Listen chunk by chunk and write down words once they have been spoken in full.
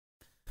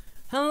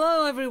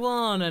Hello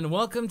everyone, and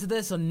welcome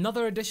to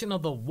another edition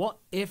of the What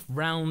If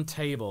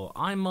Roundtable.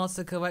 I'm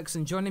Master Coex,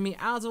 and joining me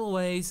as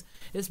always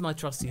is my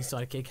trusty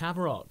sidekick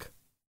Haverock.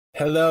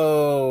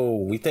 Hello!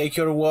 We take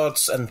your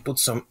whats and put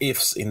some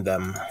ifs in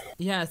them.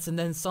 Yes, and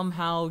then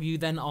somehow you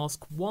then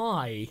ask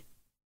why.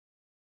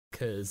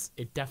 Because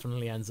it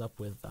definitely ends up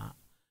with that.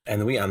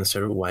 And we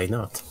answer, why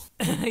not?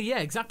 Yeah,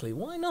 exactly,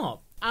 why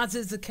not? As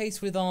is the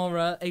case with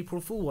our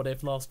April Fool What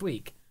If last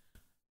week.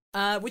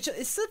 Which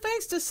is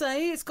supposed to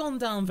say it's gone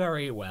down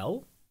very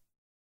well.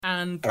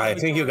 And I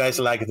think you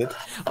guys liked it.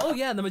 Oh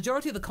yeah, the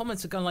majority of the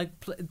comments are going like,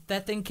 they're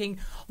thinking,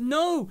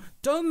 no,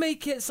 don't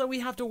make it so we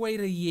have to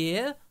wait a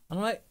year. And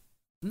I'm like,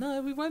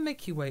 no, we won't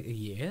make you wait a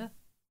year.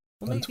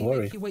 We'll Don't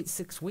worry. Make you wait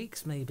 6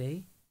 weeks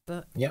maybe.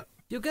 But yeah,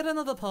 you'll get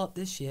another part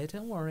this year,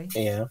 don't worry.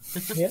 Yeah.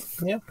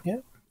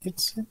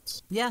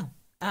 It's yeah,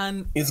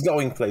 and it's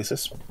going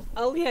places.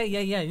 Oh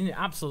yeah,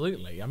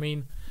 absolutely. I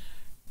mean,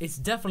 it's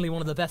definitely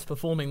one of the best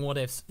performing What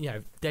Ifs,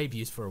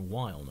 debuts for a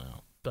while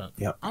now. But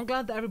yeah. I'm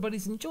glad that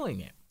everybody's enjoying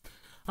it.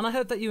 And I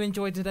hope that you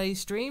enjoyed today's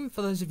stream.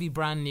 For those of you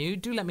brand new,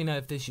 do let me know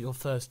if this is your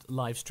first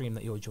live stream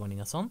that you're joining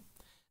us on.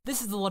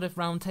 This is the What If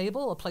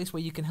Roundtable, a place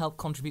where you can help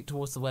contribute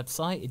towards the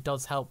website. It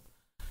does help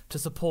to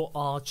support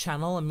our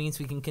channel and means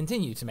we can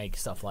continue to make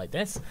stuff like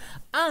this.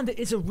 And it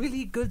is a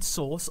really good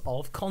source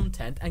of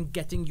content and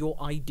getting your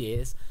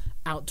ideas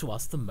out to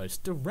us the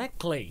most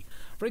directly.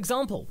 For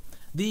example,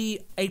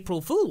 the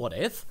April Fool What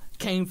If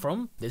came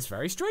from this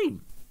very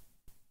stream.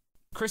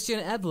 Christian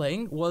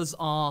Ebling was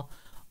our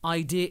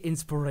idea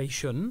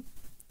inspiration,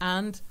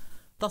 and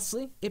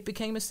thusly it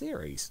became a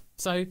series.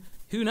 So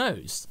who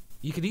knows?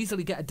 You could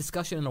easily get a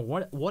discussion on a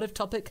what if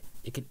topic.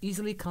 It could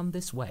easily come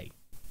this way.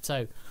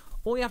 So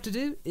all you have to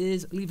do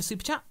is leave a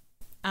super chat,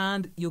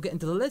 and you'll get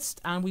into the list,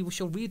 and we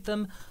shall read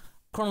them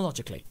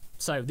chronologically.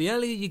 So the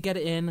earlier you get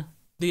it in,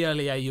 the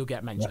earlier you'll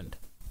get mentioned.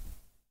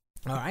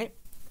 All right.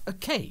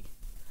 Okay.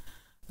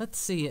 Let's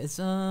see.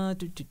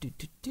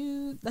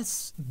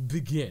 Let's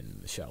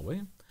begin, shall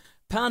we?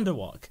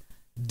 Pandawok,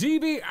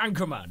 DB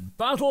Anchorman,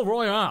 Battle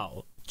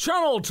Royale,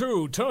 Channel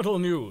 2 Turtle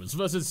News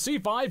versus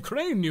C5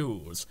 Crane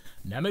News,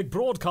 Namek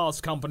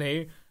Broadcast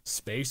Company,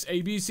 Space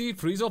ABC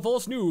Freezer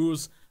Force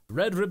News,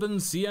 Red Ribbon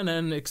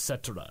CNN,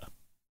 etc.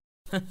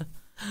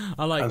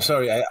 I'm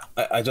sorry.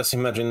 I just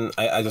imagine.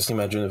 I just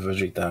imagine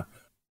Vegeta.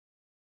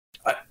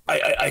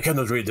 I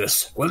cannot read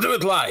this. We'll do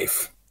it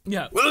live.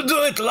 Yeah. We'll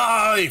do it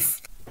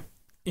live.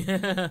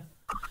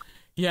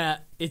 Yeah,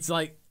 it's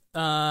like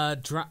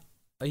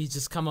you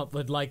just come up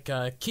with like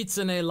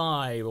Kitsune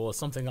Live or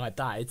something like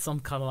that. It's some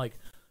kind of like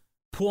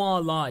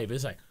Poir Live.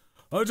 It's like,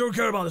 I don't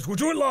care about this. We'll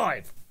do it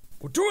live.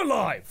 We'll do it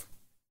live.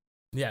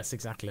 Yes,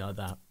 exactly like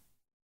that.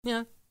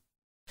 Yeah,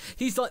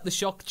 he's like the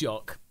shock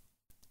jock.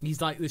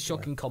 He's like the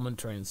shocking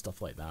commentary and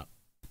stuff like that.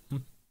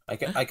 I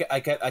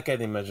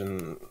can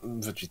imagine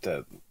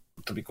Vegeta,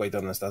 to be quite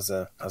honest, as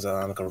an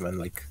anchorman.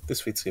 Like, this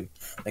fits him,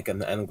 like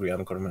an angry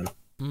anchorman.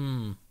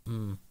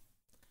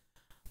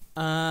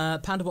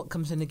 Pandabot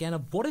comes in again.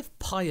 What if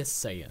pious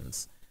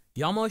Saiyans?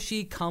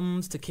 Yamoshi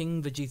comes to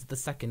King Vegeta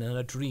II in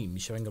a dream,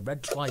 showing a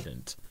red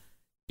trident.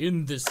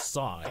 In this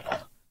sign,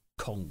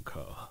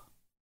 conquer.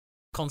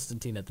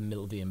 Constantine at the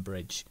Milvian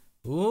Bridge.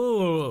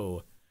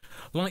 Ooh,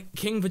 like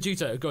King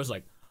Vegeta goes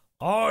like,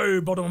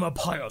 but I'm a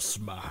pious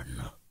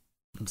man,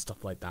 and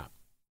stuff like that.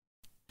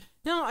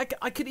 Now,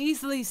 I could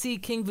easily see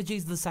King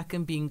Vegeta II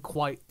being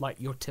quite like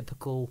your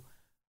typical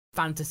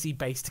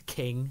fantasy-based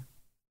king.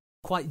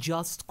 Quite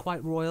just,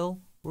 quite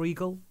royal,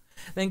 regal.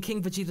 Then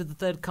King Vegeta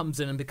III comes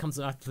in and becomes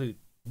an absolute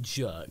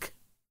jerk.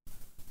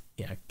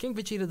 Yeah, King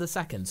Vegeta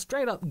II,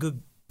 straight up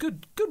good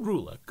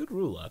ruler, good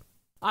ruler.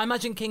 I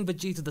imagine King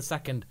Vegeta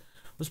II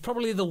was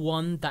probably the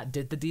one that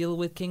did the deal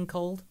with King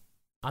Cold.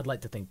 I'd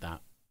like to think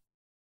that.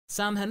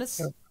 Sam Hennis,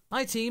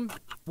 hi team.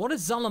 What if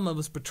Zalama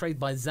was betrayed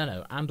by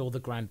Zeno and or the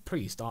Grand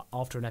Priest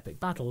after an epic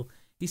battle?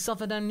 He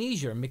suffered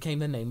amnesia and became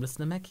the nameless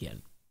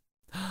Namekian.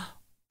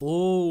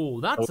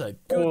 Oh, that's a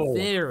good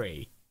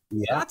theory.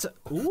 Yeah.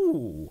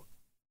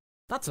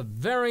 That's a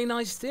very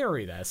nice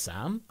theory there,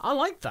 Sam. I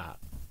like that.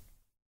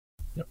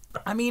 Yep.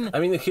 I mean,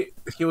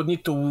 he would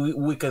need to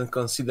weaken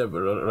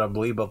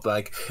considerably, but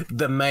like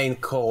the main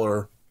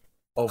core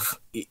of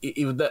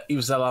if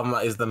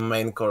Zalama is the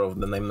main core of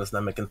the nameless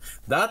Namekian,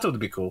 that would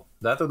be cool.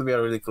 That would be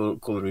a really cool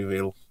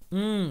reveal.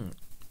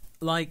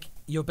 Like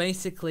you're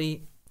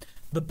basically.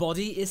 The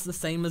body is the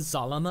same as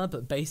Zalama,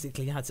 but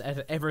basically has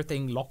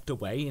everything locked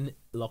away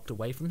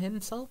from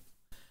himself.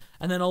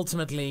 And then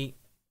ultimately,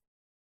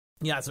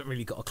 he hasn't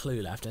really got a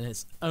clue left, and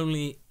it's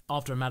only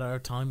after a matter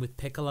of time with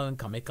Piccolo and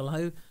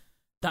Kamikolo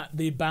that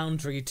the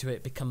boundary to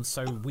it becomes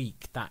so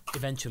weak that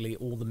eventually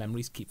all the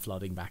memories keep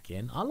flooding back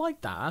in. I like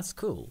that. That's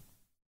cool.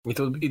 It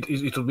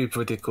would be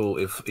pretty cool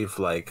if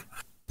like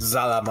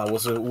Zalama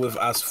was with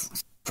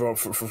us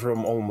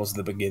from almost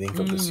the beginning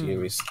of the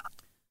series.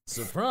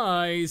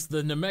 Surprise!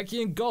 The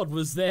Namekian god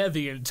was there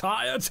the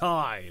entire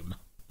time!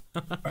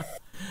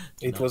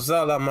 It was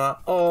Zalama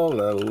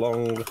all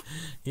along.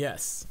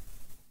 Yes.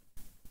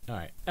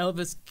 Alright,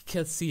 Elvis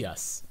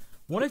Casillas.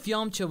 What if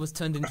Yamcha was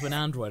turned into an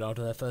android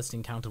after their first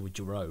encounter with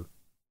Jiro?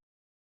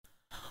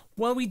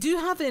 Well, we do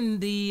have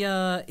in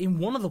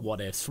one of the what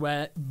ifs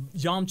where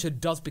Yamcha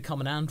does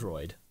become an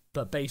android,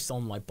 but based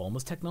on like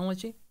Bulma's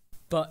technology.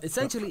 But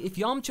essentially, if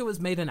Yamcha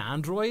was made an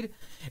android,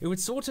 it would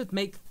sort of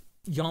make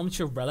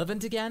Yamcha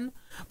relevant again,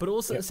 but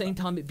also at the same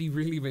time it'd be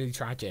really, really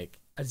tragic.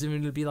 As in,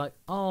 it'd be like,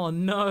 oh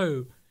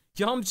no,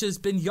 Yamcha's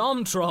been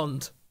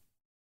Yamtroned.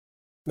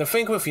 The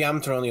thing with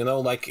Yamtron, you know,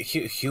 like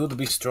he would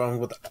be strong,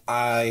 but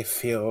I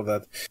feel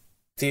that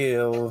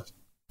still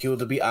he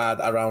would be at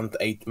around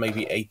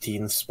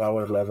 18's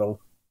power level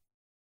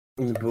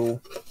in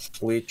Buu,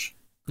 which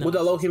would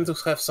allow him to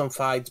have some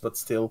fights, but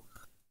still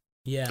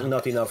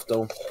not enough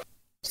though.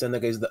 Stand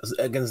against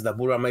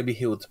Dabura, maybe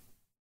he would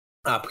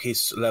up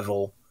his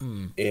level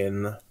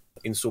in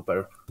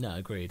Super. No,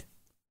 agreed.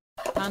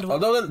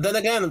 Although then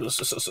again,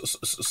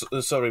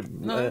 sorry,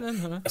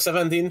 No.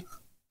 17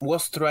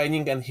 was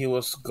training and he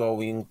was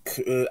going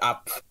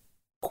up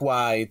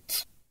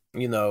quite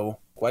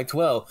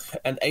well.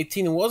 And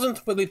 18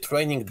 wasn't really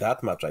training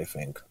that much, I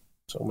think.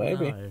 So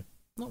maybe. No,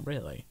 not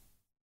really.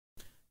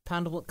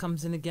 Pandawalk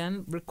comes in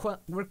again.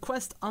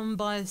 Request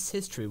unbiased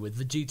history with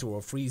Vegeta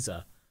or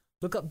Frieza.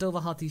 Look up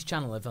Dovahati's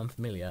channel if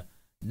unfamiliar.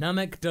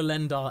 Namek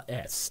delenda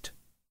est.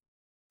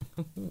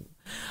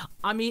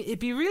 I mean, it'd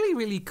be really,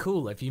 really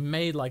cool if you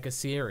made like a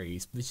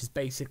series which is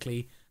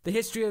basically the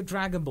history of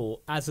Dragon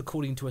Ball as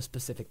according to a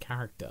specific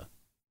character.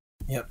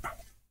 Yep.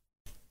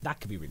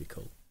 That could be really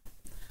cool.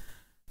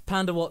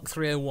 Pandawalk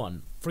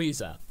 301.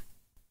 Frieza.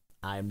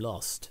 I'm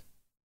lost,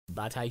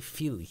 but I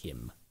feel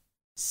him.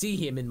 See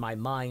him in my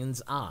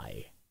mind's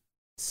eye.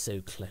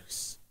 So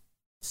close.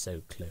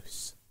 So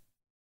close.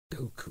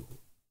 Goku.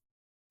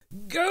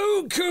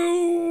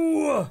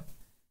 Goku!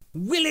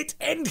 Will it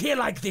end here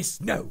like this?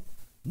 No.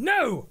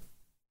 No!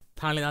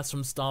 Apparently that's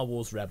from Star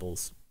Wars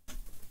Rebels.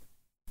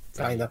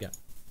 Kinda. Yeah.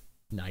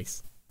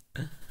 Nice.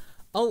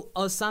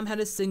 Oh, Sam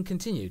Henderson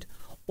continued.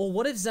 Or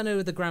what if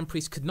Zeno the Grand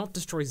Priest could not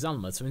destroy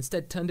Zalma, so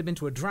instead turned him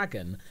into a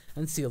dragon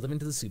and sealed him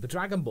into the Super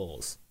Dragon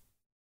Balls?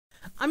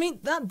 I mean,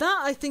 that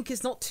I think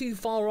is not too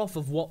far off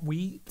of what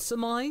we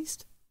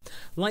surmised.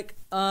 Like,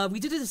 we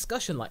did a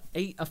discussion like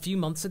a few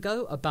months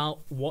ago about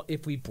what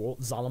if we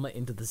brought Zalma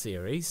into the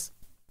series.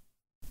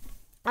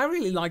 I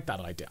really liked that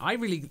idea. I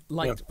really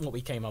liked what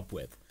we came up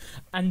with.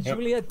 And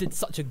Julia did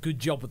such a good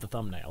job with the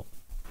thumbnail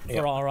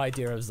for our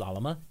idea of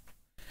Zalma.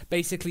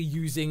 Basically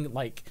using,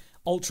 like,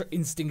 Ultra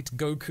Instinct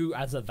Goku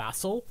as a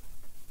vassal.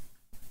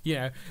 You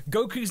know,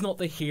 Goku's not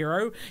the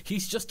hero,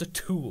 he's just a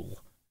tool.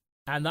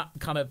 And that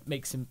kind of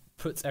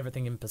puts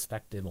everything in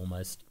perspective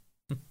almost.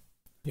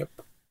 Yep.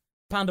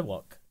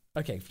 Pandawalk.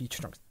 Okay,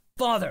 Future Trunks.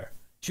 Father,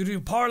 should we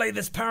parlay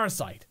this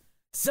parasite?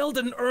 Cell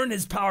didn't earn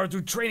his power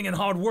through training and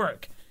hard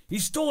work. He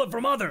stole it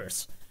from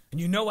others.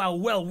 And you know how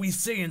well we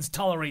Saiyans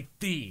tolerate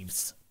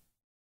thieves.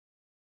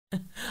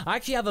 I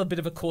actually have a bit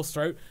of a coarse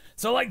throat,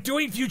 so like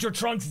doing Future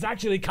Trunks is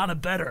actually kind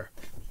of better.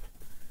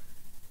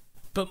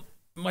 But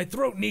my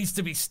throat needs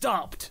to be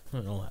stopped.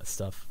 And all that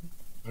stuff.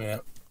 Yeah.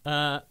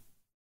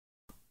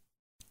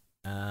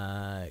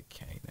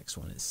 Okay, next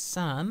one is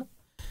Sam.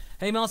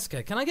 Hey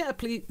Massacre, can I get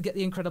the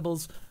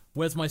Incredibles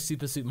Where's My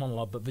Super Suit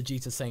monologue, but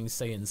Vegeta saying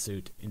Saiyan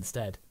suit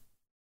instead?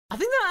 I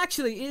think that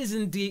actually is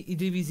in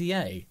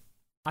DBZA.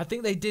 I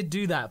think they did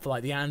do that for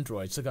like the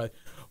androids. So go,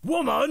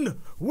 woman,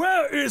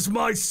 where is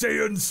my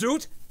Saiyan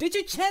suit? Did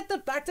you check the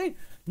factory?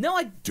 No,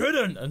 I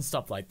didn't, and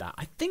stuff like that.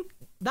 I think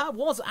that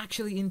was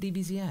actually in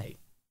DBZA.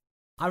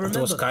 I remember.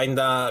 It was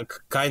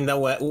kinda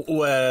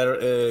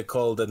where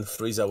Cold and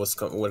Frieza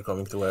were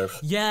coming to Earth.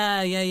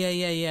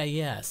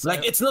 Yeah. So,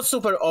 like it's not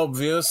super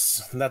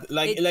obvious that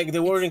like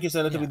the wording is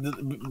a little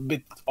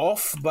bit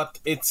off, but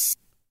it's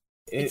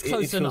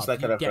close it feels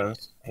like a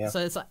reference. Yeah. So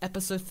it's like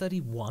episode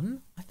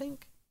 31, I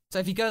think. So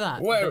if you go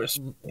that,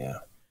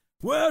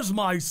 where's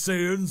my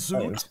Saiyan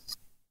suit?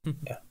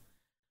 Yeah.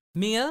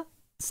 Mia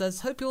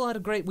says, hope you all had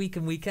a great week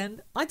and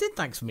weekend. I did,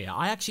 thanks, Mia.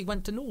 I actually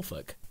went to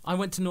Norfolk. I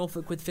went to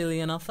Norfolk with Philly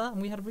and Uffa,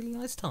 and we had a really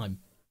nice time.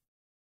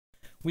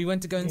 We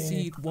went to go and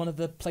see one of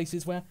the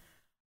places where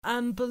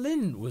Anne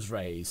Boleyn was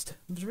raised.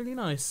 It was really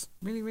nice.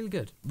 Really, really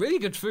good. Really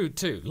good food,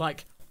 too.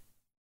 Like,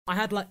 I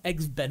had, like,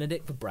 Eggs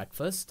Benedict for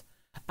breakfast,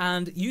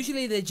 and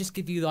usually they just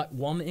give you, like,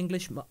 one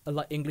English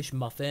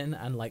muffin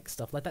and, like,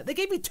 stuff like that. They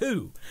gave me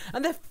 2,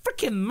 and they're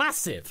freaking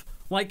massive.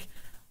 Like,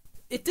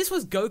 if this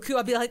was Goku,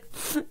 I'd be like,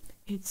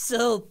 it's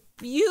so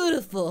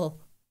beautiful.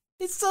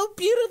 It's so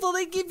beautiful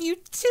they give you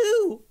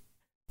 2.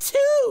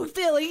 2,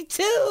 Philly,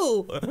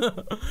 2.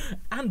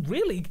 And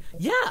really,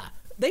 yeah,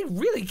 they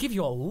really give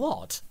you a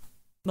lot.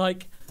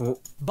 Like,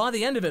 by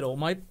the end of it all,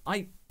 my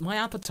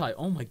appetite,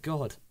 oh my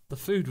god, the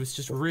food was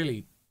just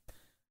really...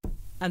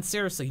 And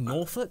seriously,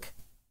 Norfolk,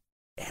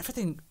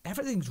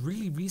 everything's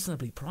really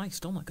reasonably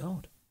priced, oh my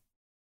god.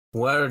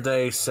 Were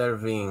they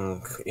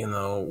serving,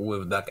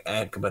 with that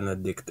Egg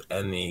Benedict,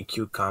 any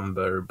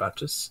cucumber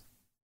batches?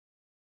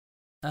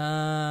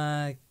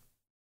 No.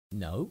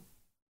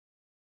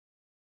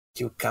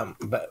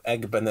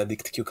 Egg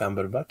Benedict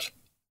cucumber batch?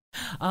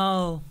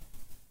 Oh,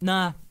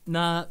 Nah.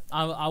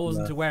 I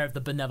wasn't aware of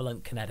the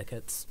benevolent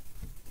Connecticuts.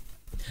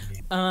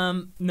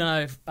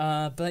 No.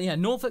 But yeah,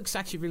 Norfolk's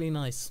actually really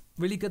nice.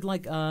 Really good.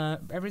 Like,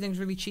 everything's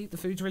really cheap. The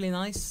food's really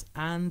nice,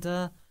 and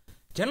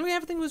generally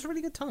everything was a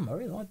really good time. I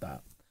really like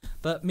that.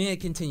 But Mia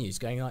continues,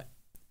 going like,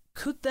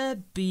 could there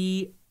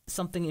be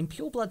something in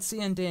pure blood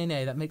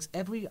cDNA that makes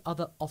every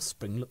other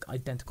offspring look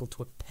identical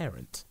to a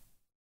parent?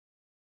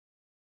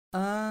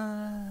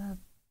 I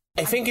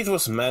think it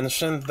was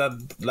mentioned that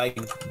like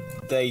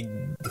they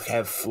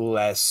have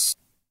less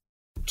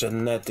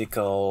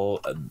genetical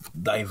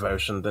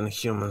diversion than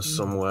humans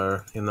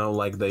somewhere. You know,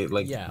 like they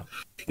like Yeah.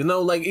 You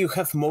know, like you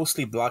have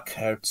mostly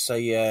black-haired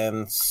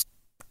Saiyans.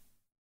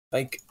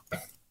 Like,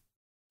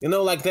 you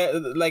know, like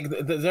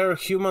they're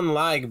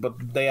human-like,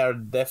 but they are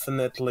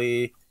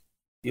definitely,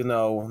 you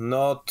know,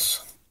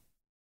 not.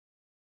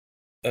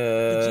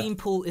 The gene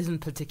pool isn't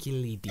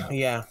particularly deep.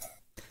 Yeah,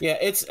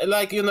 it's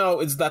like, you know,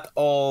 it's that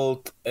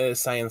old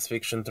science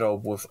fiction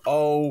trope with,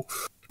 oh,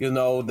 you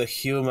know, the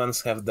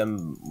humans have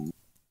the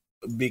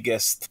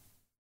biggest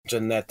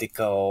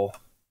genetical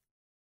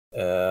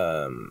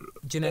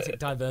genetic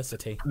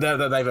diversity. The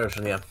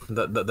diversion, yeah,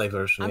 the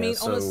diversion. I mean,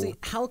 so... honestly,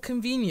 how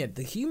convenient.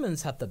 The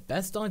humans have the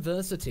best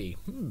diversity.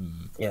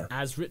 Yeah,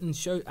 as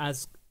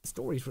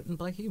stories written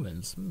by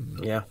humans.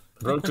 Yeah,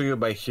 brought to you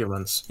by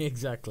humans.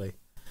 Exactly.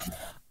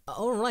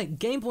 All right,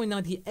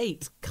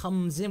 GameBoy98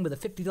 comes in with a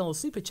 $50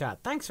 super chat.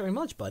 Thanks very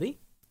much, buddy.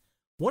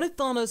 What if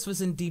Thanos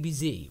was in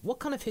DBZ? What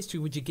kind of history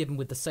would you give him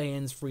with the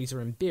Saiyans,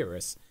 Frieza, and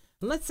Beerus?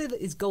 And let's say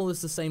that his goal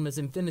is the same as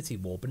Infinity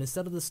War, but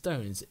instead of the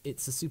stones,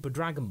 it's the Super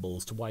Dragon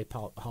Balls to wipe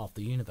out half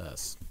the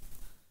universe.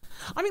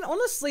 I mean,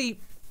 honestly,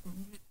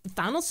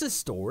 Thanos'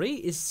 story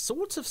is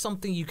sort of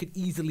something you could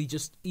easily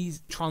just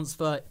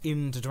transfer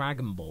into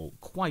Dragon Ball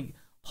quite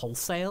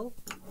wholesale.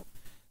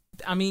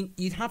 I mean,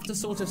 you'd have to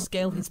sort of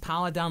scale his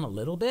power down a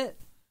little bit.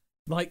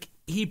 Like,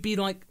 he'd be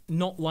like,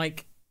 not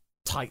like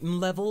Titan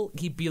level,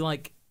 he'd be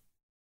like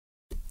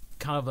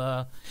kind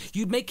of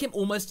you'd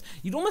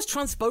almost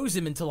transpose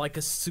him into like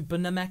a super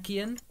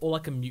Namekian or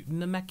like a mutant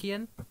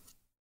Namekian.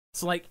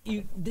 So like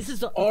this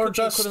is the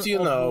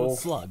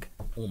slug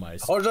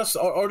almost. Or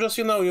just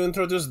you know, you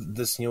introduce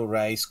this new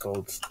race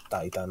called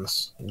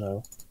Titans, you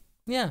know.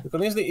 Yeah. You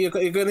can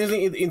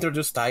easily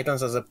introduce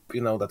Titans as a,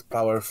 you know, that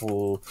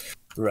powerful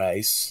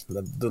race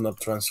that do not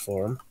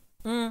transform.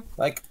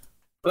 Like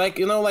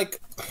you know, like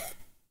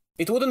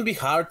it wouldn't be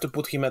hard to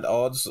put him at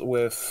odds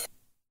with,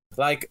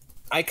 like,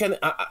 I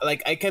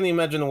can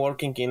imagine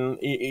working in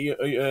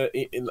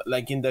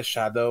like in the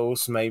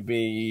shadows,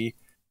 maybe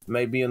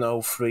you know,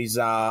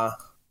 Frieza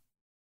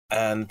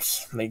and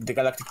like the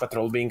Galactic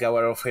Patrol being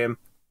aware of him.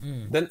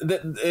 Then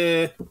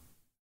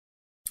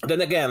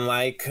again,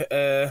 like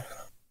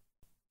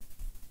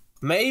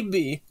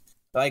maybe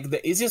like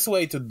the easiest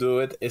way to do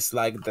it is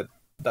like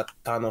that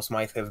Thanos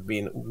might have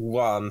been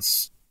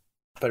once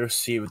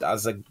perceived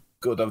as a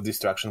God of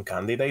Destruction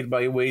candidate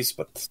by Whis,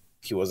 but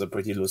he was a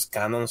pretty loose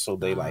cannon, so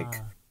they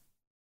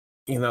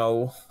you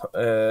know,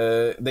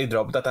 they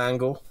dropped that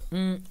angle.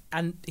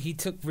 And he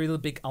took really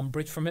big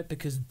umbrage from it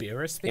because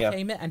Beerus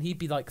became it, and he'd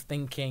be like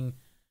thinking,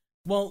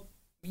 well,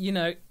 you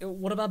know,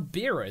 what about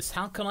Beerus?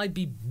 How can I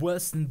be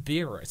worse than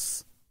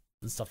Beerus?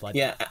 And stuff like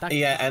that.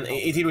 And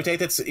it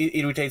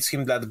irritates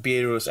him that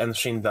Beerus and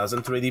Shin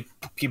doesn't really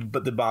keep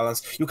the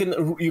balance. You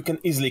can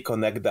easily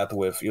connect that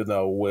with, you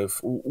know,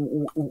 with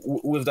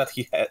that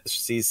he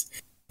sees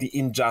the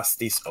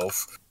injustice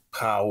of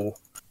how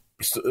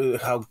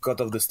God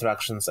of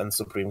Destructions and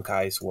Supreme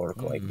Kais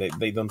work. Like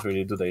they don't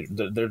really do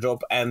their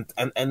job, and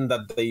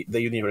that the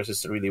universe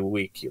is really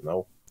weak, you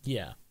know.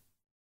 Yeah.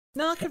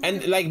 No,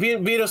 and like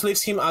Beerus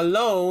leaves him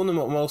alone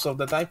most of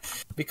the time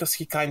because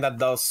he kind of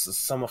does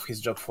some of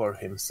his job for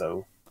him,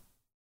 so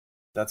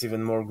that's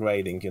even more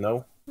grating, you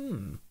know.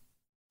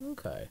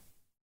 Okay.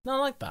 No, I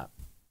like that.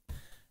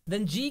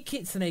 Then G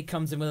Kitsune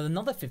comes in with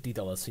another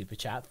 $50 super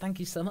chat. Thank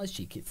you so much,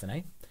 G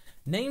Kitsune.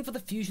 Name for the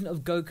fusion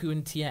of Goku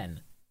and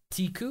Tien: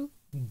 Tiku,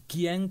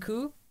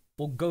 Gienku,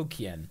 or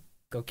Gokien?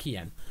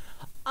 Gokien.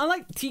 I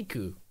like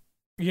Tiku.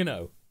 You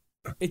know,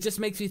 it just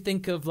makes me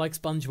think of like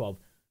SpongeBob.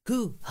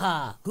 Hoo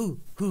ha hoo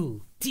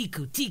hoo,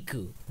 Tiku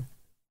Tiku.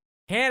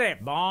 Hit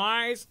it,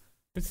 boys.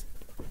 It's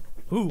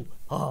hoo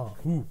ha,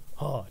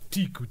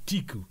 Tiku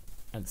Tiku,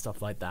 and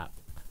stuff like that.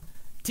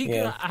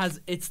 Tiku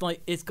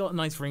it's got a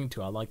nice ring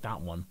to it. I like that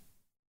one.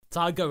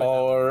 So I go with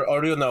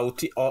or you know,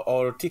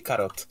 or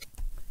Tikarot.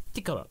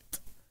 Tikarot.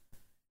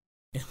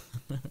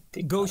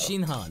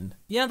 Goshinhan.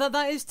 Yeah,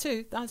 that is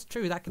too. That's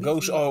true. That can I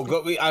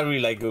really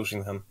like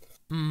Goshinhan.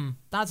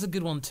 That's a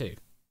good one too.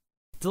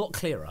 It's a lot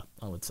clearer,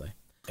 I would say.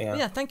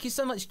 Yeah, thank you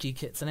so much, G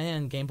Kitsune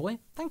and Game Boy.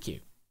 Thank you.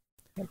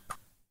 Yep.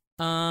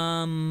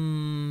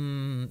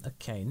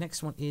 Okay,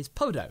 next one is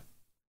Podo.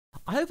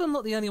 I hope I'm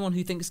not the only one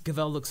who thinks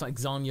Gavel looks like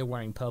Zanya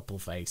wearing purple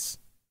face.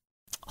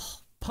 Oh,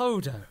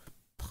 Podo.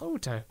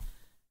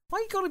 Why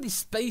you gotta be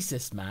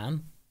spacist,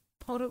 man?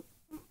 Podo.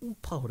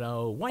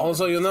 Why?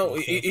 Also, you know,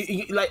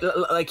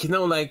 like you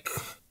know, like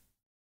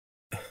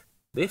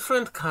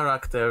different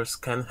characters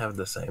can have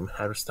the same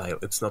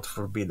hairstyle. It's not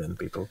forbidden,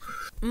 people.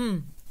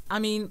 I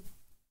mean,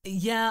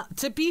 yeah,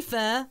 to be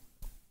fair,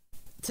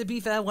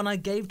 when I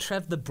gave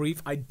Trev the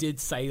brief, I did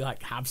say,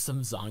 like, have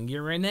some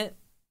Zangya in it.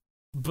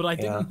 But I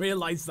didn't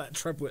realize that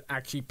Trev would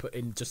actually put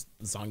in just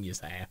Zangya's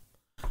hair.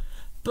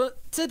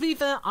 But to be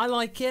fair, I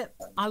like it.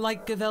 I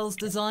like Gavel's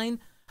design.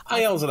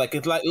 I also like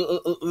it.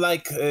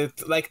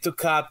 Like to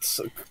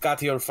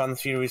cut your fan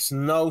theories.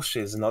 No,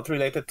 she's not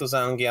related to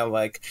Zangya.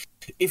 Like,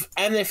 if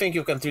anything,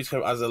 you can treat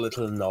her as a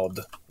little nod.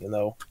 You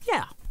know?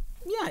 Yeah,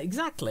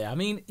 exactly. I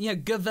mean,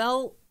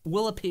 Gavel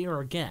will appear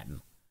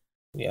again.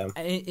 Yeah.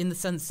 In the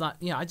sense that,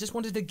 I just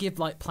wanted to give,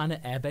 like,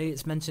 Planet Airbe,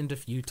 it's mentioned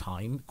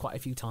quite a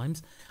few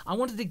times. I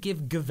wanted to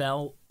give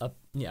Gavel a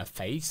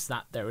face,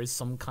 that there is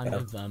some kind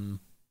of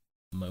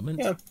moment.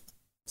 Yeah.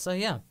 So,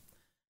 yeah.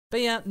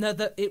 But,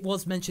 that it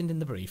was mentioned in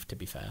the brief, to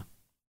be fair.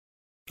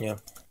 Yeah.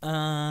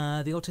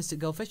 The Autistic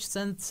Goldfish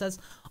says,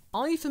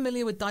 are you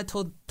familiar with Dai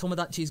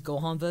Tomodachi's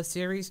Gohanverse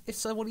series? If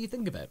so, what do you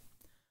think of it?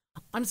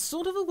 I'm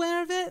sort of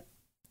aware of it.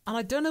 And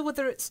I don't know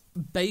whether it's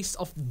based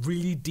off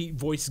really deep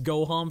voice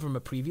Gohan from a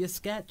previous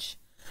sketch,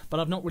 but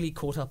I've not really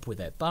caught up with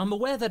it. But I'm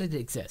aware that it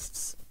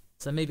exists,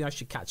 so maybe I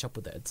should catch up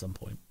with it at some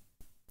point.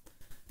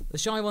 The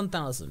Shy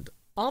 1000.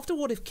 After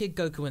What If Kid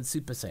Goku went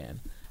Super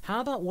Saiyan,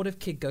 how about What If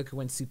Kid Goku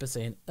went Super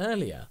Saiyan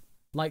earlier?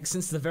 Like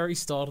since the very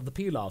start of the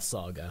Pilaf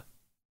saga?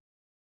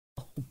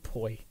 Oh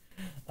boy.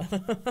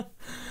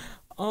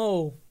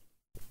 Oh.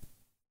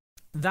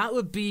 That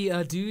would be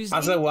a doozy.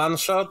 As a one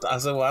shot.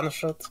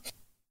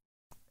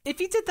 If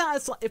we did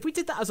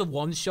that as a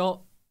one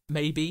shot,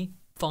 maybe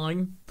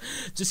fine.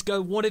 Just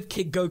go. What if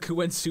Kid Goku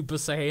went Super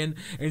Saiyan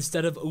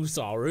instead of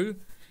Ozaru?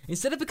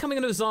 Instead of becoming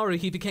an Ozaru,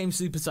 he became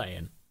Super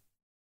Saiyan.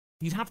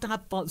 You'd have to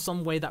have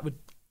some way that would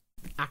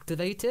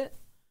activate it.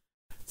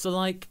 So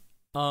like,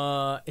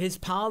 his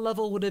power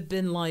level would have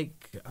been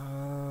like,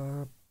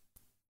 I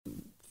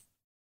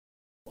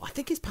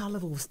think his power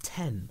level was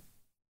 10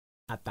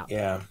 at that.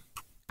 Yeah.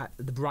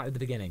 Right at the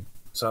beginning.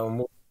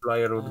 So.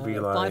 Player would be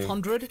like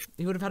 500.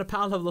 He would have had a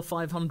power level of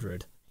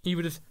 500. He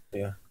would have.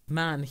 Yeah.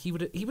 Man, he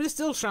would have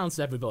still trounced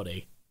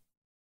everybody.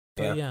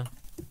 But yeah.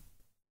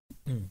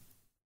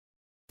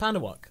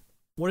 Pandawok.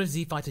 What if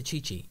Z Fighter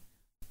Chi-Chi?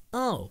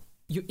 Oh,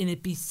 your inner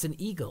beast's an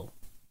eagle.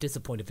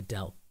 Disappointed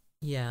Videl.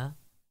 Yeah.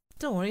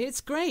 Don't worry,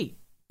 it's great.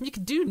 You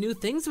can do new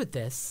things with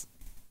this.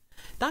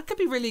 That could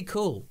be really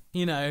cool.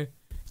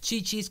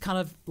 Chi-Chi's kind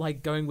of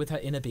like going with her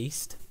inner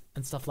beast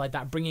and stuff like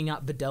that, bringing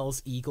out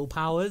Videl's eagle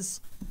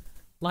powers.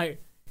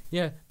 Like.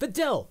 Yeah,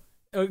 Videl.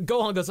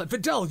 Gohan goes like,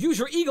 Videl, use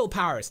your eagle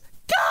powers.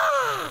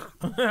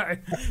 Gah!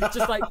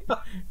 Just like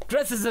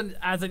dresses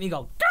as an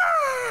eagle.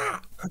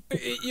 Gah!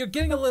 You're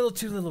getting a little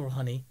too little,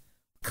 honey.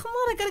 Come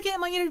on, I gotta get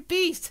my inner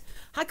beast.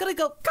 I gotta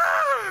go.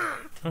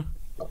 Gah!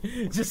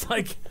 Just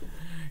like,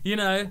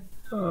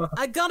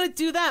 I gotta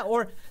do that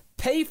or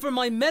pay for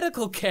my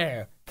medical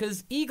care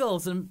because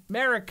eagles in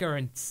America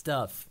and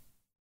stuff.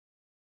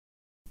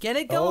 Get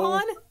it,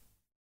 Gohan?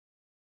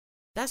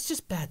 That's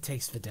just bad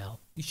taste, Videl.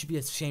 You should be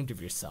ashamed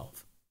of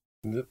yourself.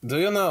 Do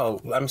you know?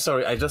 I'm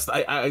sorry. I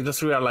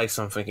just realized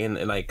something.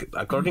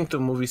 According to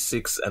movie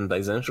 6 and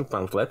Daizenshu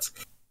pamphlets,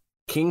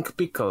 King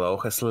Piccolo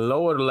has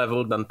lower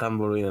level than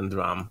tambourine and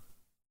drum.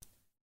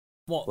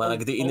 What?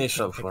 Like the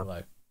initial form.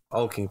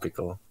 All King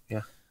Piccolo.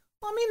 Yeah.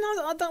 I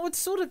mean, that would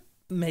sort of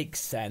make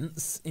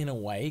sense in a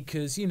way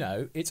because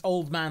it's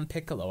old man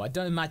Piccolo. I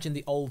don't imagine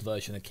the old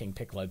version of King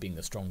Piccolo being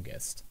the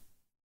strongest.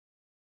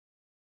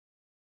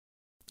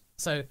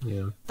 So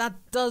that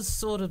does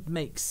sort of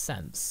make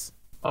sense.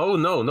 Oh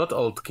no, not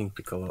old King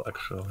Piccolo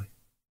actually.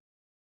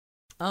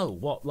 Oh,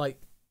 what like?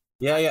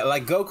 Yeah,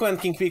 like Goku and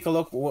King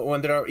Piccolo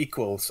when there are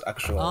equals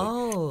actually.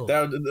 Oh, they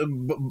are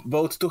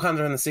both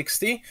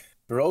 260.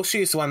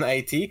 Roshi is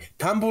 180.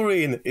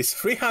 Tambourine is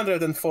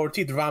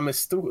 340. Drum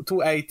is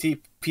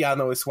 280.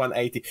 Piano is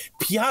 180.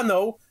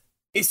 Piano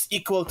is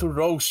equal to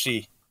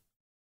Roshi.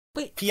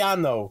 Wait,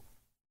 piano.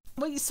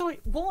 Wait, sorry,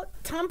 what?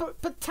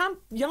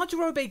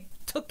 Yajirobe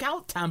took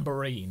out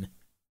Tambourine.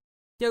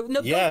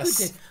 No, yes. Goku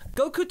did.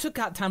 Goku took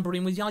out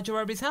Tambourine with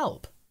Yajirobe's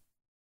help.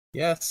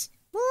 Yes.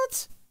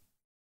 What?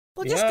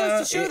 Well, it just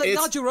goes to show that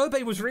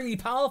Yajirobe was really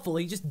powerful.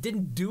 He just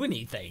didn't do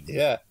anything.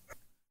 Yeah.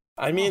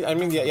 I mean,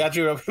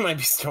 Yajirobe might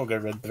be stronger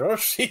than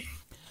Roshi.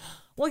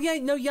 Well, yeah,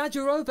 no,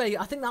 Yajirobe,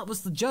 I think that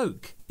was the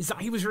joke. Is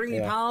that he was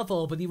really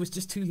powerful, but he was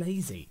just too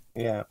lazy.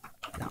 Yeah.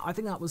 No, I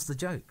think that was the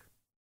joke.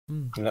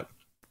 Yep.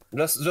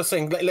 Just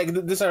saying, like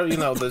these are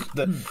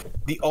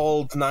the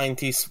old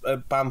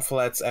 90s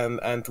pamphlets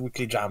and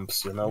weekly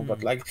jumps,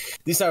 but like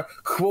these are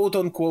quote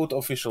unquote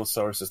official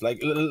sources.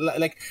 Like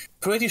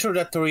pretty sure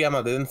that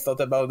Toriyama didn't thought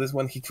about this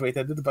when he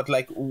created it, but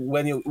like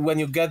when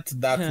you get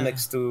that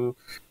next to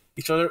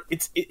each other,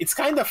 it's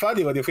kind of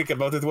funny when you think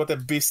about it. What a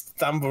beast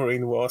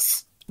Tambourine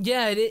was.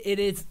 Yeah, it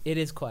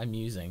is quite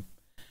amusing.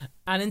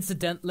 And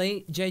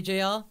incidentally,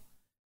 JJR,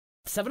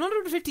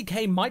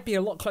 750k might be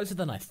a lot closer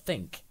than I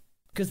think.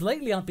 Because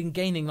lately I've been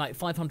gaining like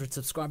 500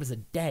 subscribers a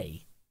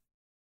day.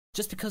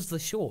 Just because of the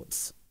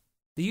shorts.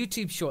 The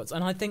YouTube shorts.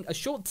 And I think a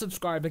short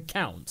subscriber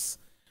counts.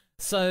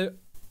 So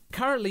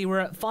currently we're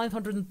at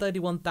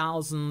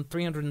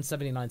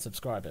 531,379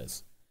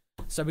 subscribers.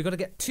 So we've got to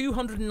get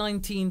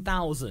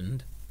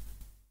 219,000.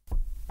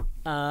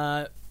 We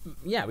got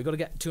to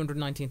get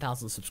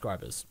 219,000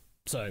 subscribers.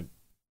 So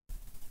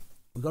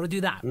we've got to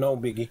do that. No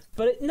biggie.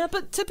 But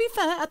to be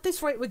fair, at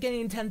this rate, we're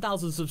getting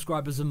 10,000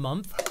 subscribers a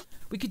month.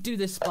 We could do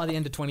this by the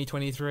end of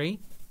 2023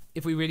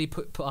 if we really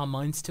put our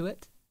minds to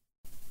it.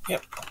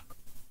 Yep.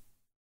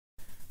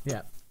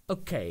 Yeah.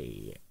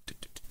 Okay.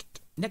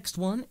 Next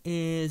one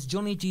is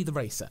Johnny G the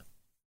Racer.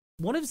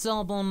 What if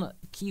Zarbon,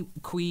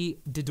 Kui,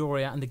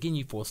 Dodoria, and the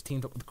Ginyu Force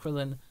teamed up with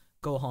Krillin,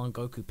 Gohan,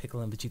 Goku,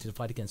 Piccolo, and Vegeta to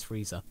fight against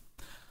Frieza?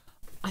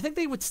 I think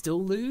they would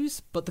still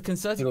lose, but the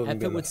concerted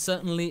effort would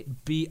certainly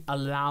be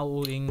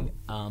allowing,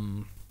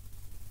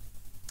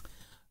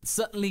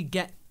 certainly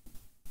get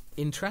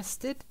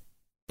interested.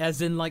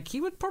 As in, like, he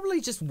would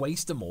probably just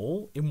waste them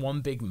all in one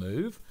big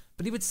move,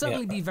 but he would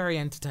certainly be very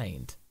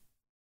entertained.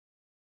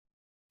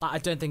 I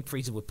don't think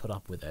Frieza would put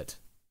up with it.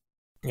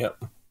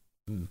 Yep.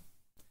 And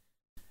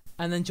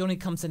then Johnny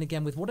comes in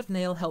again with, what if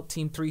Nail helped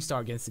Team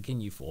 3-Star against the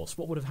Ginyu Force?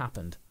 What would have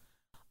happened?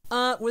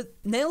 With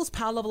Nail's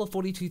power level of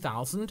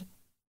 42,000,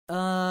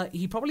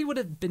 he probably would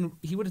have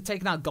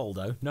taken out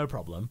Goldo, no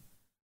problem.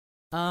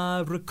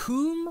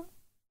 Raccoon,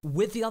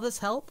 with the others'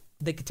 help,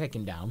 they could take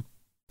him down.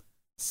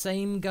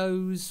 Same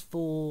goes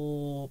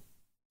for...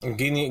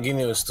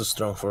 Ginyu is too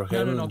strong for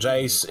him. No,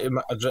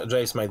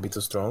 Jace might be too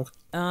strong.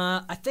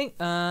 I think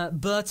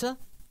Berta,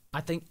 I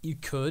think you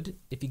could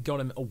if you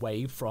got him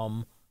away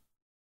from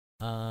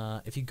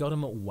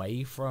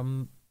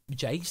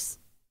Jace.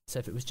 So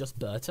if it was just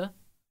Berta,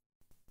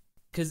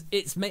 because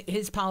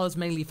his power is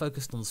mainly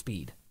focused on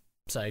speed.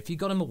 So if you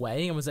got him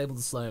away and was able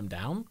to slow him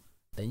down,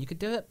 then you could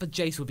do it. But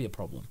Jace would be a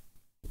problem.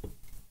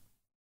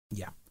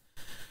 Yeah.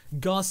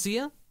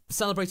 Garcia,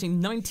 celebrating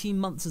 19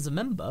 months as a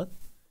member,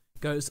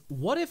 goes,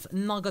 what if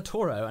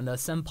Nagatoro and her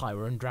senpai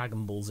were in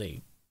Dragon Ball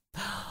Z?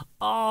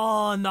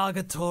 Oh,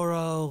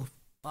 Nagatoro.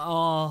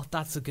 Oh,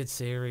 that's a good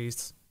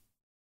series.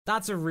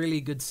 That's a really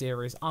good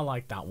series. I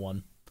like that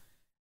one.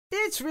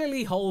 It's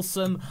really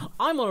wholesome.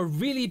 I'm on a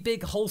really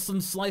big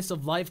wholesome slice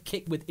of life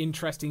kick with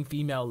interesting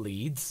female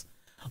leads.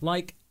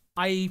 Like,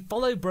 I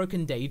follow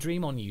Broken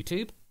Daydream on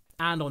YouTube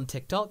and on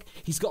TikTok.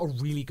 He's got a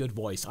really good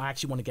voice. I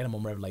actually want to get him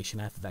on Revelation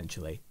F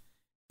eventually.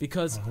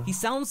 Because he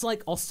sounds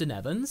like Austin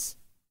Evans.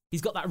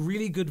 He's got that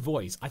really good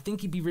voice. I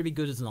think he'd be really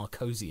good as an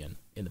Arcosian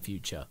in the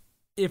future.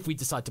 If we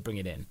decide to bring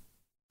it in.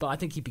 But I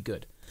think he'd be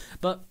good.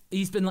 But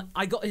he's been like,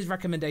 I got his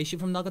recommendation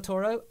from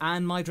Nagatoro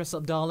and My Dress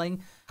Up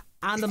Darling.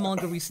 And a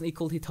manga recently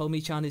called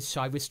Hitomi-chan is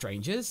Shy with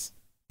Strangers.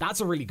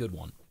 That's a really good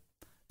one.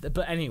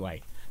 But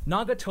anyway,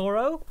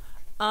 Nagatoro,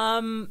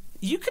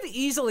 you could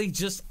easily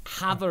just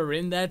have her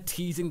in there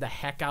teasing the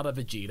heck out of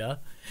Vegeta.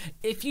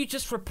 If you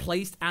just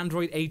replaced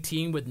Android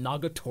 18 with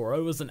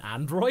Nagatoro as an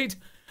android,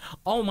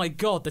 oh my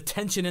god, the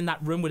tension in that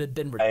room would have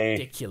been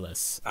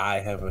ridiculous. I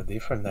have a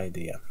different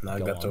idea.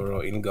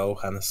 Nagatoro in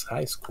Gohan's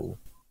high school.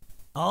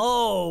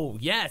 Oh,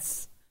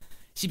 yes.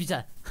 She'd be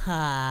like,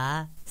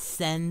 ha,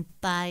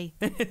 senpai.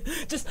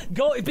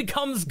 It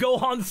becomes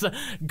Gohan's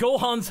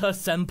her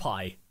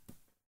senpai.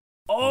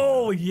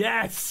 Oh,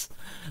 yes.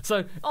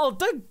 So,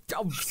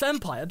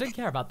 senpai, I don't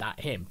care about that,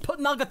 him. Put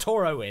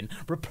Nagatoro in.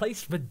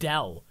 Replace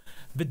Videl.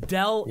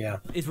 Videl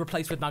is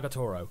replaced with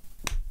Nagatoro.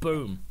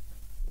 Boom.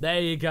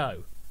 There you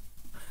go.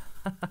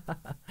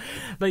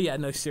 But yeah,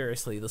 no,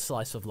 seriously, the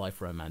slice of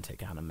life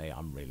romantic anime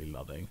I'm really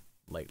loving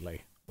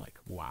lately. Like,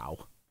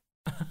 wow.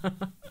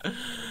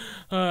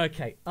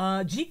 Okay.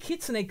 G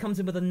Kitsune comes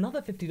in with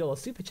another $50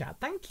 super chat.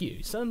 Thank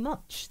you so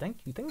much.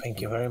 Thank you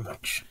very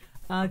much.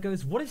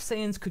 Goes, what if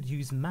Saiyans could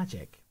use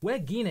magic? Where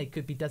Gine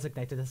could be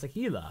designated as a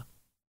healer?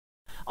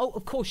 Oh,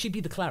 of course, she'd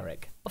be the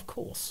cleric. Of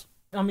course.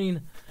 I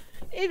mean,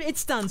 it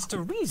stands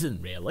to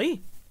reason,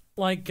 really.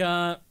 Like,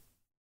 if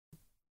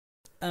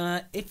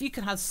you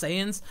could have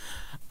Saiyans...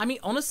 I mean,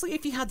 honestly,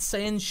 if you had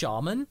Saiyan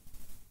Shaman,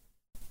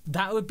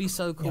 that would be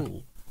so cool.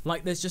 Yeah.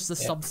 Like, there's just a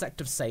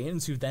subsect of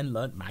Saiyans who then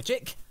learnt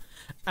magic,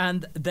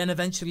 and then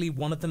eventually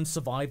one of them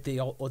survived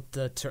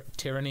the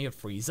tyranny of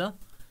Frieza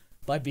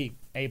by being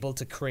able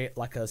to create,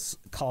 like,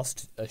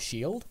 cast a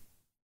shield.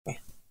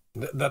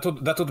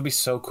 That would be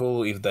so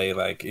cool if they,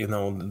 like, you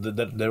know,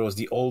 there was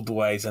the old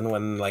ways, and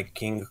when, like,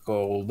 King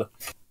Cold,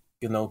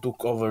 you know,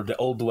 took over, the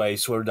old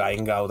ways were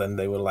dying out, and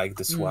they were like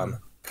this one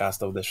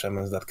cast of the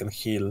shamans that can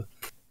heal,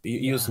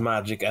 use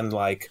magic, and,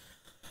 like,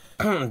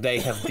 they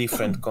have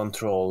different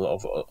control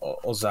of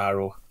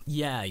Ozaru.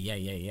 Yeah.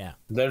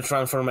 Their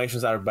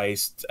transformations are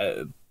based,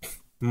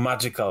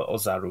 magical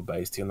Ozaru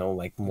based, you know,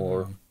 like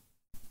more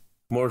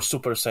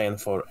Super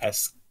Saiyan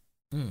 4-esque.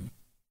 No,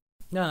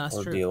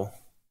 that's true. Deal.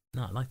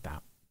 No, I like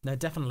that. No,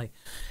 definitely.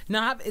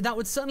 Now, that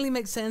would certainly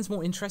make Saiyans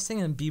more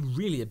interesting and be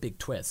really a big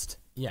twist.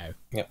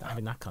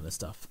 Having that kind of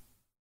stuff.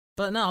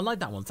 But no, I like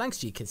that one. Thanks,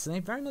 G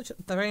Kitsune. Very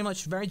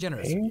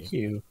generous. Thank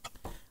you.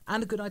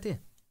 And a good idea.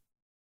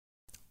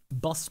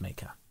 Boss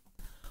Maker.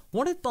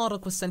 What if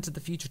Bardock was sent to the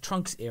future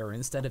Trunks era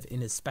instead in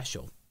his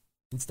special?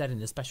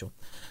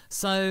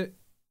 So,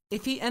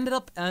 if he ended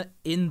up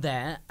in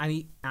there and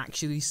he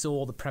actually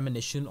saw the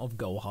premonition of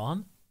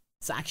Gohan,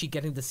 so actually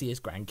getting to see his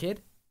grandkid.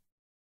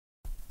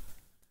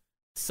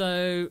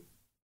 So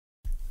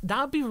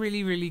that would be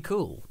really, really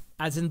cool.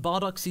 As in,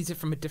 Bardock sees it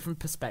from a different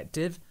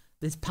perspective.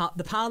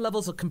 The power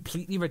levels are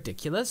completely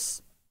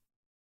ridiculous.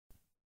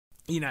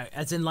 You know,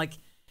 as in, like,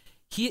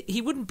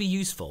 he wouldn't be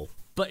useful,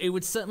 but it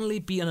would certainly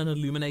be an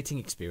illuminating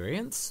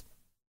experience.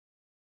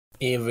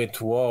 If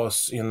it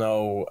was, you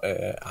know,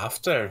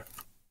 after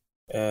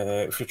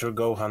Future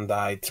Gohan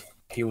died,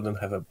 he wouldn't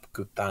have a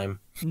good time.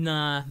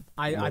 Nah,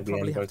 I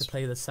probably have to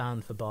play the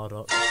sound for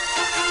Bardock.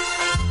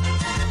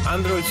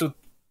 Androids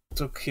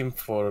took him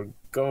for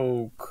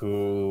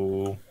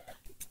Goku.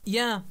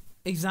 Yeah,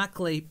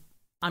 exactly.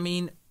 I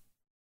mean,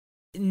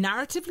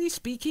 narratively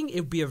speaking,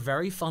 it would be a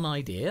very fun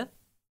idea,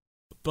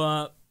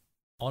 but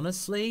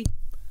honestly,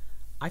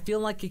 I feel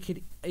like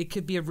it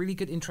could be a really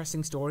good,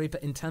 interesting story.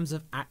 But in terms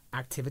of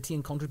activity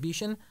and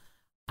contribution,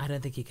 I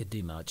don't think he could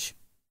do much.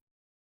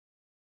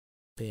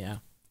 But yeah,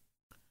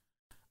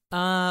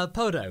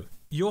 Podo,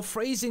 you're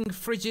phrasing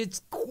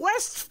Frigid's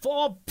quest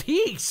for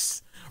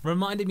peace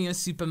reminded me of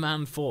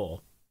Superman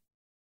 4.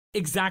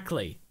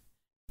 Exactly.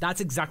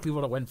 That's exactly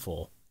what I went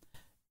for.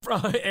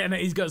 And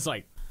he goes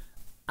like,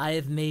 I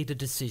have made a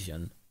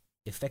decision,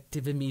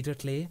 effective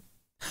immediately.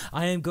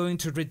 I am going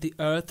to rid the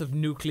Earth of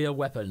nuclear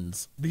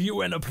weapons. The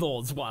UN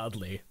applauds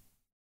wildly.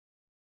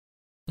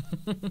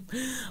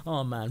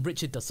 Oh man,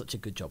 Richard does such a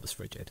good job as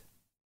Frigid.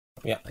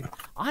 Yeah. Like,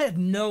 I had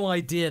no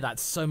idea that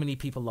so many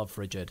people love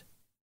Frigid.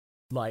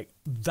 Like,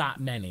 that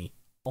many.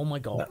 Oh my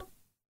god. No.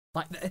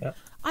 Like,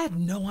 I had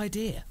no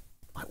idea.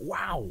 Like,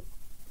 wow.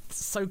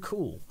 It's so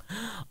cool.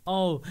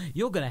 Oh,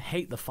 you're going to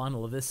hate the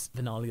finale of this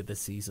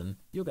season.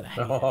 You're going to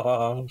hate it.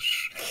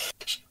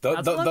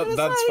 That's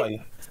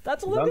fine.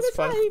 That's all I'm going to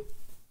say.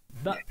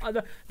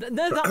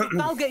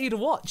 That'll get you to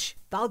watch.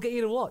 That'll get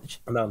you to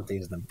watch. Don't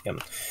tease them.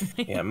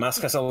 Yeah,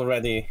 Mask has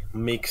already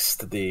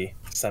mixed the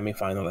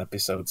semi-final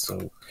episode,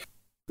 so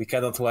we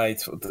cannot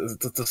wait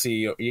to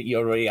see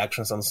your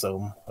reactions on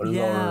some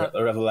lore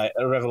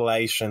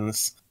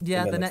revelations.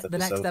 Yeah, the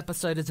next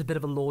episode is a bit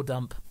of a lore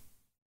dump.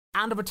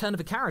 And a return of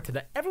a character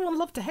that everyone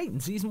loved to hate in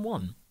season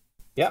 1.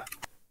 Yeah.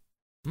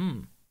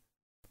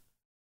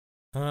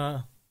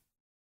 Okay.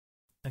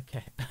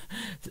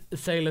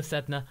 Sailor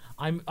Sedna,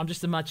 I'm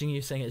just imagining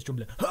you saying it's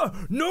drumbling.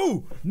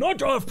 No,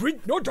 not our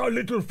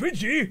little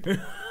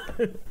Fidgy.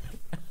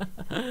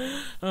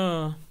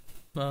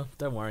 Well,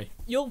 don't worry.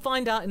 You'll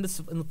find out in the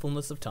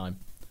fullness of time.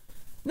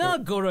 No,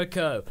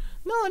 Goroku.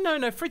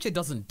 No. Frigid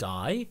doesn't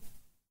die.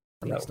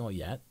 At least not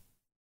yet.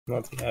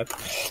 Not yet.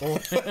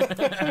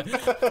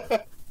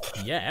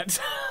 Yet.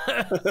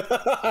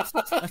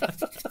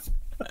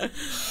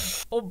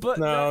 But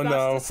no.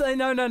 To say,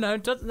 no.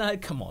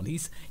 Come on,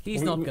 he's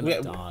not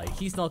gonna die.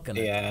 He's not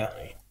gonna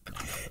die.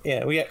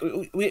 Yeah,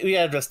 we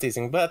are just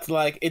teasing, but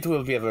like it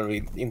will be a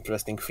very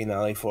interesting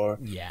finale for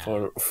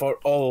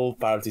all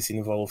parties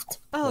involved.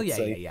 Oh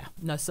yeah.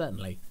 No,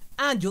 certainly,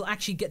 and you'll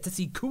actually get to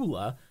see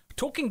Cooler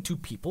talking to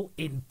people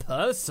in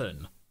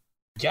person.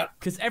 Yeah,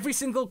 because every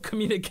single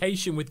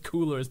communication with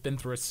Cooler has been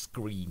through a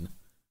screen.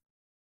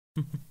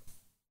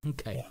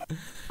 Okay. Yeah.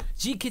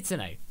 G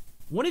Kitsune.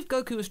 What if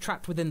Goku was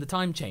trapped within the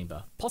time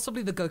chamber?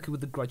 Possibly the Goku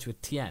with the grudge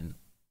with Tien.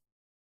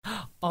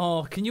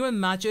 Oh, can you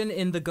imagine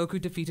in the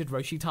Goku defeated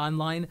Roshi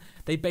timeline,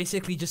 they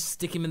basically just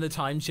stick him in the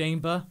time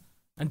chamber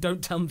and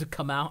don't tell him to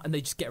come out and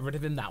they just get rid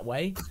of him that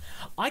way?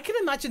 I can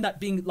imagine that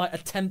being like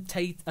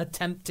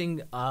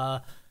attempting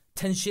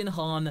Tenshin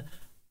Han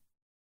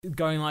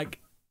going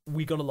like,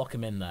 we gotta lock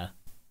him in there.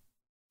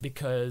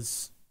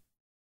 Because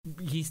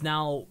he's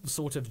now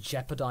sort of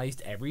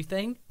jeopardized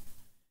everything.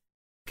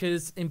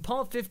 Because in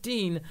part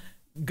 15,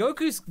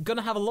 Goku's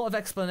gonna have a lot of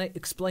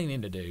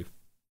explaining to do.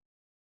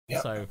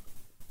 Yep. So,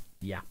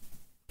 yeah.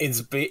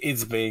 It's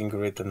being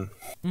written.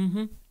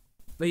 Mm-hmm.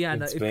 But yeah,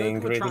 it's being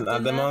written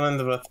at the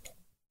moment, but...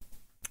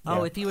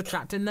 Oh, if he were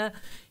trapped in there,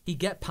 he'd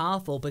get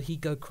powerful, but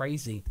he'd go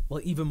crazy. Well,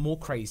 even more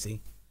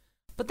crazy.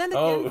 But then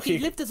again, he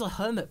lived as a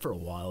hermit for a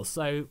while,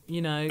 so,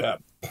 you know,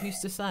 who's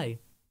to say?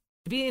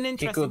 It'd be an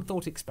interesting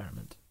thought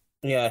experiment.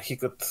 Yeah, he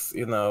could,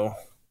 you know...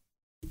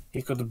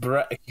 He could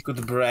break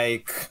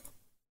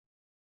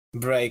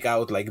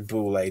out like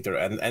Boo later,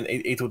 and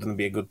it wouldn't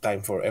be a good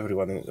time for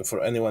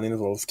anyone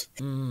involved.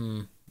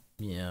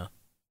 Yeah.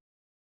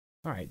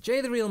 All right, Jay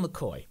the Real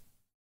McCoy.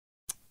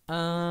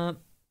 Podo,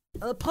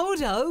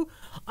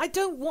 I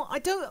don't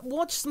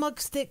watch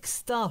Smugstick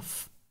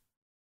stuff.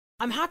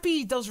 I'm happy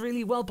he does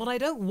really well, but I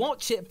don't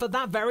watch it for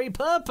that very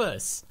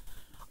purpose.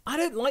 I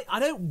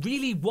don't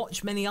really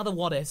watch many other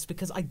what ifs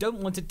because I don't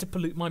want it to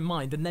pollute my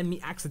mind and then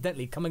me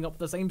accidentally coming up with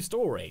the same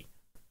story.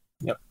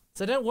 Yep.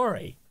 So don't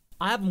worry.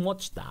 I haven't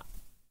watched that.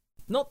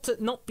 Not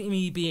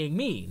me being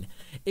mean.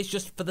 It's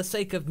just for the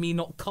sake of me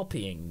not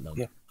copying them.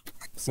 Yeah.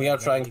 So we are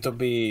trying to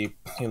be,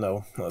 you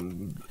know,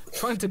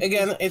 trying to be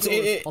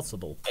as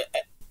possible.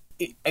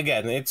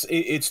 Again,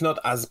 it's not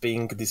as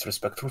being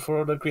disrespectful for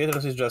other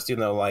creators. It's just, you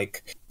know,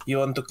 like you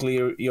want to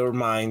clear your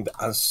mind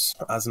as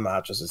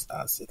much as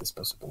it is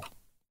possible.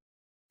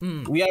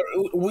 We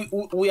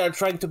are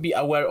trying to be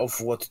aware of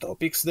what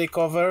topics they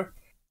cover,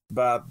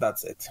 but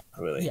that's it,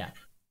 really. Yeah.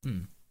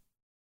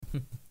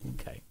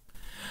 Okay.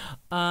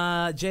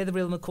 Jay the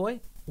Real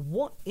McCoy,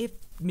 what if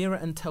Mira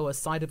and Toa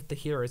sided with the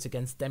heroes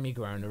against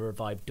Demigra and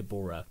revived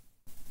Deborah?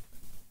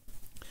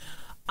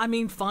 I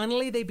mean,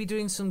 finally they'd be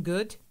doing some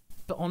good,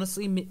 but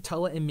honestly,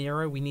 Toa and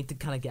Mira, we need to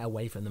kind of get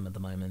away from them at the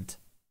moment.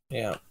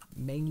 Yeah.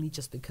 Mainly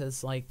just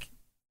because, like,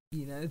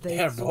 you know, they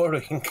are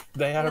boring.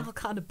 They are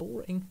kind of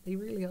boring. They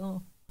really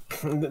are.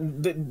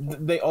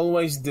 They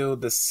always do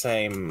the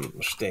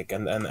same shtick,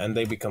 and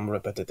they become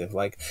repetitive.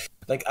 Like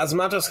as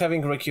much as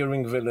having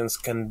recurring villains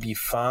can be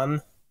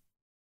fun,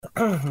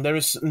 there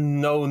is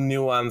no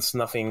nuance,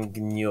 nothing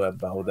new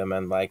about them,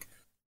 and like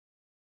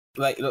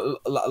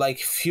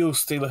Few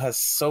still has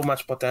so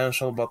much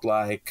potential, but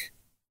like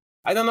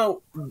I don't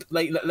know,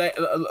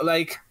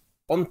 like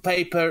on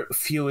paper,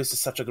 Few is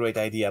such a great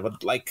idea,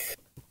 but like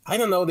I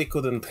don't know, they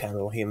couldn't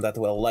handle him that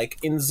well. Like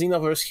in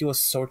Xenoverse, he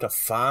was sort of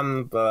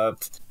fun,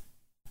 but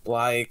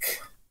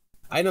like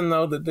I don't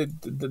know,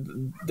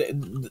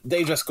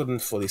 they just couldn't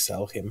fully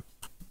sell him.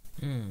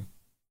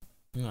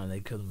 No,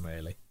 they couldn't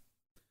really.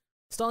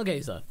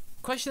 Stargazer,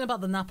 question about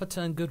the Nappa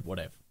turned good what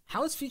if.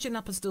 How is Future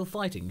Nappa still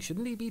fighting?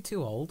 Shouldn't he be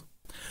too old?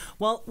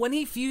 Well, when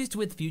he fused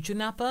with Future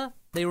Nappa,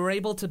 they were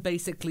able to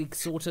basically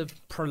sort of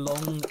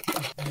prolong,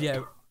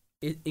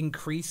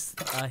 increase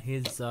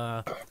his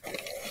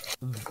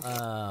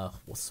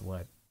what's the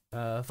word?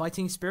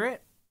 Fighting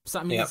spirit. So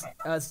that means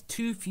as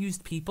two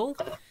fused people,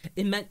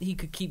 it meant he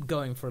could keep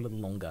going for a little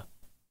longer.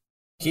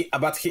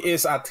 But he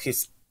is at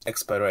his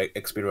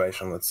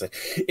expiration, let's say.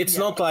 It's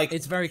not like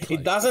it's very close.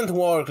 It doesn't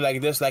work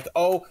like this, like,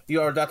 oh,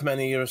 you're that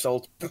many years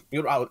old,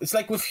 you're out. It's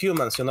like with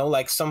humans,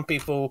 like some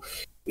people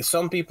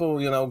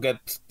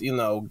get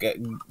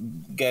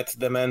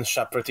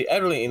dementia pretty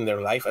early in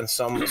their life, and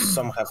some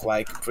have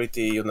like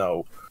pretty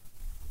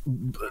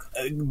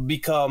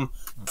become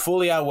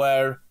fully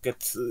aware,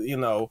 get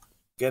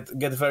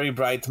very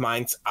bright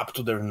minds up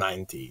to their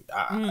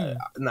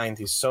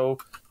 90s. So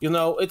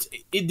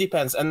it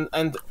depends,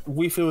 and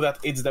we feel that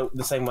it's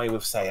the same way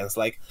with Saiyans.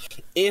 Like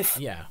if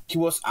he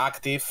was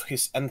active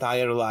his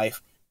entire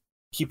life,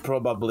 he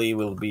probably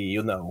will be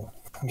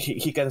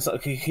he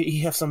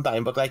have some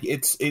time, but like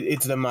it's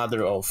the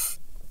matter of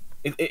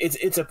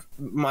it's a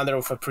matter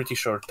of a pretty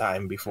short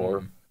time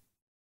before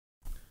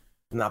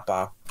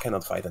Nappa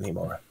cannot fight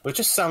anymore, which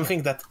is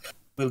something that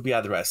will be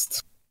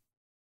addressed.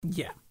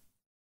 Yeah.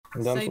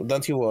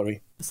 Don't you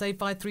worry. Say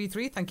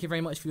 533, thank you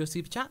very much for your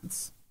super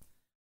chats.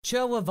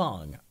 Chewa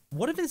Vang,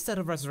 what if instead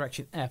of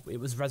Resurrection F,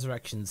 it was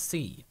Resurrection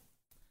C?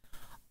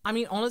 I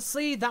mean,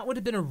 honestly, that would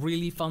have been a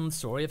really fun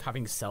story of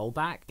having Cell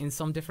back in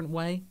some different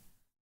way.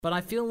 But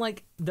I feel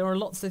like there are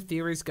lots of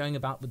theories going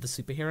about with the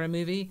superhero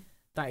movie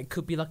that it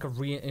could be like a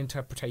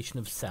reinterpretation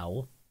of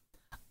Cell.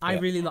 I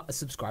really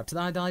subscribe to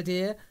that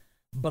idea,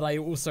 but I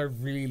also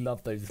really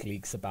love those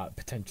leaks about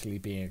potentially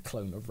being a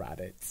clone of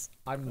Raditz.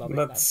 I'm loving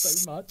that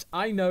so much.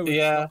 I know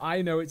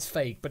it's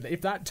fake, but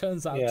if that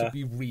turns out to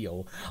be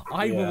real,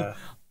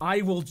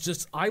 I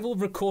will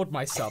record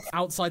myself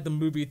outside the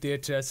movie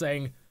theater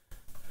saying,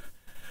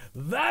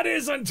 "That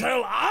is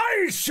until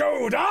I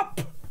showed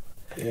up."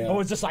 I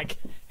was just like,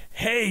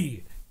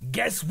 "Hey,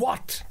 guess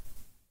what?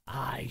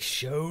 I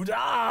showed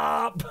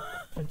up."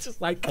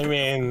 Just like, I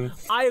mean,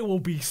 I will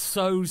be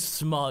so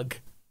smug.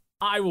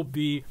 I will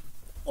be.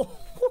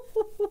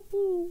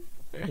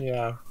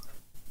 Yeah.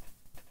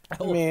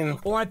 I mean,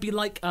 or I'd be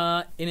like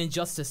in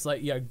Injustice,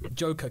 like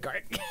Joker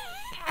going.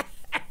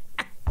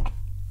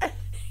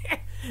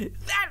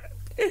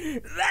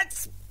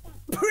 That's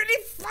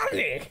pretty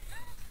funny.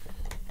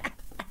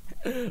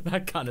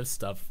 That kind of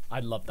stuff. I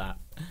love that.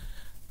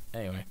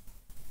 Anyway,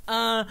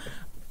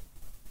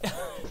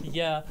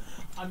 yeah.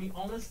 I mean,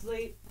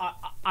 honestly,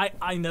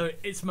 I know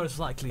it's most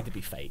likely to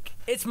be fake.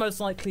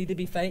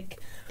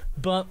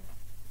 But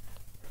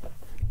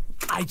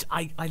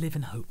I live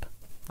in hope.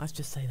 Let's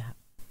just say that.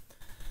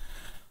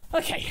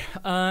 Okay,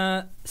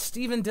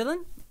 Stephen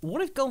Dillon,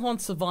 what if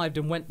Gohan survived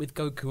and went with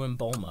Goku and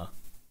Bulma?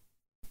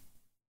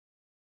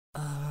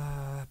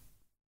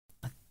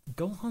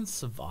 Gohan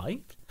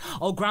survived?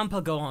 Oh,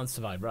 Grandpa Gohan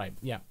survived, right,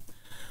 yeah.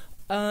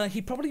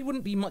 He probably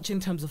wouldn't be much in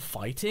terms of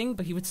fighting,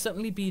 but he would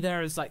certainly be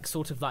there as like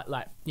sort of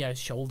like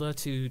shoulder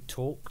to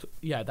talk.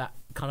 That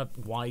kind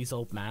of wise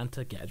old man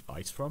to get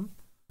advice from.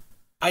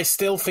 I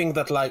still think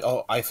that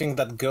I think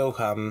that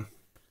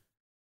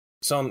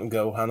son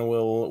Gohan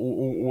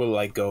will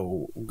like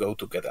go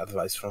to get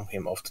advice from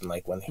him often,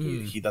 like when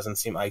he doesn't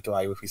seem eye to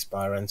eye with his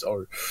parents,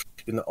 or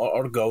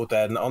or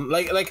Goten on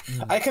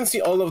I can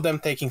see all of them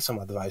taking some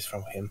advice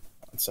from him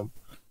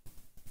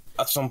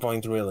at some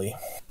point, really,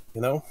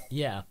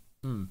 Yeah.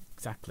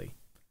 Exactly.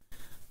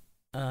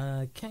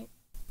 Okay.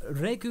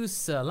 Regu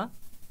Serla,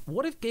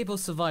 what if Gable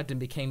survived and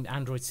became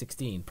Android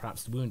 16,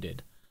 perhaps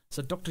wounded,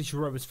 so Dr.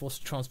 Gero was forced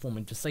to transform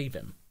him to save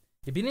him?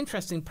 It'd been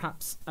interesting,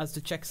 perhaps, as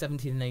to check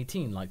 17 and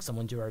 18, like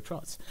someone Gero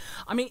trusts.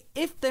 I mean,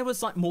 if there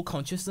was like more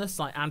consciousness,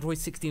 like Android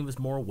 16 was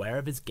more aware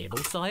of his Gable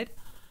side,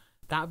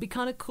 That would be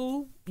kind of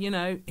cool. You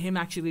know, him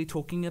actually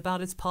talking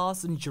about his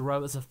past and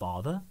Jiro as a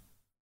father.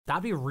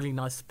 That'd be a really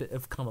nice bit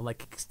of kind of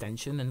like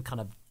extension and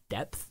kind of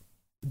depth,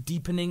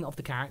 deepening of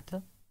the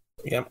character.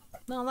 Yep.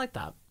 No, I like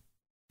that.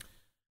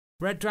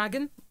 Red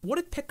Dragon, what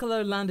if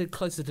Piccolo landed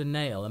closer to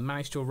Nail and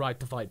managed to arrive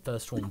to fight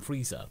First Form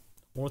Frieza?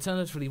 Or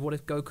alternatively, what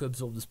if Goku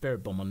absorbed the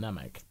Spirit Bomb on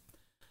Namek?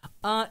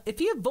 If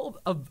he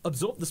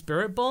absorbed the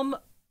Spirit Bomb,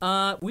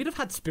 we'd have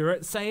had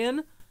Spirit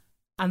Saiyan,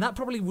 and that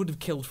probably would have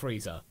killed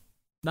Frieza.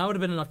 That would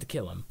have been enough to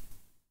kill him.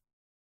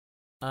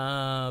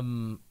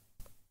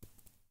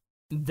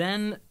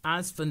 Then,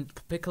 as for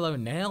Piccolo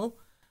and Nail,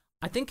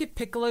 I think if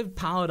Piccolo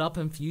powered up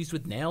and fused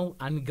with Nail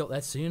and got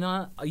there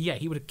sooner, yeah,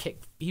 he would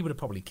have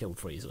probably killed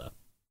Frieza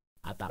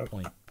at that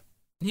point.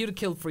 He would have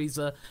killed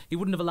Frieza. He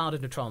wouldn't have allowed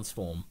him to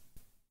transform.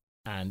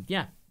 And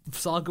yeah,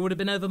 Saga would have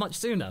been over much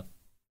sooner.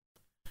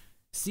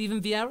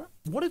 Steven Vieira,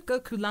 what if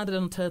Goku landed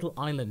on Turtle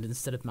Island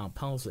instead of Mount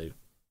Paozu?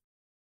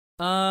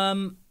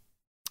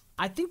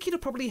 I think he'd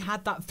have probably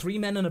had that 3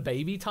 men and a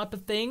baby type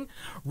of thing.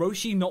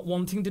 Roshi not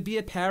wanting to be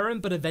a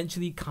parent, but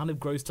eventually kind of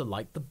grows to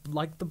like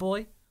the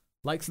boy,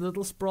 likes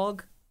little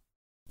Sprog.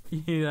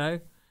 You know,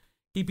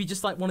 he'd be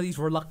just like one of these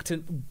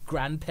reluctant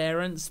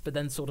grandparents, but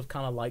then sort of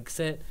kind of likes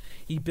it.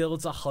 He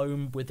builds a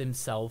home with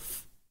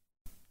himself,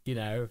 you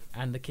know,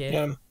 and the kid.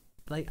 Yeah.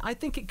 Like, I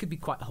think it could be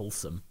quite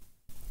wholesome.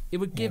 It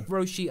would give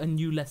Roshi a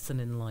new lesson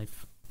in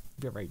life.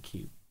 Very, very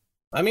cute.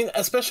 I mean,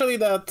 especially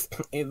that,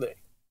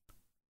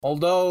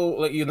 although,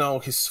 like, you know,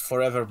 his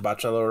forever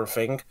bachelor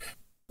thing,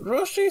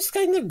 Roshi is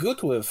kind of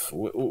good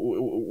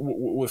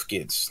with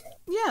kids.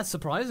 Yeah,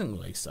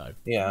 surprisingly so.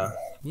 Yeah.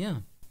 Yeah.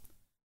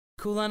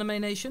 Cool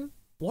Anime Nation?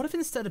 What if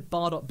instead of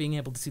Bardock being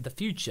able to see the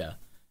future,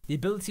 the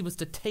ability was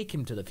to take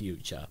him to the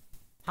future?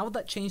 How would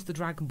that change the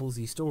Dragon Ball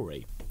Z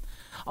story?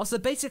 Also,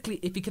 basically,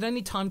 if he could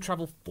only time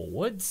travel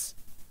forwards,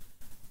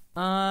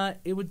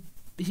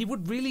 he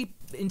would really,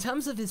 in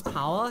terms of his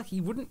power, he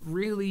wouldn't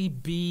really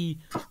be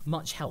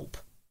much help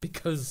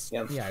because, you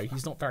know,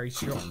 he's not very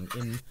strong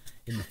in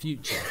the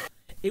future.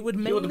 It would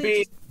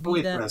mainly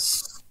be there.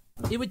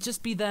 It would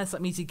just be there, so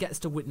that means he gets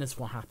to witness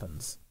what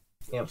happens.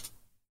 Yep.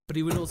 But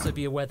he would also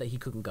be aware that he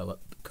couldn't go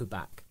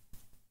back.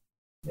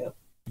 Yep.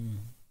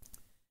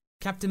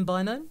 Captain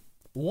Bino,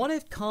 what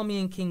if Kami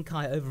and King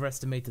Kai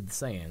overestimated the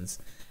Saiyans,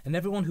 and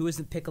everyone who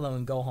isn't Piccolo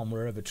and Gohan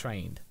were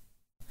overtrained?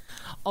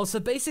 Oh, so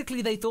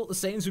basically they thought the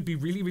Saiyans would be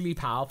really, really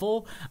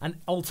powerful, and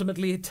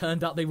ultimately it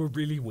turned out they were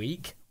really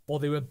weak, or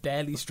they were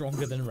barely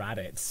stronger than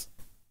Raditz.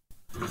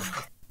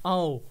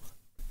 Oh,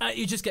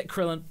 you just get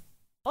Krillin.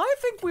 I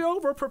think we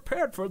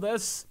over-prepared for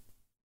this.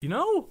 You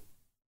know?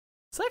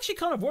 It's actually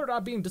kind of worried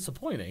out being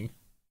disappointing.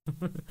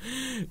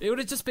 It would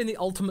have just been the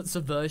ultimate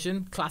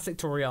subversion, classic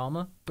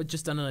Toriyama, but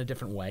just done in a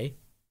different way.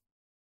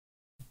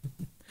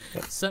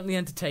 Certainly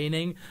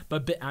entertaining, but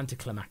a bit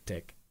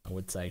anticlimactic, I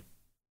would say.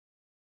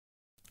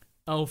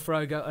 Oh,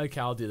 Frogo, okay,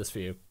 I'll do this for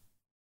you.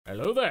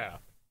 Hello there.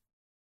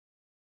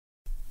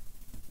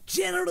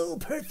 General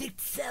Perfect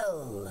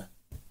Cell.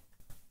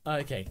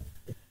 Okay.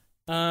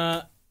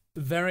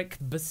 Veric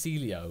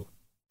Basilio.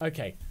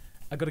 Okay,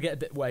 I gotta get a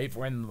bit away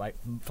from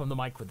the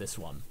mic with this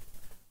one.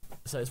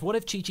 So it's what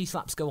if Chi-Chi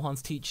slaps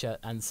Gohan's teacher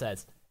and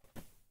says,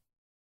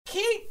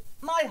 "Keep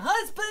my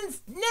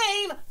husband's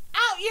name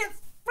out your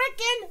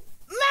frickin'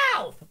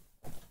 mouth!"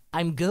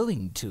 I'm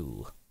going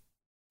to.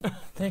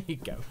 There you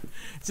go.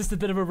 It's just a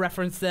bit of a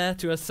reference there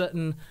to a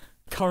certain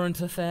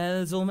current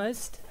affairs,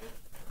 almost.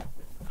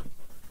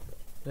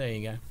 There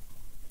you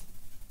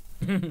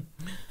go.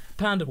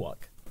 Panda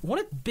Walk. What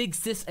if Big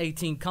Sis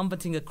 18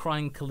 comforting a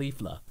crying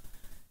Caulifla?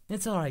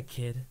 It's alright,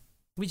 kid.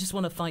 We just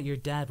want to fight your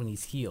dad when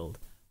he's healed.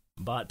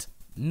 But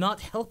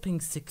not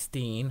helping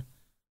 16.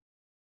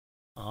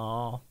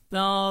 Oh,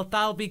 no,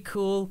 that'll be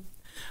cool.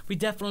 We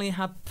definitely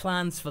have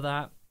plans for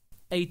that.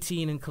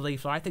 18 and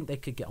Caulifla, I think they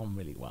could get on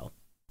really well.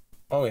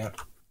 Oh, yeah.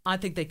 I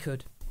think they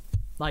could.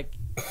 Like,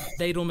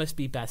 they'd almost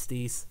be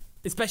besties.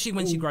 Especially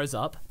when she grows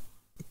up.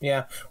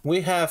 Yeah,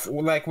 we have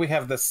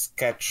the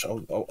sketch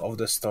of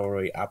the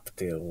story up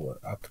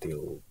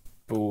till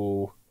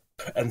Boo,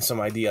 and some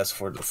ideas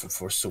for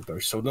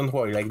Super. So don't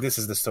worry, like this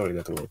is the story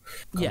that will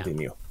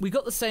continue. Yeah, we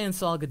got the Saiyan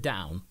saga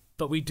down,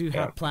 but we do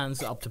have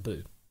plans up to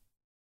Boo.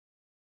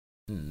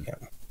 Yeah.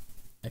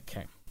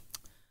 Okay.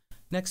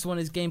 Next one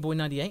is Game Boy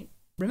 98.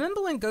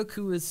 Remember when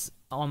Goku was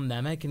on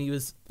Namek and he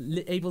was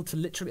able to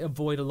literally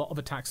avoid a lot of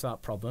attacks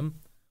without problem?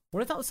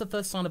 What if that was the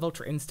first sign of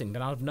Ultra Instinct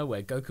and out of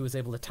nowhere Goku was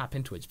able to tap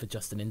into it for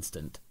just an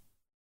instant?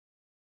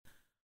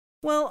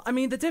 Well, I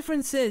mean, the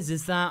difference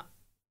is that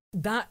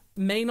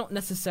may not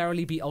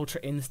necessarily be Ultra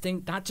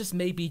Instinct. That just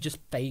may be just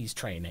phase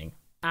training.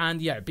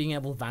 And yeah, being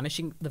able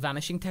to the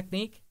vanishing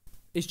technique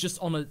is just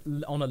on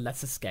a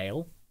lesser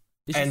scale.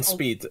 And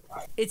speed.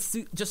 It's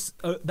just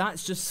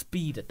that's just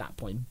speed at that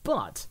point.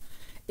 But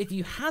if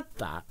you had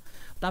that,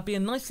 that'd be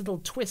a nice little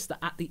twist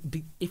that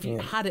if you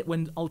had it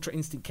when Ultra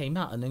Instinct came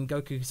out, and then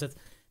Goku says,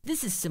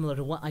 "This is similar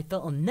to what I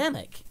felt on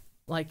Namek."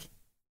 Like,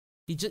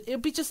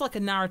 it'd be just like a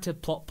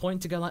narrative plot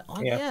point to go like,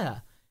 "Oh yeah,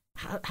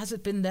 has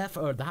it been there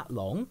for that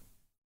long?"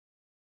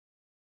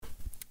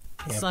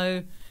 Yeah.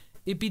 So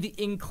it'd be the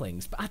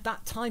Inklings, but at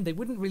that time they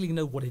wouldn't really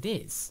know what it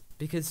is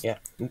because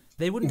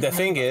they wouldn't. The know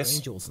thing about is,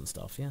 angels and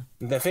stuff. Yeah.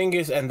 The thing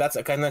is, and that's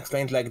kind of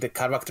explained, like the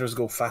characters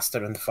go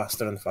faster and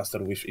faster and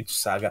faster with each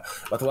saga.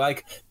 But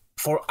like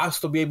for us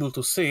to be able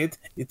to see it,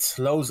 it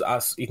slows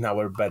us in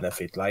our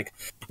benefit. Like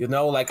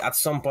like at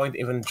some point,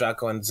 even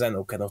Draco and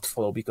Zeno cannot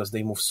follow because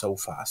they move so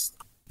fast.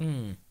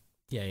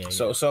 Yeah.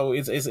 So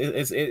it's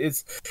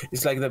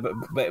like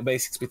the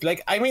basic speed.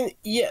 Like I mean,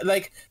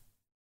 like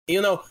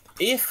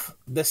if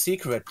the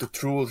secret to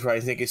true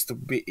rising is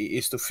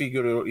to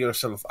figure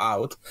yourself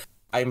out,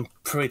 I'm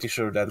pretty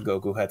sure that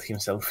Goku had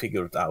himself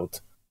figured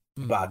out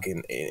back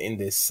in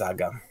this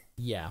saga.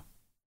 Yeah,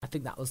 I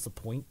think that was the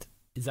point.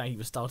 Is that he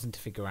was starting to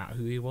figure out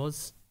who he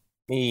was.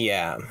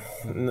 Yeah,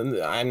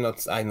 I'm not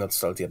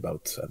salty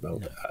about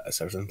a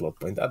certain plot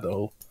point at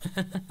all.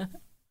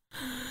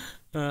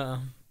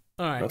 All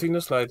right. Not in the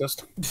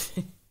slightest.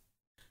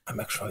 I'm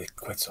actually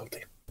quite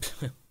salty.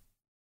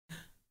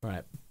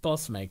 Right,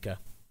 Boss Maker.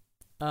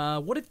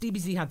 What if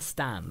DBZ had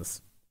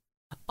stands?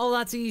 Oh,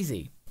 that's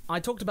easy. I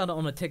talked about it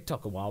on a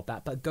TikTok a while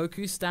back, but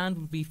Goku's stand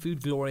would be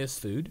Food Glorious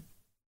Food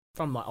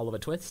from like Oliver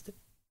Twist.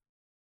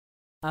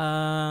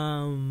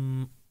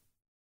 Gohan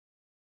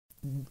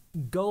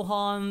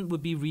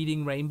would be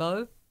Reading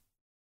Rainbow.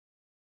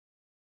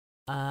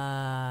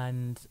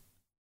 And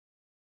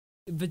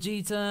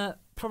Vegeta,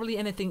 probably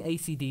anything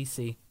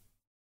AC/DC,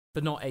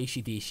 but not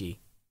AC/DC.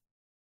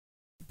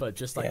 But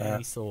just like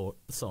any song.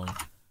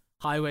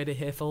 Highway to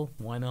Hiffle,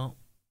 why not?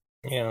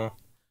 Yeah.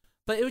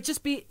 But it would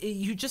just be,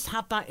 you just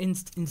have that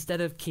instead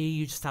of key,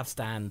 you just have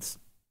stands,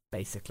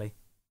 basically.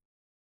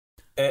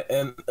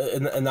 And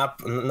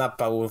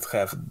Nappa would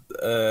have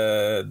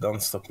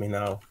Don't Stop Me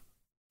Now.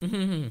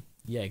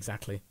 Yeah,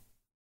 exactly.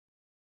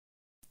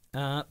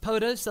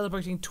 Podo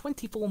celebrating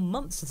 24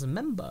 months as a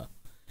member.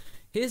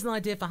 Here's an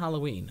idea for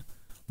Halloween.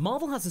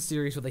 Marvel has a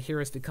series where the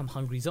heroes become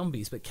hungry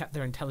zombies but kept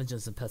their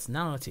intelligence and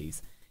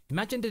personalities.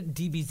 Imagine the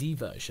DBZ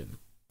version.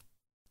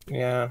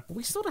 Yeah.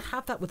 We sort of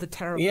have that with the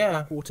terrible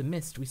Blackwater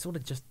Mist. We sort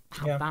of just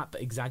have that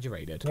but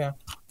exaggerated.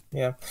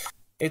 Yeah.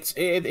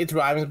 It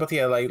rhymes, but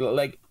yeah,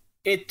 like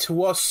it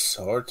was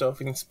sort of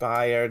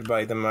inspired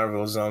by the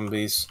Marvel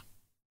zombies.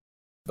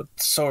 But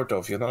sort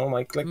of, again,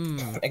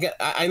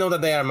 I know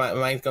that they are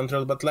mind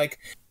controlled, but like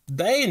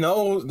they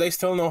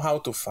still know how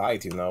to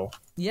fight,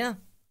 Yeah,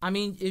 I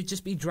mean, it'd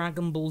just be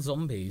Dragon Ball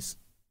zombies,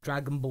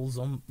 Dragon Ball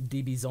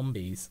DB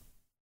zombies,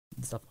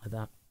 and stuff like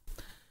that.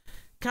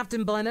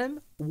 Captain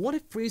Bynum, what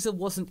if Frieza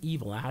wasn't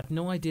evil? I had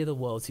no idea the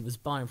worlds he was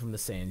buying from the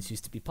Saiyans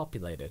used to be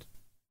populated.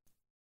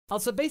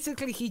 Also,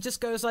 basically, he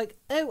just goes like,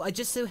 oh, I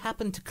just so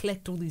happen to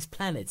collect all these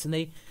planets, and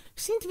they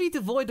seem to be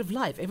devoid of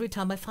life every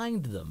time I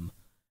find them.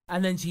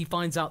 And then he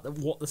finds out that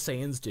what the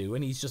Saiyans do,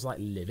 and he's just like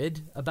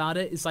livid about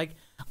it. It's like,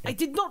 I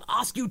did not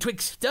ask you to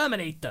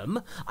exterminate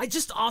them. I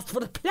just asked for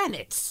the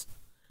planets.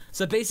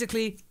 So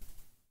basically,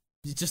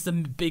 it's just a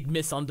big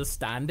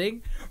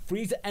misunderstanding.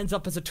 Frieza ends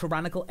up as a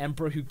tyrannical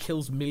emperor who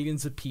kills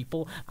millions of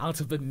people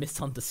out of a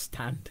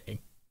misunderstanding.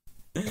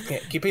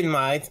 Keep in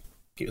mind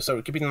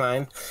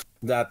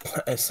that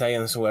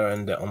Saiyans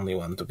weren't the only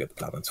one to get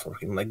planets for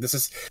him. This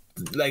is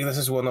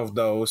one of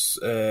those,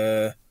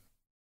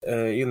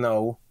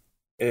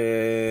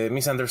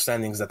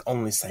 misunderstandings that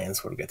only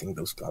Saiyans were getting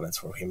those planets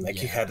for him.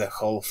 He had a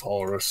whole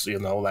force,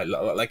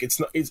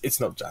 it's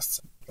not just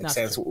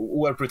Saiyans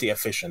were pretty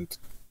efficient.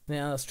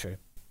 Yeah, that's true.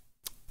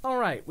 All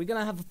right, we're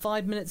gonna have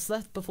 5 minutes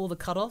left before the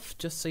cutoff.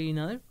 Just so you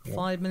know,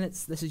 5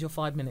 minutes. This is your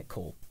 5 minute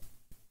call.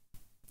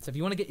 So if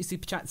you want to get your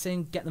super chats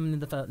in, get them in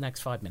the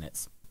next 5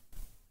 minutes.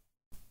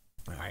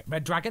 All right,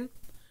 Red Dragon.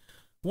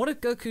 What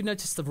if Goku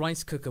noticed the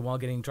rice cooker while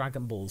getting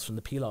Dragon Balls from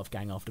the Pilaf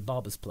gang after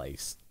Barber's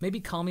place? Maybe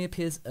Kami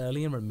appears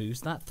early and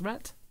removes that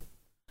threat?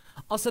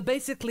 Also,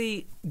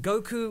 basically,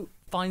 Goku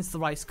finds the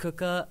rice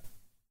cooker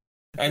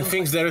and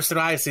thinks there's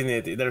rice in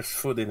it, there's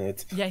food in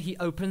it. Yeah, he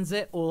opens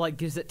it or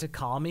gives it to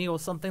Kami or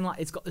something.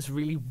 It's got this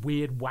really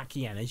weird,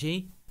 wacky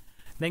energy.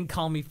 Then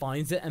Kami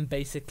finds it and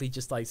basically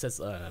just says,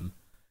 and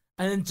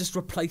then just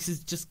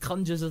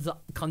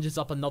conjures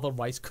up another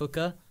rice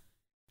cooker.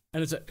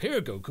 And it's like,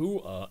 here,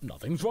 Goku,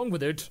 nothing's wrong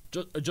with it.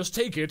 Just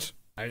take it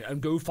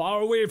and go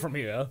far away from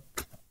here.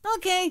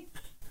 Okay.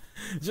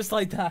 Just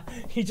like that.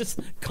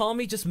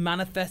 Kami just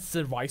manifests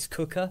a rice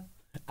cooker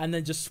and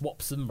then just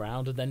swaps them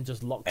around and then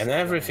just locks and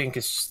everything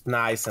is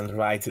nice and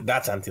right.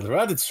 That's until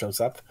Raditz shows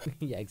up.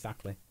 Yeah,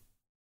 exactly.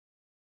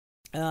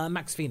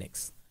 Max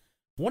Phoenix.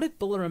 What if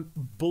Buller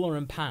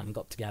and Pan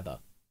got together?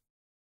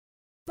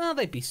 Well,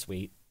 they'd be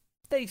sweet.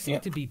 They seem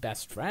to be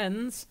best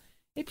friends.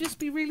 It'd just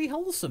be really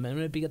wholesome, and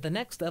it'd be at the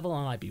next level,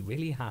 and I'd be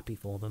really happy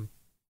for them.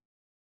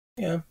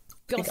 Yeah,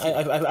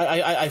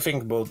 I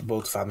think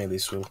both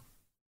families will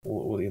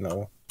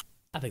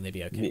I think they'd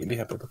be okay. Be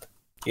happy with it.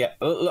 Yeah,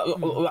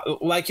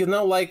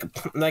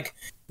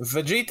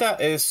 Vegeta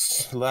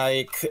is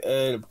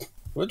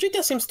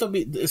Vegeta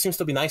seems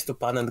to be nice to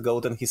Pan and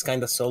Goten. He's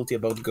kind of salty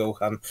about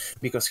Gohan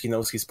because he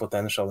knows his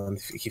potential and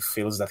he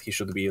feels that he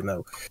should be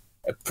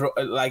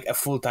a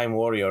full-time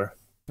warrior.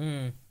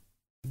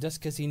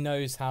 Just because he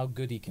knows how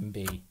good he can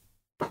be.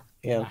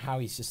 Yeah. How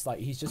he's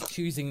just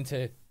choosing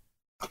to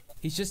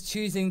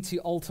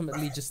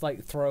ultimately just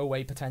like throw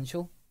away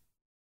potential.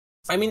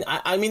 I mean,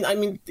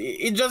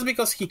 it's just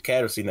because he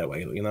cares in a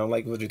way, you know,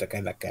 like Vegeta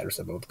kind of cares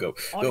about Go.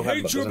 I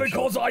hate you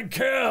because I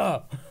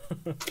care.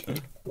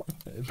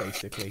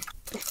 Basically,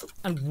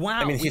 and wow,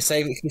 I mean, he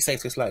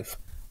saved his life.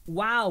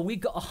 Wow, we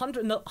got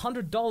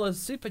 $100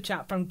 super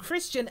chat from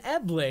Christian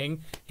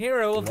Ebling,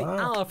 hero of the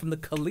hour from the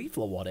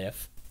Caulifla What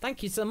If.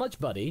 Thank you so much,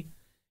 buddy.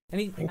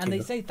 And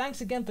they say, thanks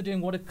again for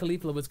doing What If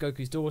Caulifla was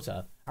Goku's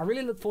daughter. I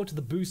really look forward to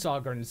the Buu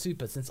saga in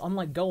Super, since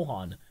unlike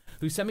Gohan,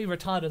 who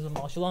semi-retired as a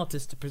martial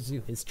artist to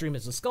pursue his dream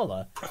as a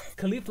scholar,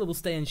 Caulifla will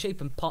stay in shape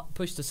and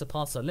push to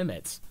surpass her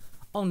limits.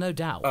 Oh, no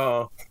doubt.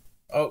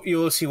 Oh, you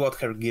will see what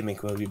her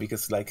gimmick will be,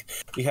 because like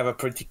we have a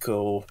pretty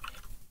cool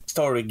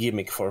story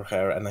gimmick for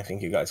her, and I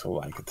think you guys will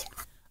like it.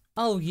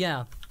 Oh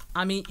yeah,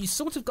 I mean, you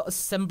sort of got a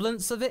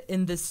semblance of it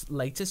in this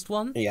latest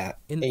one. Yeah,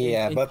 in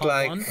but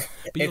like one,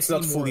 but it's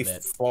not fully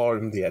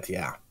formed yet.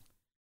 Yeah.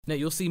 No,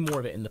 you'll see more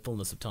of it in the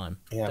fullness of time.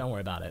 Yeah. Don't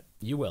worry about it.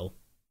 You will.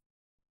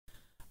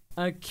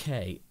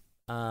 Okay,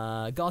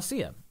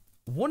 Garcia.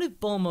 What if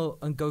Bulma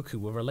and Goku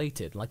were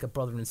related, like a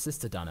brother and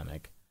sister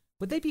dynamic?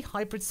 Would they be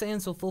hybrid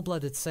Saiyans or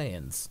full-blooded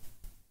Saiyans?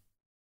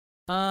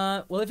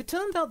 Well, if it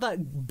turned out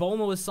that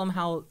Bulma was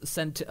somehow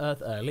sent to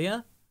Earth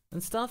earlier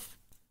and stuff,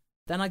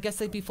 then I guess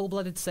they'd be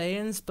full-blooded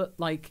Saiyans, but,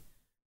 like,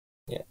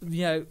 you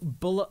know,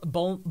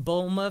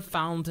 Bulma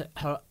found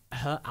her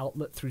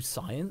outlet through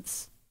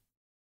science.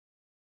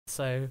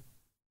 So,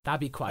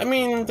 that'd be quite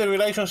cool. The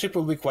relationship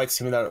will be quite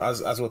similar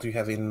as what we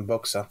have in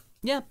Boxa.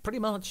 Yeah, pretty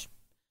much.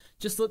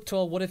 Just look to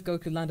our What If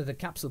Goku landed a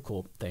Capsule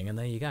Corp thing, and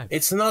there you go.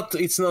 It's not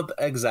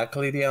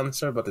exactly the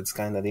answer, but it's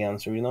kind of the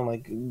answer. You know,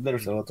 like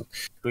there's a lot of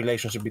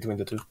relationship between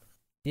the two.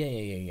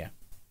 Yeah.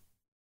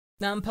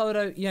 Now, in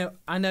Podo, you know,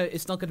 I know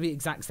it's not going to be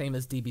exact same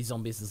as DB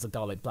Zombies as the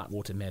Garlic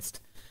Blackwater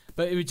Mist,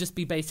 but it would just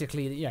be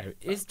basically, you know,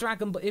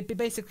 it'd be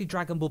basically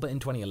Dragon Ball, but in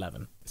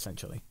 2011,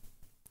 essentially.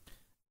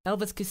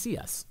 Elvis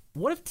Casillas.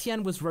 What if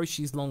Tien was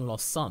Roshi's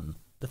long-lost son,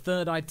 the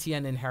third-eyed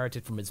Tien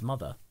inherited from his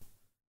mother?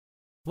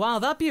 Wow,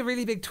 that'd be a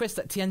really big twist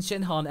that Tien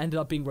Shinhan ended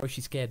up being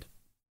Roshi's kid.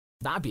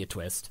 That'd be a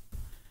twist.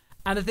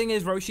 And the thing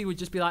is, Roshi would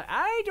just be like,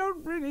 I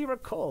don't really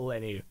recall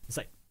any. It's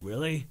like,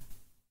 really?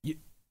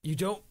 You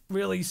don't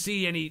really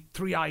see any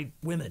three-eyed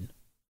women?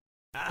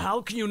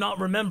 How can you not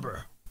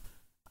remember?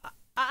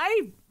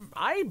 I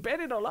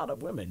betted a lot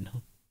of women.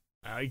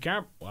 You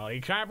can't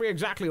be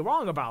exactly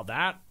wrong about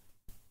that.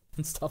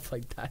 And stuff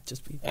like that.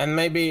 Just be. And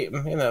maybe,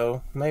 you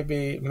know,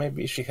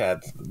 maybe she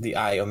had the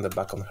eye on the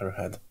back of her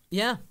head.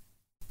 Yeah.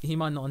 He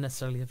might not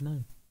necessarily have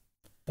known.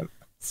 Yep.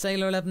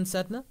 Sailor 11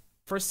 Sedna,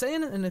 for a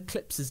Saiyan and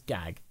Eclipse's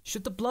gag,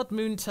 should the Blood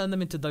Moon turn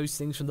them into those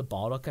things from the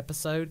Bardock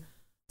episode?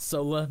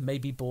 Solar,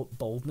 maybe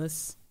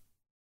boldness.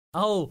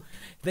 Oh,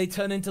 they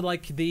turn into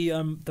like the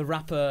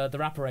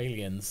rapper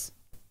aliens,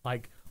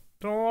 like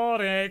so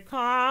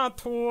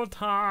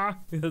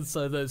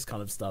those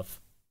kind of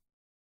stuff.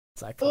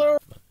 Hello,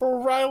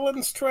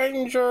 Ryland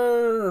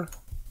Stranger.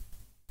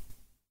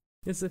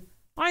 It's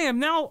I am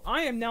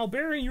now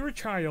bearing your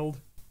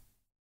child.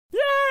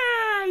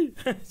 Yay!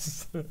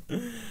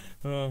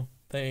 Oh,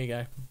 there you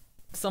go.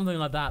 Something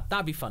like that.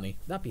 That'd be funny.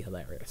 That'd be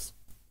hilarious.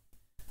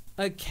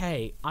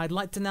 Okay, I'd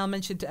like to now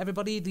mention to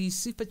everybody the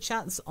super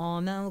chats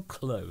are now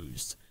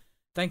closed.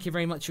 Thank you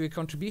very much for your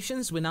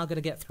contributions. We're now going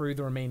to get through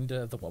the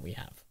remainder of what we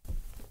have.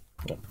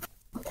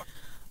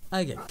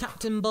 Okay,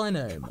 Captain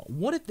Binome.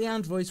 What if the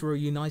androids were a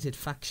united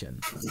faction?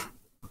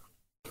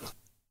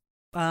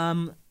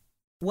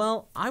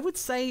 Well, I would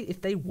say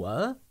if they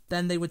were,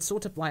 then they would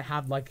sort of like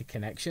have like a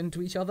connection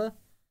to each other.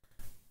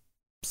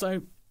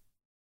 So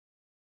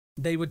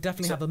they would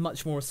definitely have a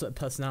much more sort of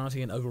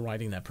personality and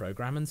overriding their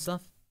program and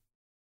stuff.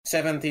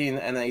 17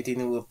 and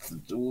 18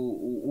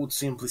 would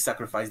simply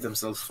sacrifice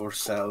themselves for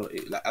Cell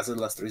as a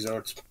last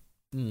resort.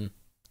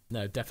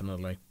 No,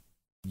 definitely.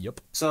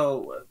 Yup.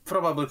 So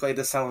probably play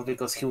the sound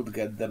because he would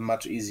get the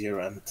much easier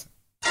end.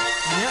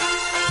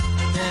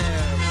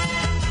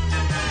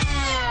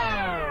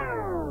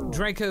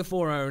 Draco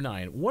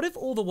 409. What if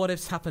all the what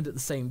ifs happened at the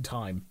same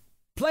time?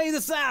 Play the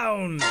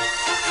sound!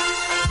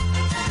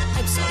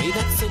 I'm sorry,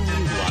 that's a new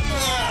one.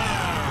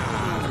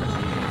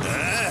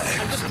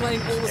 I'm just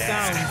playing all the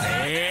sounds.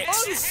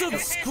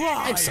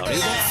 Unsubscribe! I'm sorry,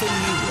 that's a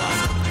new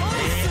one.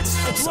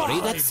 I'm sorry,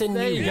 that's a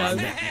new one.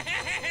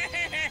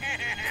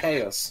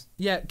 Chaos.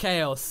 Yeah,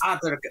 chaos.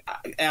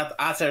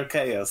 Utter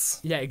chaos.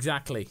 Yeah,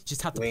 exactly.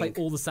 Just have to play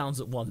all the sounds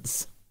at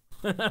once.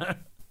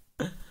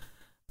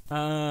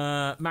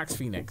 Max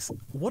Phoenix.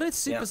 What if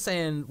Super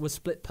Saiyan was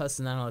split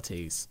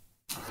personalities?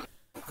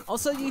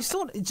 Also, you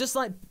sort of just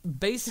like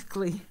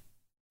basically,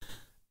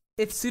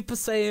 if Super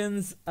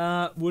Saiyans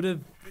would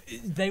have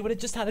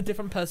just had a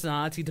different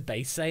personality to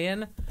base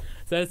Saiyan.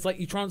 So it's like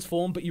you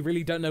transform, but you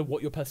really don't know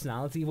what your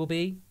personality will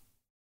be.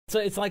 So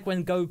it's like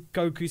when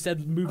Goku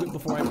said, "Move it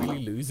before I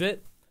really lose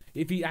it."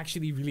 If he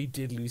actually really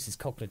did lose his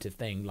cognitive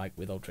thing, like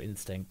with Ultra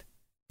Instinct,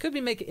 could be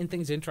making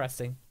things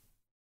interesting.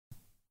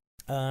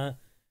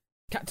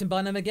 Captain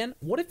Bynum again.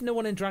 What if no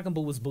one in Dragon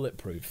Ball was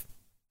bulletproof?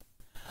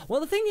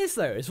 Well, the thing is,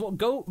 though, is what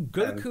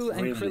Goku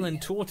and really-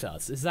 Krillin taught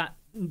us is that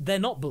they're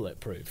not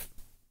bulletproof.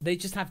 They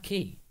just have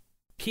ki.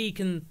 Ki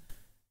can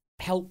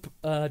help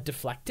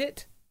deflect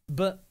it,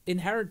 but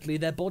inherently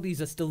their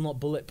bodies are still not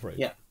bulletproof.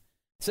 Yeah.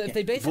 So if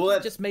they basically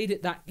Bullet- just made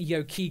it that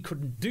Ki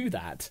couldn't do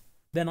that,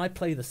 then I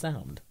play the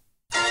sound.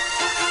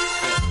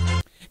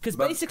 Because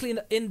basically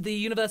in the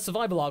Universe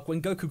Survival arc,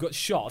 when Goku got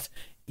shot,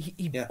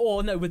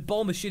 or no, with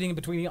Bulma shooting in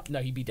between,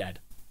 he'd be dead.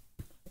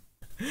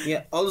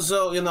 Yeah.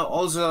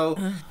 Also,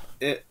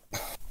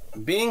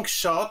 being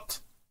shot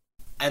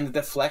and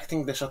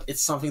deflecting the shot,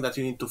 it's something that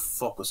you need to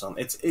focus on.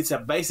 It's a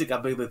basic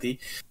ability,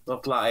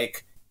 not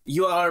like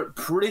you are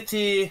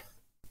pretty.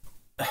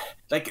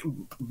 Like,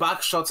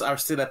 back shots are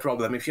still a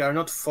problem. If you are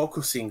not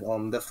focusing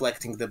on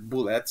deflecting the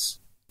bullets,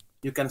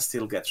 you can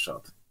still get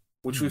shot.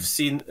 Which we've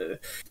seen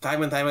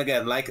time and time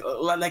again. Like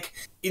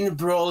in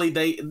Broly,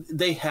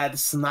 they had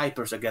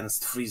snipers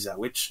against Frieza,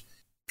 which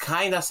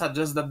kind of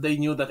suggests that they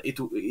knew that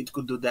it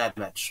could do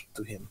damage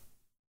to him.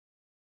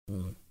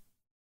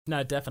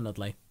 No,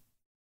 definitely.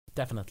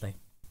 Kiro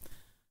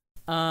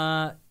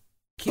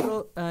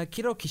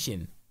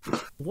Kishin.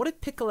 What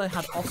if Piccolo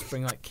had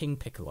offspring like King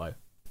Piccolo?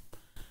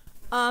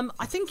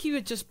 I think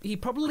he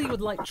probably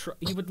would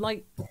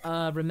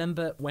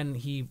remember when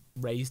he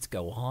raised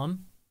Gohan,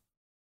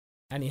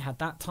 and he had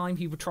that time.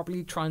 He would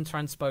probably try and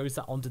transpose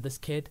that onto this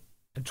kid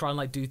and try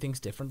and do things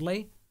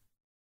differently.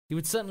 He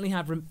would certainly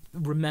have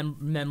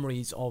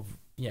memories of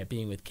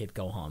being with Kid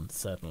Gohan,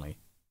 certainly.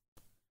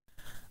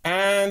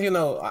 And the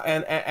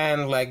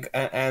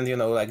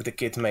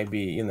kid may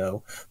be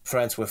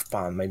friends with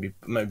Pan.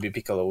 Maybe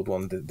Piccolo would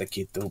want the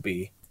kid to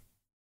be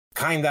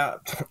kinda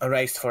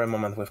erased for a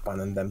moment with Pan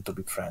and them to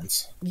be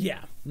friends.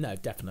 Yeah, no,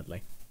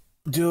 definitely.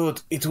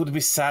 Dude, it would be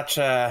such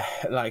a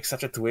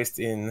twist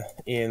in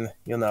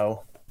Superhero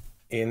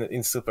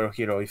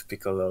if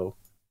Piccolo.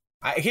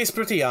 He's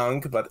pretty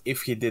young, but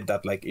if he did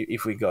that,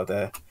 if we got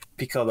a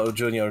Piccolo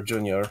Junior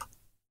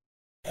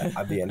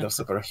at the end of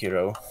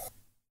Superhero,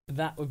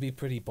 that would be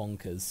pretty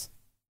bonkers.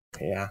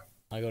 Yeah,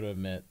 I gotta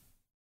admit,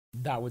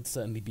 that would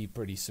certainly be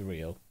pretty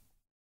surreal.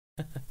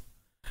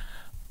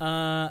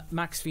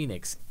 Max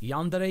Phoenix,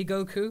 Yandere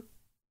Goku.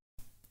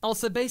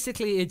 Also,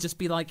 basically, it'd just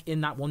be like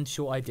in that one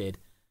short I did.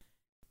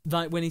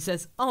 Like when he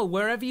says, "Oh,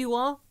 wherever you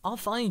are, I'll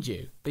find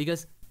you." But he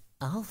goes,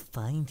 "I'll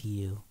find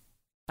you."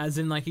 As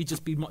in, he'd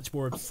just be much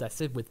more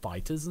obsessive with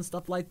fighters and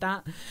stuff like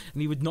that.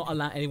 And he would not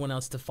allow anyone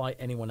else to fight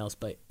anyone else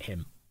but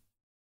him.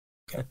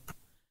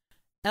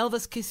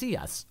 Elvis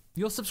Casillas,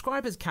 your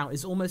subscribers count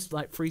is almost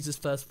like Frieza's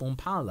first form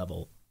power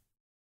level.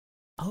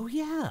 Oh,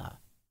 yeah,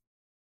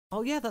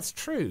 that's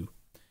true.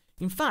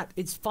 In fact,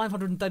 it's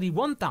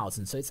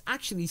 531,000, so it's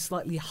actually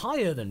slightly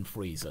higher than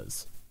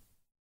Frieza's.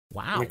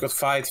 Wow. We could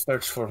fight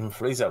Search for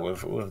Frieza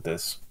with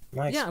this.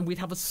 Nice. Yeah, and we'd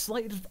have a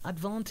slight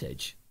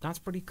advantage. That's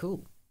pretty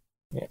cool.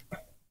 Yeah.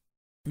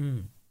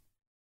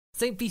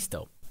 Saint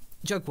Visto,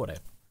 joke what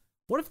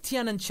if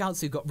Tien and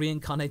Chaozu got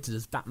reincarnated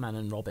as Batman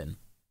and Robin?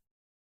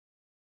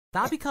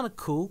 That'd be kind of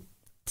cool.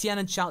 Tien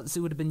and Chaozu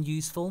would have been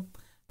useful.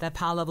 Their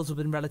power levels would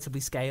have been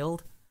relatively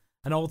scaled.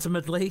 And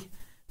ultimately,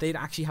 they'd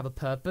actually have a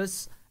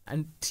purpose.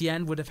 And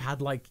Tien would have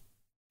had, I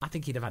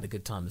think he'd have had a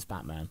good time as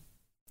Batman.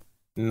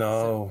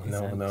 No.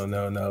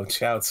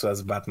 Chaozu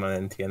as Batman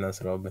and Tien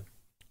as Robin.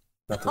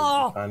 That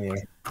would be funnier.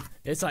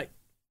 It's like,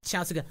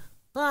 Chaozu go,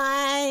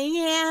 "I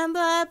am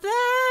the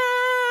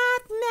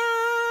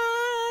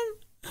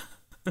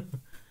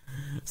Batman!"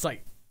 It's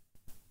like...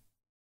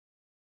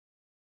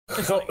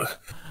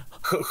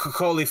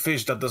 Holy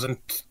fish! That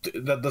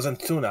doesn't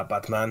tune up,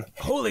 Batman.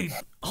 Holy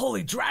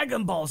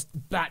Dragon Balls,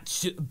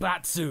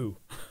 Batsu,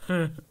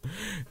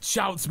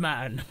 Chouts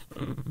man.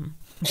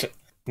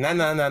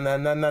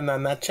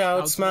 Na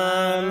Chouts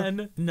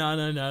man.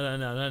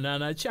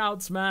 No,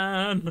 Chouts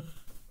man.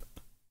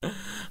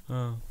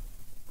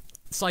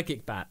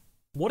 Psychic Bat.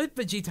 What if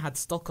Vegeta had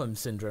Stockholm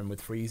Syndrome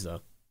with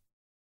Frieza?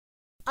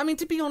 I mean,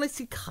 to be honest,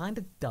 he kind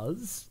of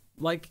does.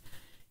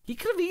 He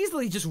could have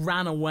easily just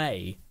ran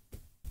away.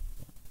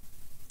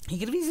 He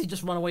could have easily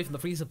just run away from the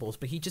Frieza Balls,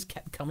 but he just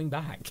kept coming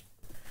back.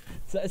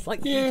 So it's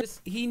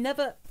he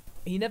never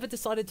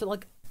decided to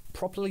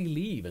properly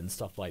leave and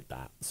stuff like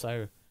that.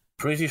 So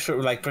pretty sure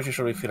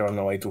if he ran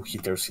away to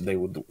Hitters, they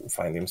would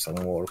find him some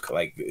work,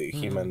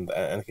 him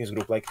and his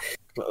group.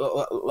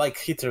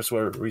 Hitters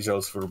were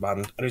resourceful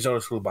bunch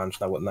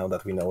now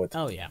that we know it.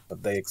 Oh yeah,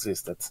 but they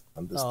existed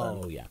at this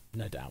time. Oh yeah,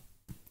 no doubt.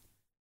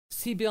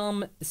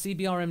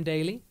 CBRM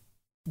Daily.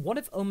 What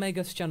if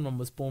Omega Shenron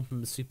was born from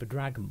the Super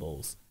Dragon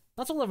Balls?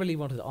 That's all I really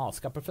wanted to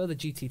ask. I prefer the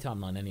GT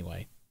timeline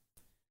anyway.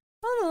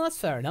 Oh no, that's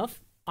fair enough.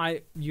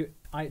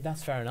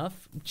 That's fair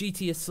enough.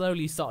 GT is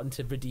slowly starting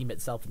to redeem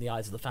itself in the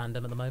eyes of the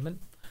fandom at the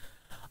moment.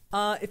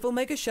 If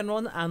Omega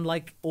Shenron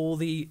and all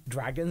the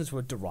dragons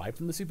were derived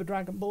from the Super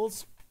Dragon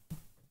Balls,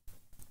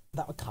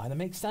 that would kind of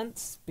make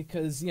sense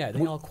because they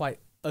are quite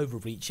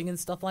overreaching and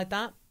stuff like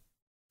that.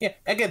 Yeah,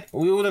 again,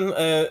 we wouldn't.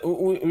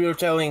 We were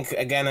telling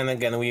again and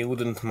again we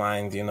wouldn't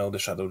mind, the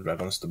Shadow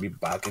Dragons to be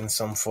back in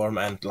some form,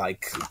 and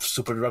like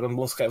Super Dragon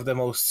Balls have the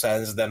most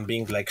sense than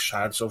being like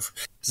shards of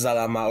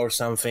Zalama or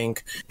something.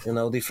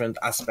 Different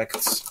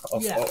aspects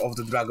of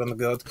the Dragon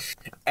God,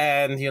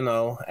 and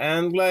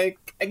and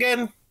like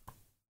again,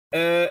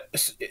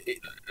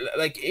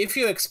 like if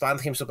you expand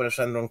him, Super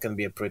Shenron can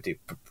be a pretty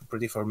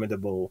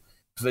formidable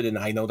villain.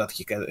 I know that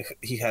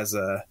he has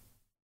a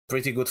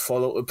pretty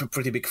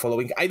big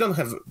following. I don't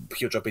have a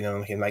huge opinion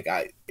on him. Like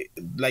I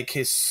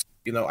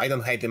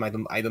don't hate him.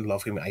 I don't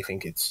love him. I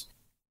think it's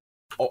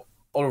all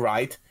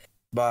right.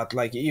 But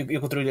like you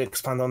could really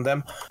expand on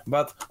them.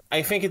 But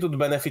I think it would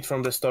benefit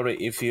from the story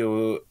if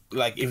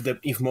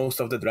if most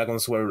of the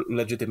dragons were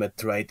legitimate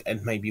trait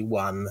and maybe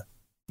one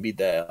be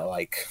the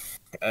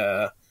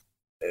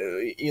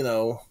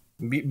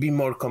be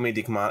more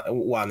comedic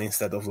one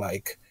instead of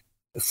like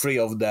 3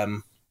 of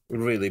them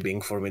really being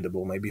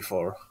formidable. Maybe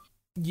 4.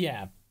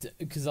 Yeah,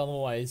 because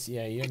otherwise,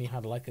 you only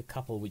had like a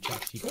couple which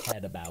actually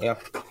cared about. Yeah.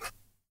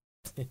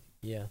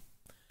 Yeah.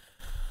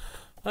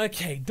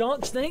 Okay,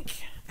 Dark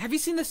Snake. Have you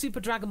seen the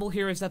Super Dragon Ball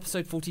Heroes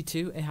episode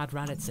 42? It had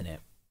Raditz in it.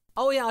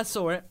 Oh yeah, I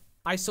saw it.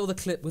 I saw the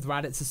clip with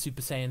Raditz as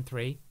Super Saiyan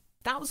 3.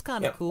 That was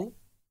kind of cool,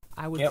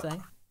 I would say.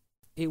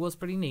 It was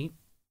pretty neat.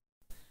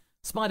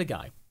 Spider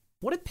Guy.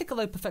 What if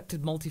Piccolo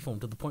perfected multiform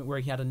to the point where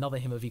he had another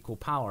him of equal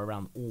power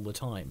around all the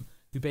time,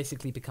 who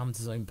basically becomes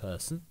his own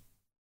person?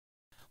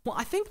 Well,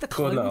 I think the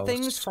clone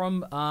things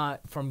from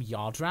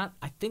Yardrat,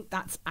 I think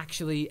that's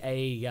actually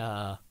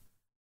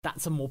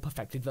that's a more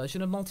perfected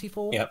version of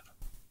multiform. Yep.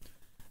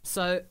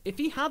 So if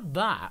he had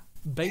that,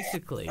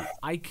 basically,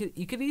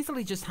 you could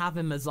easily just have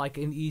him as like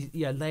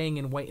laying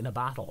in wait in a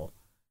battle,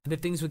 and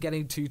if things were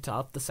getting too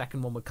tough, the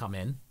second one would come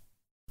in,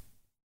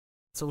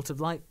 sort of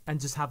like,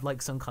 and just have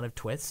like some kind of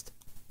twist.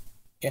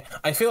 Yeah,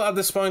 I feel at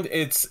this point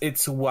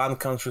it's one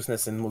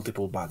consciousness in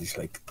multiple bodies.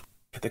 Like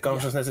the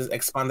consciousness is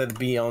expanded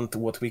beyond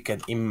what we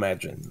can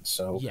imagine.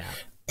 So yeah.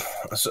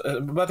 So,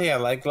 but yeah,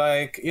 like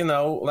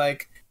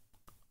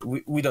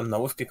we don't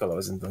know if Piccolo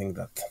isn't doing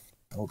that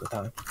all the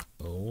time.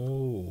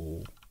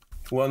 Oh.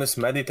 One is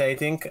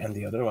meditating and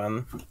the other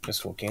one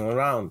is walking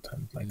around,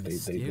 and like they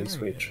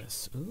switch.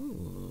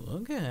 Ooh,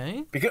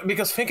 okay.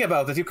 Because think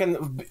about it, you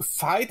can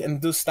fight and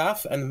do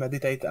stuff and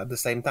meditate at the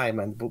same time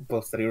and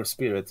bolster your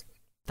spirit.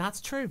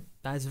 That's true.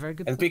 That is a very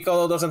good And point.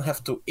 Piccolo doesn't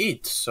have to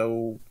eat,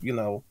 so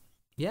Yeah,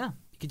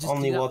 you could just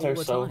only do that water. all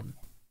the So time.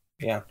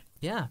 yeah.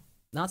 Yeah,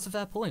 that's a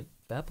fair point.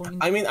 Fair point.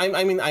 I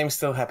mean, I'm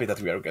still happy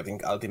that we are getting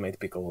Ultimate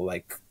Piccolo.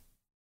 Like,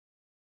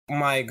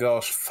 my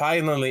gosh,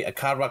 finally a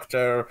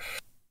character,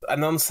 a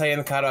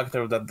non-Saiyan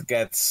character that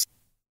gets,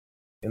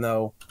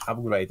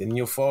 upgrade, a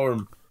new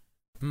form.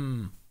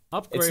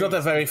 Upgrade. It's not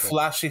a very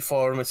flashy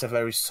form. It's a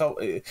very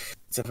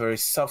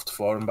soft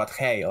form. But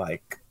hey,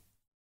 like,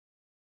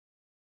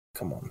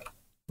 come on,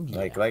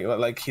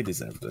 like he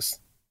deserves this.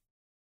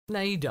 No,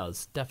 he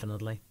does,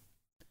 definitely.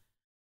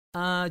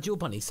 Jewel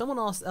Bunny, someone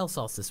else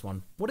asked this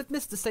one. What if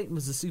Mr. Satan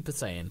was a Super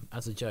Saiyan,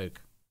 as a joke?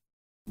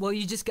 Well,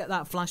 you just get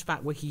that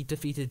flashback where he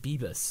defeated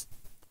Beerus.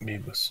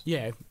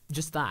 Yeah,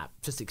 just that,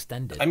 just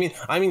extended. I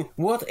mean,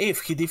 what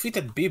if he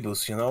defeated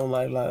Beerus? He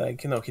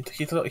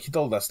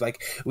told us,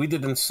 like, we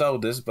didn't saw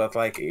this, but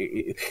like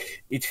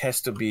it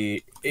has to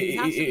be.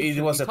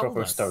 It was a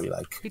proper story,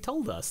 like he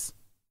told us.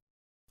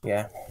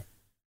 Yeah.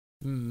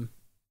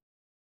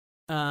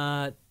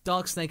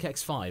 Dark Snake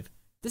X5.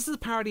 This is a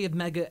parody of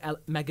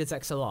Mega's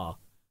XLR.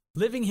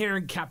 Living here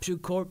in Capsule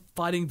Corp,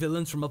 fighting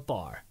villains from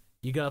afar.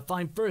 You gotta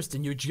find first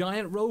in your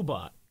giant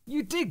robot.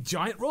 You dig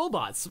giant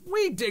robots.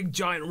 We dig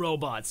giant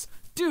robots.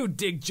 Dude,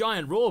 dig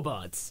giant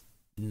robots.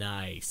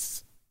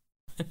 Nice.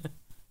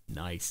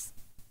 Nice.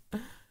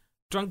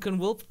 Drunken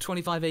Wolf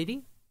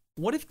 2580.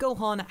 What if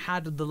Gohan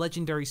had the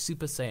legendary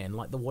Super Saiyan,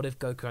 like the What If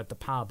Goku had the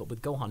power, but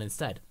with Gohan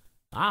instead?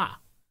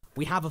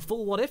 We have a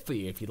full What If for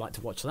you if you'd like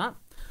to watch that.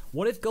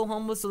 What if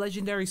Gohan was the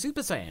legendary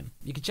Super Saiyan?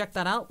 You can check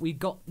that out. We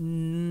got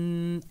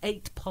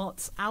 8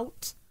 parts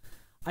out.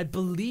 I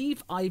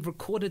believe I've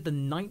recorded the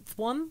 9th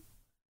one.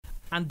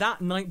 And that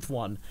 9th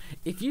one,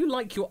 if you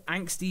like your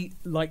angsty,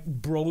 like,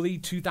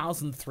 Broly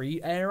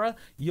 2003 era,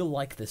 you'll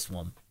like this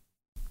one.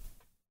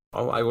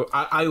 Oh,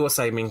 I was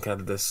aiming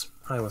at this.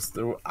 I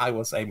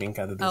was aiming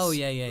at this. Oh,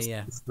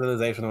 yeah.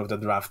 Realization with the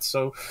draft.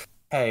 So,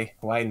 hey,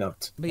 why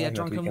not? But yeah,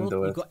 Drunken Wolf,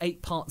 you've got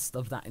 8 parts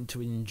of that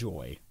to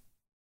enjoy.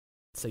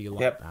 So you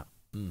like that.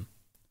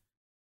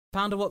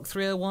 Pounderwalk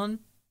 301.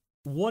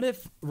 What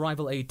if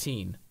Rival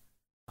 18?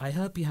 I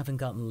hope you haven't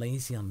gotten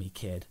lazy on me,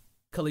 kid.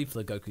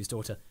 Caulifla, Goku's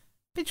daughter.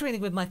 Been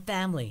training with my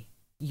family.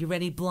 You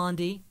ready,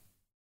 Blondie?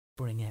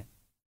 Bring it.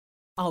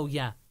 Oh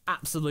yeah,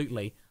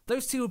 absolutely.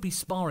 Those two would be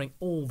sparring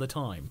all the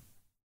time.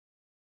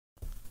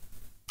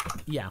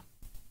 Yeah.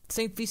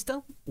 Saint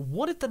Fisto,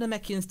 what if the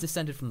Namekians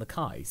descended from the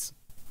Kais?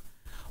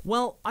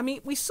 Well, I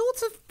mean, we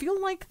sort of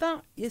feel like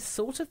that is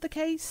sort of the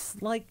case.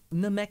 Like,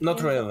 Namekians...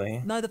 Not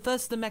really. No, the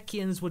first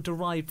Namekians were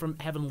derived from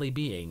heavenly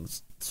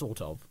beings,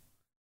 sort of.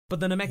 But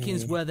the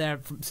Namekians were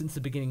there since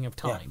the beginning of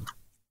time.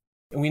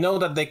 we know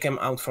that they came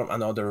out from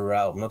another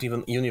realm, not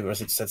even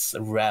universe, it says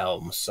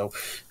realm. So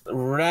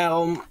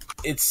realm,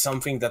 it's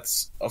something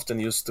that's often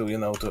used to,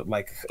 to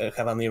like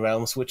heavenly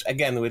realms, which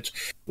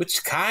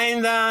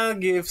kinda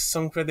gives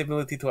some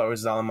credibility to our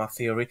Zalma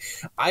theory.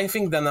 I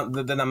think the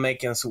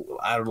Namekians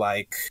are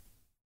like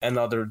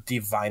another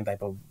divine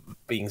type of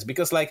beings,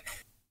 because like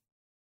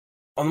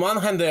on one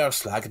hand they are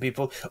slag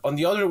people, on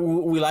the other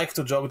we like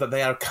to joke that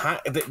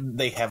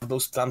they have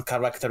those plant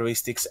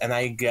characteristics, and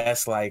I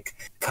guess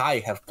like Kai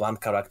have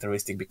plant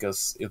characteristic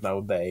because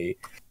they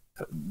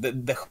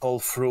the whole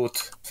fruit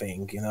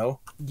thing,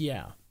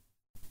 Yeah.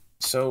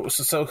 So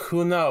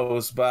who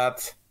knows,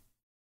 but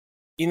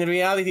in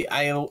reality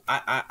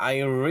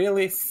I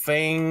really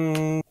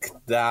think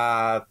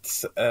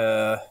that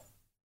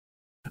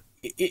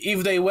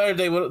if they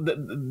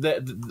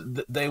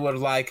were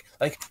like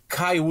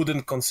Kais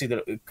wouldn't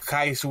consider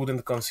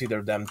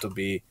them to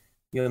be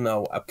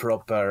a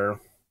proper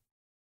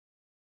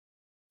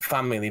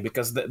family,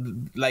 because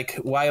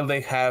while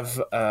they have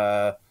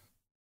the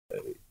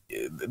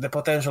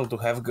potential to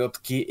have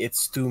God Ki,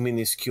 it's too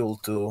minuscule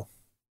to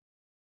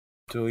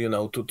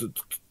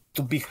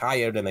be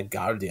higher than a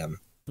guardian,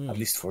 at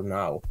least for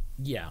now.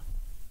 Yeah.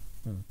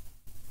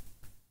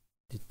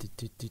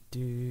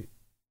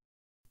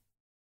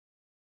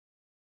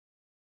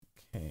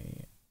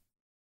 Okay,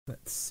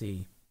 let's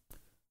see.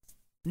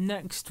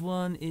 Next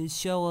one is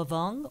Showa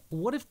Vang.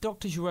 What if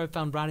Dr. Gero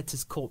found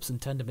Raditz' corpse and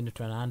turned him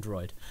into an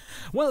android?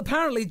 Well,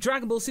 apparently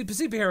Dragon Ball Super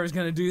Superhero is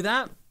going to do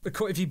that,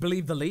 if you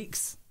believe the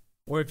leaks.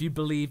 Or if you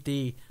believe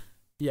the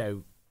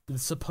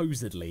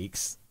supposed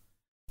leaks.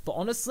 But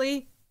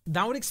honestly,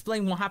 that would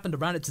explain what happened to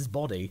Raditz's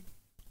body.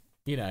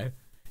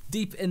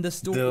 Deep in the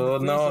story. Do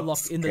not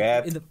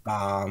get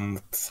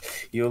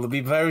pumped. You'll be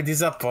very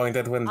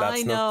disappointed when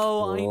that's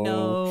not true. I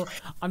know.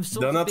 I'm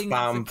sort of being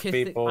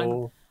masochistic.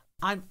 People.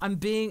 I'm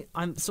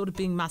sort of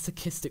being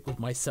masochistic with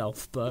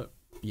myself, but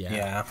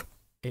yeah.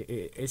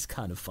 It's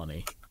kind of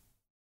funny.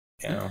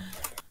 Yeah.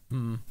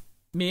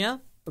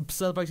 Mia,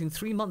 celebrating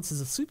 3 months as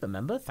a super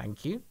member,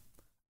 thank you.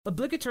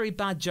 Obligatory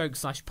bad joke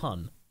 /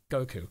 pun.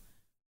 Goku.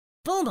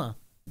 Bulma,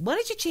 why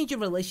did you change your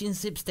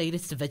relationship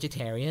status to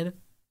vegetarian?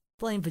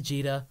 Blame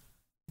Vegeta.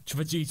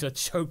 Vegeta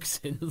chokes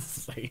in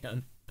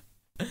Saiyan.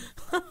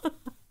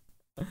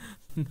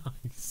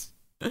 Nice.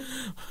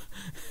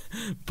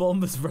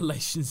 Bulma's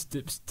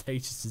relationship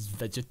status is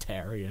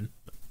vegetarian.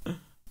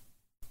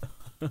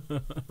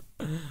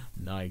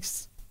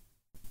 Nice.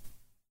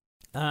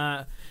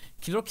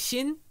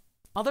 Kirokushin,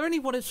 are there any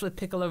what ifs with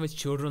Piccolo as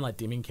children like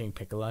Demon King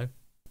Piccolo?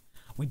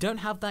 We don't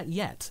have that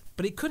yet,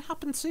 but it could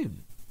happen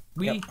soon.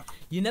 You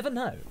never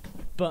know,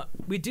 but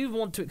we do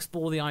want to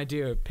explore the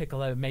idea of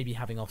Piccolo maybe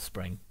having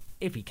offspring,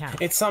 if he can.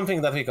 It's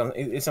something that we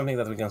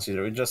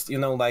consider. It just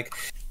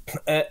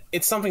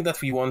it's something that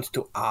we want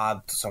to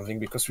add to something,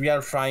 because we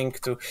are trying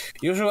to.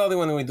 Usually,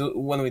 when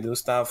we do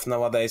stuff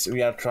nowadays,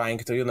 we are trying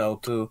to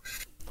to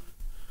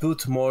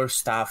put more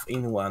stuff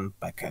in one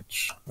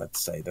package.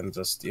 Let's say than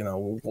just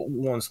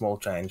one small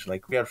change.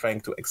 Like we are trying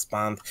to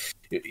expand.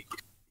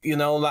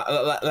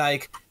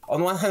 Like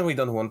on one hand we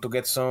don't want to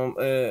get some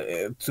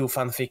too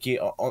fanficky.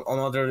 On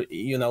other,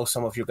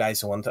 some of you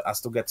guys want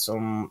us to get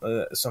some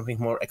something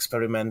more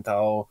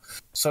experimental.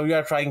 So we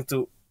are trying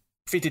to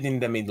fit it in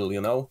the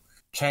middle.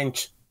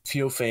 Change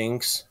few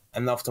things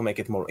enough to make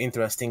it more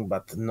interesting,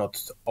 but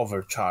not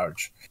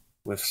overcharge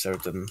with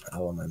certain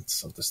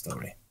elements of the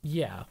story.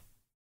 Yeah,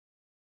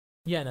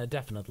 no,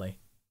 definitely.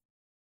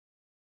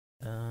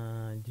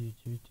 Let's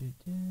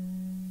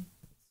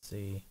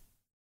see.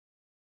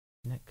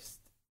 Next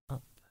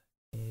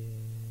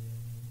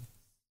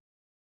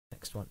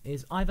one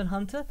is Ivan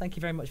Hunter. Thank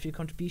you very much for your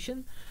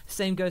contribution.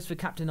 Same goes for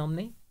Captain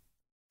Omni.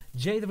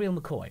 Jay the Real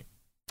McCoy.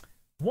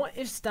 What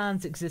if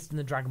stands exist in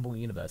the Dragon Ball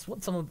universe?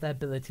 What some of their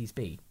abilities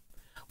be?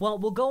 Well,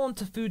 we'll go on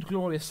to Food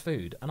Glorious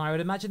Food, and I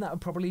would imagine that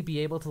would probably be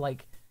able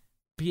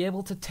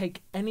to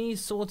take any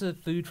sort of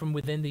food from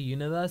within the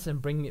universe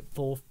and bring it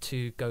forth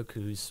to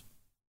Goku's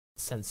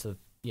sense of,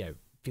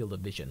 field of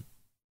vision.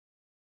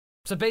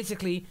 So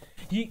basically,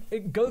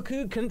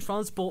 Goku can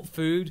transport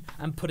food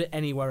and put it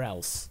anywhere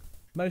else,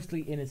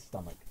 mostly in his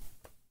stomach.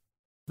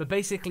 But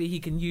basically, he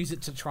can use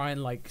it to try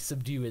and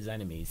subdue his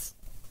enemies.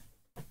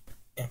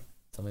 Yeah.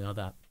 Something like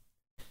that.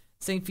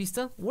 Saint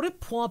Feaster, what if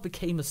Poir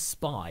became a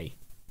spy?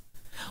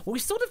 Well,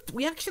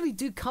 we actually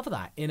do cover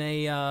that in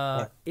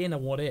a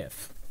what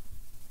if,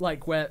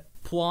 where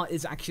Poir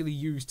is actually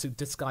used to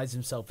disguise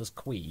himself as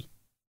Qui.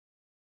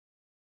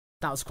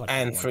 That was quite.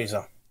 And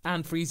Frieza.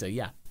 And Frieza,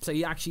 yeah. So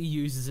he actually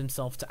uses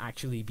himself to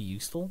actually be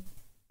useful.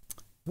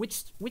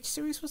 Which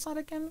series was that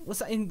again? Was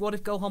that in What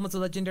If Gohan was a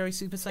legendary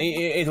Super Saiyan?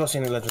 It was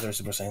in the legendary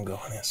Super Saiyan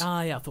Gohan, yes.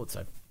 Ah, yeah, I thought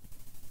so.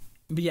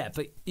 But yeah,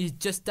 you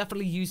just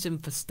definitely use him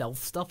for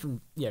stealth stuff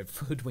and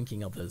for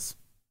hoodwinking others.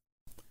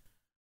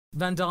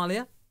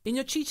 Vandalia, in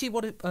your Chi-Chi,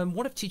 what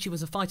if Chi-Chi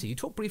was a fighter? You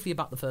talked briefly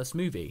about the first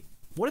movie.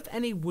 What if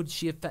any would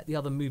she affect the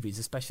other movies,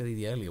 especially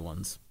the earlier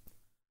ones?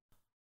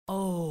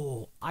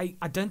 Oh, I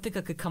don't think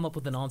I could come up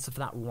with an answer for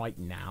that right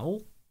now.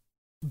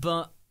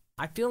 But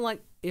I feel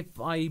like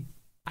I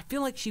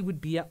feel like she would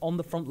be on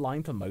the front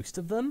line for most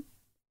of them.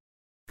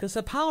 Because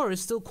her power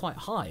is still quite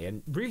high,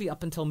 and really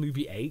up until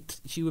movie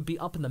 8, she would be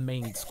up in the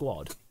main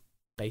squad,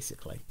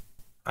 basically.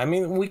 I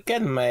mean, we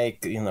can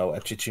make, a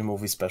Chi-Chi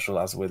movie special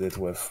as we did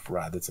with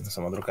Raditz and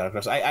some other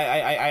characters.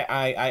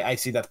 I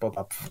see that pop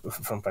up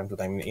from time to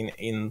time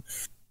in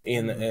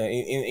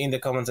the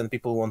comments, and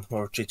people want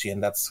more Chi-Chi,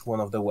 and that's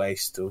one of the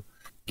ways to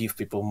give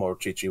people more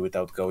Chi-Chi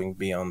without going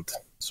beyond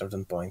a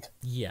certain point.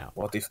 Yeah.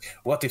 What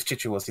if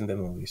Chi-Chi was in the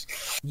movies?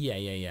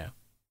 Yeah.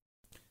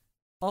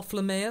 Off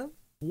Lameo,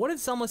 what if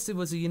Zamasu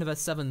was a Universe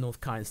 7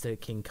 North Kai instead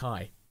of King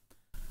Kai?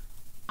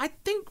 I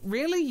think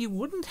really you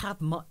wouldn't have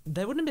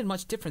there wouldn't have been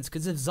much difference,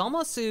 because if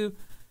Zamasu,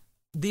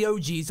 the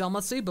OG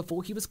Zamasu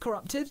before he was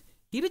corrupted,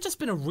 he'd have just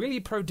been a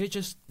really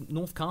prodigious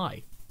North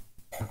Kai.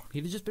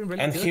 He'd have just been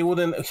really and good.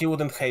 he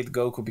wouldn't hate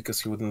Goku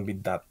because he wouldn't be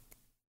that.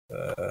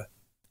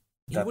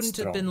 He wouldn't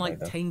have been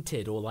like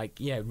tainted or like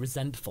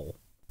resentful.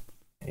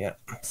 Yeah.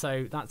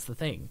 So that's the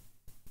thing.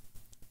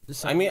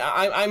 So,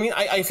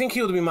 I think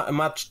he would be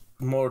much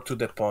more to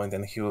the point,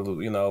 and he will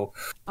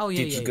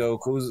teach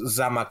Goku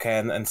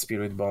Zamaken and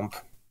Spirit Bomb.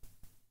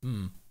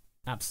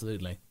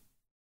 Absolutely.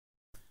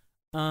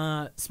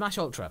 Smash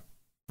Ultra.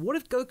 What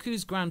if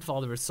Goku's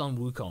grandfather is Sun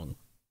Wukong?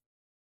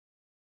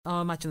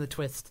 Oh, imagine the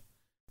twist.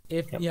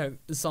 If,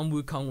 Sun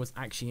Wukong was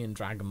actually in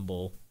Dragon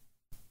Ball,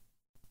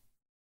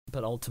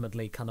 but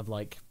ultimately kind of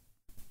like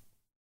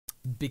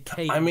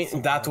became... I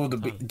mean, that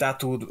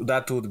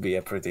would be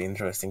a pretty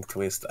interesting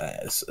twist,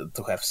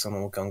 to have Sun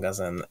Wukong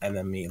as an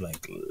enemy,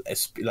 like a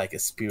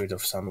spirit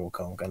of Sun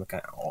Wukong, and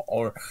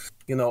or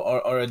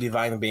a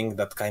divine being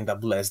that kind of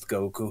blessed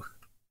Goku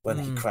when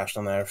he crashed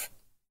on Earth.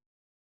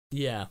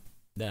 Yeah,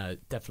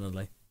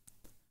 definitely.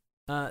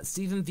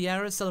 Steven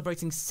Vieira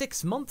celebrating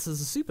 6 months as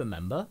a super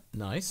member.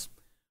 Nice.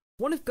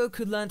 What if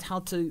Goku learned how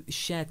to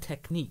share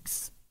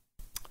techniques?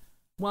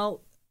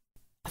 Well,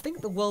 I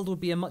think the world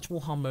would be a much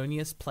more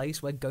harmonious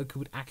place where Goku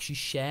would actually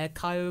share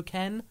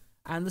Kaioken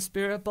and the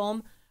Spirit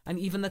Bomb and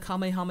even the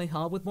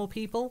Kamehameha with more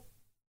people.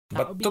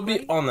 But to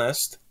be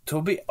honest,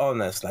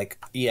 like,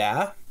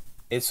 yeah,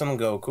 it's on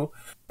Goku,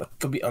 but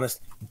to be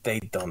honest, they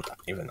don't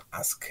even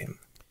ask him.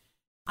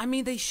 I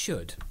mean, they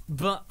should,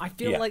 but I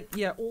feel like,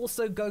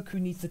 also Goku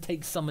needs to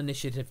take some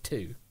initiative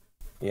too.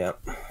 Yeah.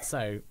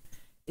 So,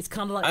 it's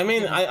kind of like...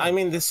 I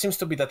mean, this seems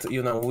to be that,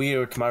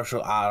 weird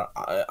martial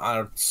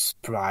arts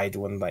pride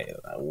when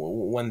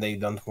they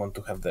don't want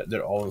to have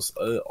their own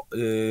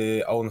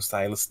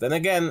styles. Then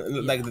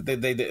again, like,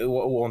 they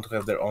want to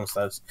have their own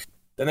styles.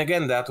 Then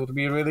again, that would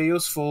be really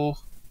useful.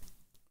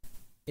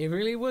 It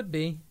really would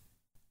be.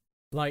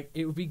 Like,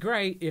 it would be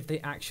great if they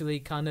actually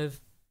kind of,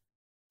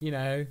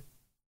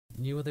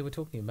 knew what they were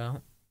talking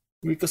about.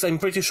 Because I'm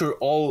pretty sure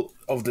all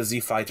of the Z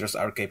fighters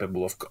are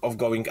capable of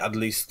going at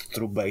least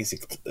through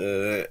basic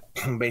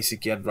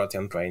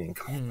Yadratian training.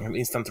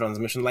 Instant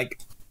transmission, like,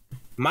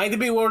 might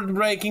be world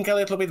breaking a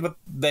little bit, but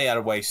there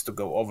are ways to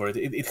go over it.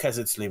 It has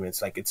its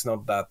limits. Like, it's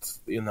not that,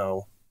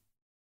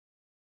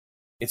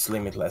 it's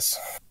limitless.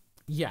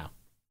 Yeah.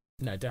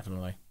 No,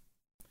 definitely.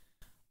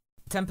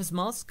 Tempest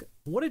Mask,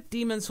 what if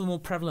demons were more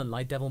prevalent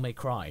like Devil May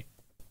Cry?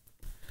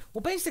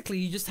 Well, basically,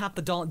 you just have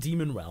the Dark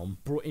Demon Realm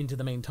brought into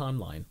the main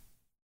timeline.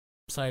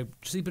 So,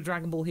 Super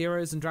Dragon Ball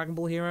Heroes and Dragon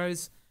Ball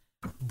Heroes,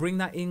 bring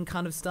that in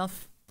kind of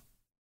stuff.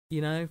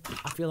 I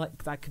feel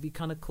like that could be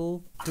kind of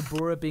cool.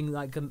 Dabura being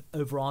like an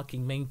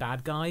overarching main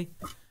bad guy,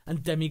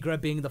 and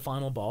Demigra being the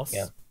final boss.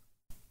 Yeah.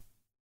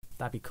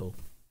 That'd be cool.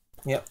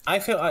 Yeah, I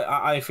feel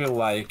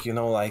like,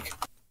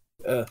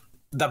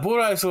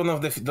 Dabura is one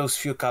of those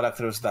few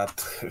characters that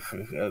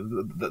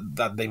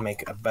that they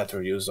make a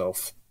better use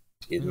of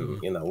in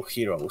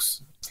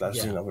Heroes /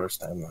 Xenoverse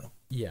timeline.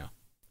 Yeah.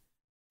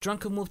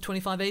 Drunken Wolf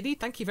 2580,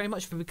 thank you very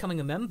much for becoming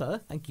a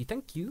member. Thank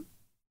you.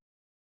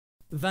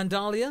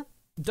 Vandalia,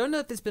 don't know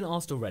if this has been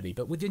asked already,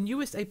 but with your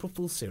newest April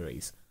Fool's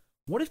series,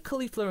 what if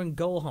Caulifla and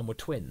Gohan were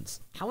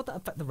twins? How would that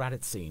affect the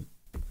Raditz scene?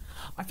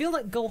 I feel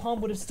like Gohan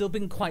would have still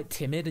been quite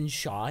timid and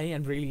shy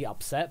and really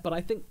upset, but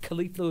I think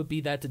Caulifla would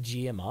be there to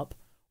G him up,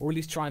 or at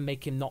least try and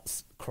make him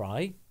not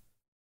cry.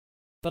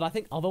 But I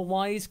think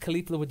otherwise,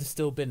 Caulifla would have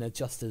still been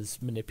just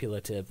as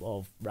manipulative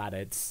of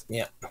Raditz.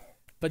 Yeah.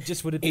 But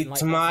just would have been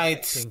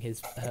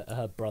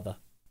her brother.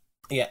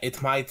 Yeah,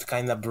 it might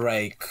kind of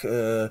break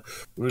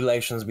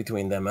relations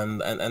between them and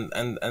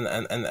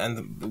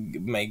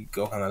make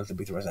Gohan a little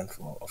bit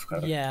resentful of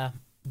her. Yeah,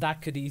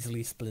 that could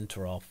easily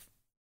splinter off.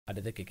 I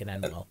don't think it can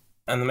end well.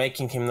 And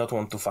making him not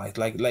want to fight,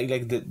 like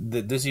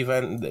these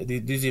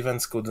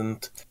events could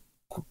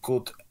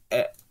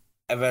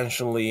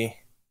eventually,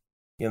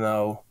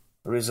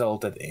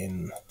 resulted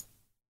in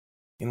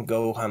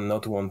Gohan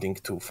not wanting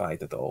to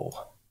fight at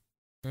all.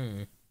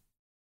 No,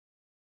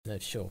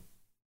 sure.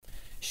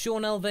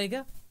 Sean L.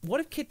 Vega,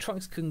 what if Kid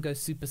Trunks couldn't go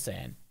Super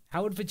Saiyan?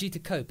 How would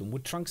Vegeta cope, and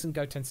would Trunks and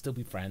Goten still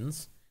be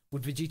friends?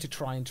 Would Vegeta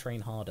try and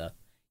train harder?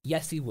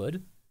 Yes, he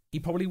would.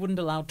 He probably wouldn't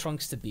allow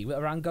Trunks to be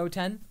around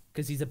Goten,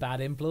 because he's a bad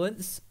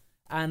influence,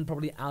 and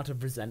probably out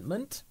of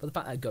resentment for the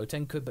fact that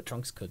Goten could, but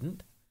Trunks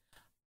couldn't.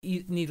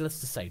 Needless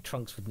to say,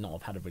 Trunks would not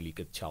have had a really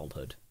good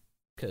childhood,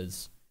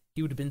 because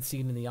he would have been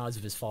seen in the eyes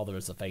of his father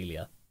as a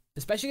failure.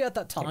 Especially at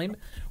that time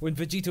when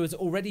Vegeta was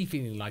already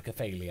feeling like a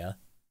failure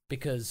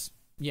because,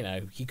 you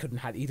know, he didn't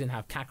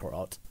have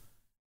Kakarot.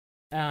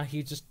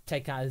 He'd just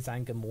take out his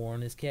anger more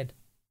on his kid,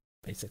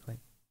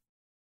 basically.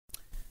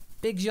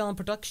 Big Jean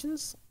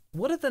Productions.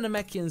 What if the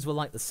Namekians were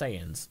like the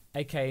Saiyans,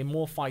 aka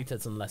more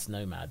fighters and less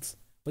nomads?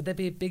 Would there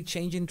be a big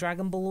change in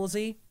Dragon Ball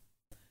Z?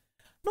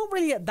 Not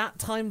really at that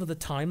time of the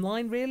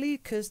timeline, really,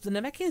 because the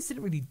Namekians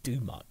didn't really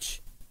do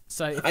much.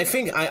 So I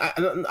think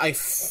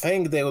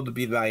there would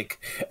be like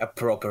a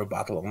proper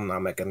battle on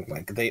Namek, and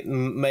like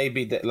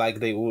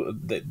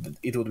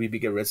it would be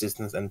bigger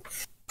resistance, and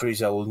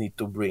Frieza will need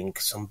to bring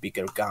some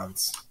bigger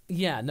guns.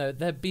 Yeah, no,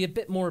 there'd be a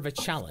bit more of a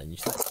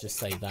challenge. Let's just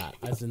say that,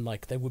 as in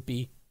like there would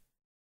be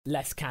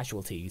less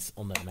casualties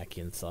on the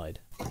Namekian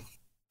side.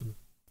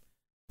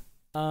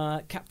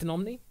 Captain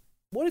Omni.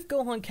 What if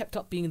Gohan kept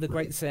up being the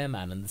Great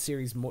Saiyaman and the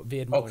series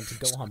veered more into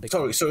Gohan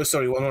becoming...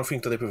 Sorry, one more thing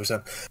to the previous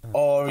one.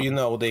 Or, you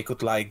know, they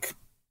could, like,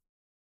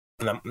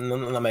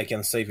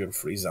 Namekian Savior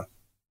Frieza.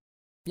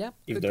 Yeah.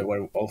 If they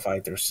were all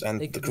fighters. And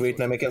the Great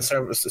Namekian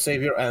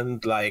Savior,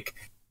 and, like,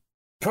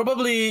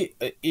 probably,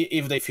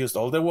 if they fused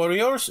all the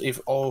warriors, if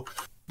all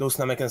those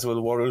Namekians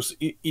were warriors,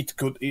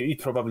 it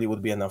probably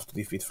would be enough to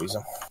defeat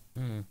Frieza.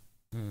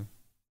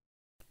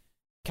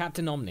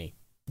 Captain Omni.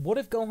 What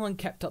if Gohan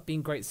kept up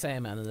being Great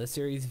Saiyaman and the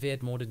series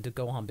veered more into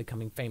Gohan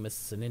becoming famous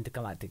as an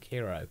intergalactic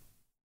hero?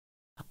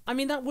 I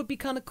mean, that would be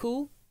kind of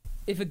cool.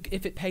 If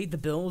it paid the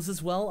bills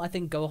as well, I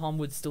think Gohan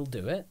would still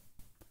do it.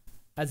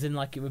 As in,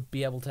 like, it would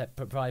be able to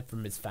provide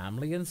from his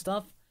family and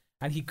stuff.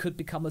 And he could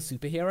become a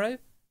superhero,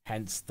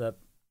 hence the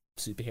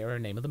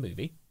superhero name of the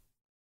movie.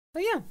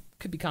 But yeah,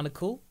 could be kind of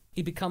cool.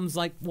 He becomes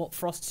like what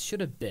Frost should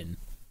have been,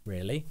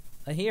 really.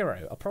 A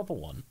hero, a proper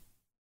one.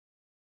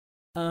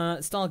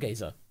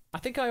 Stargazer. I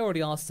think I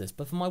already asked this,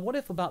 but for my what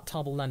if about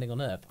Tarbell landing on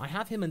Earth, I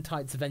have him and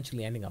Tights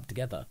eventually ending up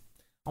together.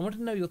 I want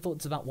to know your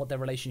thoughts about what their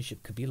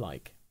relationship could be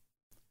like.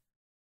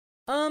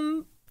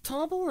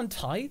 Tarbell and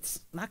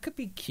Tights? That could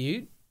be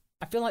cute.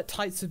 I feel like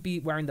Tights would be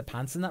wearing the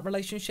pants in that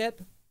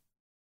relationship.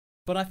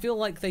 But I feel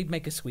like they'd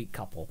make a sweet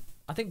couple.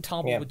 I think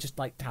Tarbell would just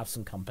like to have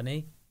some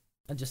company.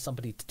 And just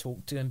somebody to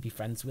talk to and be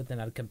friends with and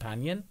have a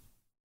companion.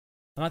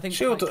 And I think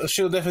she'll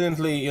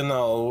definitely, you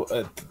know,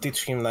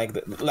 teach him like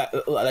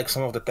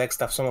some of the tech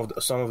stuff,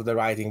 some of the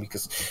writing,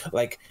 because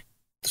like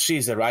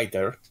she's a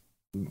writer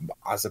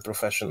as a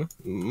profession.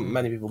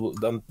 Many people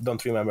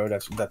don't remember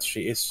that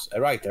she is a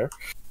writer.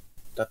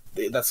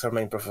 That's her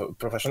main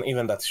profession,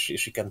 even that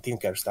she can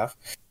tinker stuff.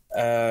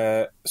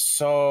 Yeah,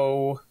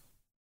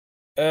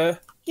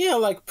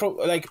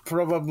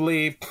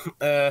 probably.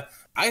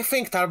 I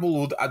think Tarbell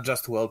would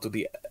adjust well to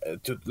the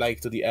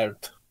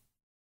Earth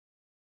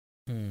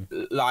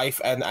life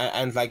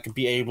and like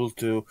be able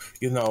to,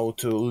 you know,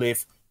 to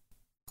live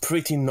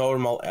pretty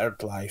normal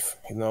Earth life,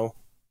 you know.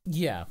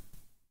 Yeah,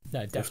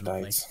 no,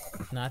 definitely.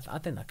 No, I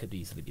think that could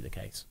easily be the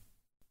case.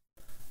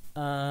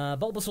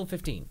 Bulbasaur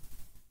 15.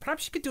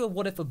 Perhaps you could do a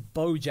what if of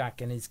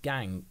Bojack and his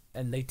gang,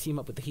 and they team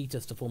up with the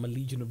Heaters to form a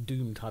Legion of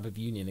Doom type of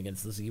union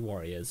against the Z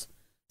Warriors.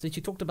 Since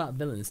you talked about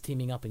villains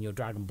teaming up in your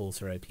Dragon Ball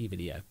Sur OP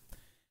video.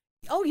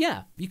 Oh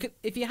yeah, you could,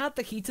 if you had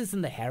the Heaters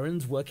and the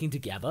Herons working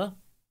together,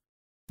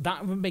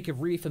 that would make a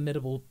really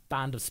formidable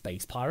band of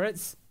space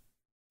pirates.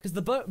 Because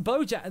the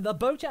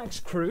Bojack's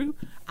crew,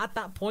 at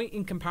that point,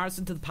 in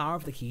comparison to the power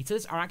of the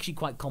Heaters, are actually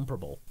quite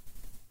comparable.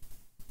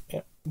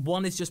 Yeah.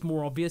 One is just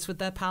more obvious with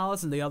their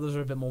powers, and the others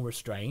are a bit more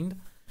restrained.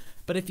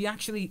 But if you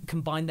actually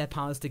combine their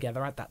powers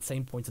together at that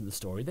same point in the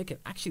story, they can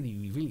actually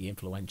be really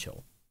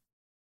influential.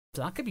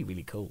 So that could be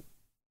really cool.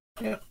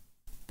 Yeah.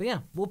 But yeah,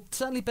 we'll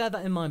certainly bear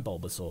that in mind,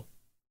 Bulbasaur.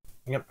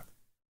 Yep.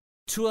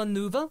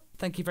 Tuanuva,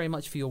 thank you very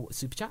much for your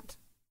super chat.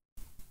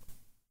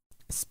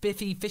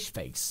 Spiffy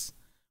Fishface.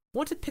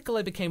 What if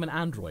Piccolo became an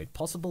android,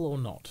 possible or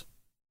not?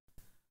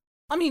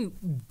 I mean,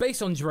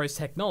 based on Jiro's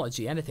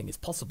technology, anything is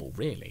possible,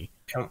 really.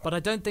 Sure. But I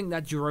don't think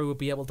that Jiro would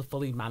be able to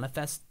fully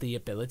manifest the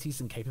abilities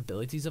and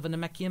capabilities of a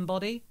Namekian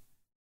body.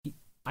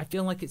 I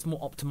feel like it's more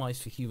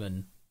optimized for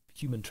human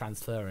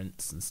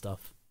transference and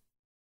stuff.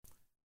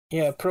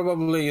 Yeah,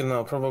 probably, you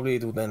know,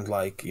 it wouldn't,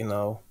 like, you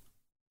know...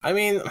 I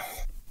mean,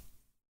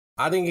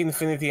 adding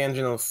Infinity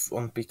Engine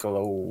on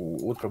Piccolo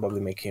would probably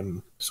make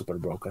him super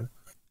broken.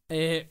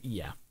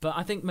 Yeah, but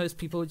I think most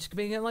people are just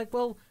being like,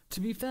 well,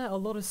 to be fair, a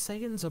lot of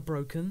Saiyans are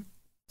broken.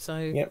 So,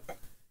 yep.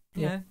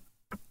 Yeah,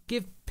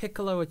 give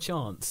Piccolo a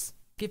chance.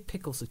 Give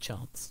Pickles a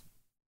chance.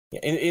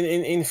 Yeah,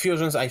 in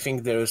Fusions, I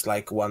think there is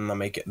like one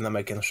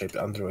Namekian-shaped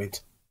android.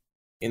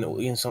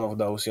 In some of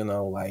those, you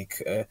know,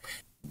 like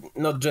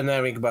not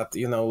generic, but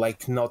you know,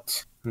 like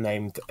not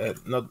named,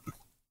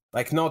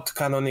 not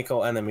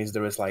canonical enemies.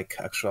 There is like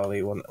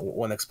actually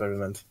one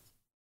experiment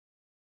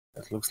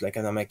that looks like a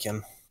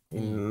Namekian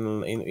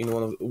in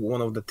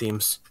one of the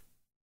teams.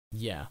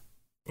 Yeah.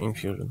 In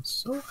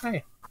Fusions. So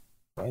hey,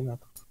 why not?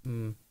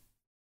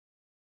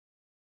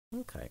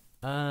 Okay.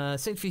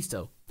 Saint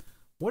Fisto.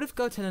 What if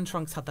Goten and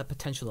Trunks had their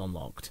potential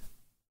unlocked?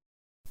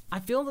 I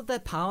feel that their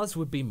powers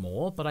would be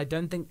more, but I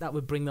don't think that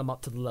would bring them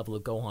up to the level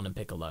of Gohan and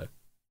Piccolo.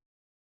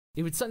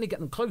 It would certainly get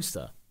them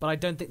closer, but I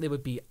don't think they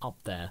would be up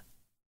there.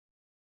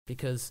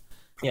 Because...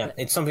 Yeah,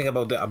 it's something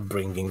about the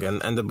upbringing,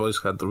 and the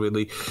boys had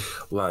really,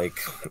 like,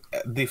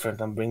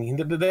 different upbringing.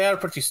 They are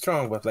pretty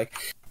strong, but, like,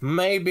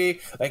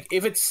 maybe, like,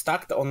 if it's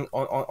stacked on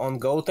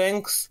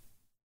Gotenks,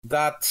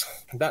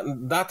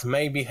 that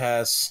maybe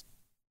has...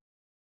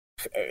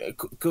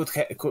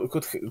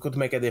 could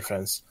make a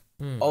difference.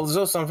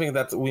 Also, something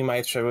that we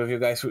might share with you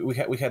guys, we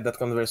had that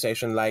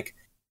conversation, like,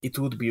 it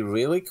would be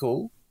really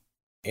cool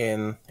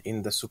in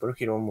the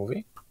superhero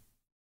movie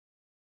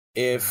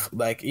if,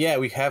 like, yeah,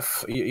 we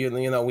have you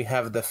know, we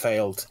have the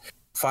failed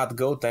fat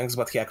Gotenks,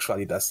 but he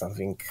actually does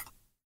something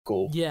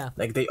cool. Yeah,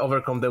 like they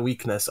overcome the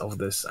weakness of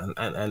this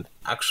and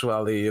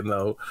actually, you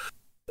know,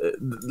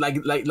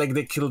 like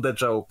they kill the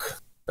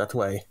joke that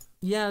way.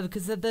 Yeah,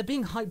 because they're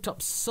being hyped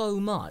up so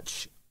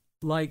much.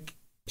 Like,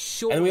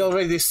 sure. And we've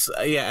already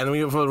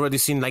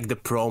seen, like, the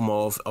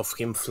promo of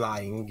him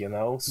flying, you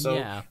know. So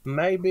yeah.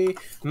 maybe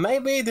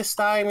this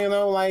time, you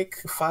know, like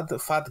fat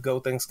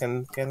Gotenks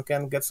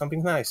can get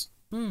something nice.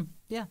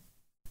 Yeah.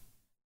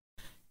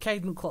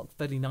 Caden Clock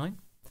 39.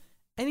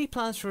 Any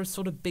plans for a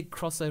sort of big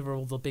crossover of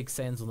all the big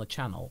Saiyans on the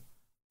channel?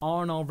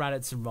 R&R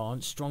Raditz and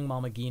Ranch, Strong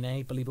Mama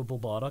Gine, Believable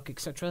Bardock,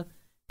 etc.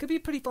 Could be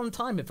a pretty fun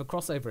time if a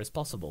crossover is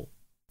possible.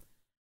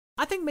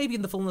 I think maybe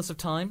in the fullness of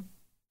time.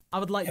 I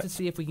would like to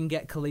see if we can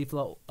get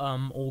Caulifla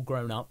all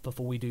grown up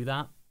before we do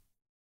that.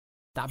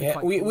 That'd be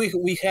quite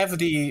cool. we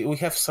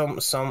have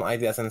some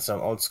ideas and some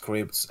old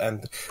scripts,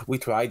 and we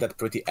tried that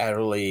pretty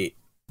early,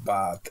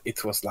 but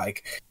it was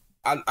like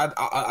at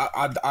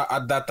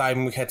that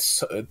time we had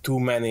too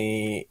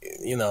many,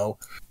 you know,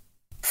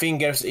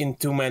 fingers in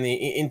too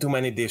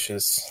many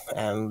dishes,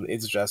 and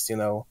it's just, you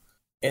know,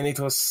 and it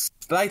was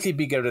slightly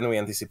bigger than we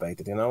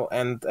anticipated, you know,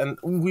 and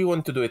we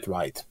want to do it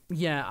right.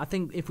 Yeah, I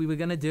think if we were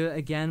going to do it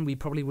again, we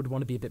probably would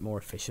want to be a bit more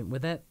efficient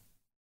with it,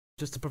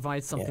 just to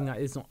provide something that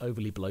is not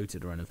overly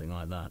bloated or anything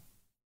like that.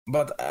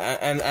 But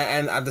and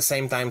at the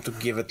same time to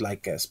give it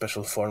like a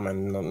special format,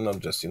 not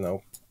just, you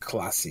know,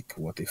 classic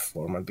What If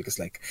format, because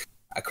like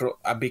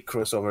a big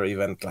crossover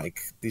event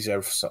like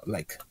deserves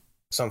like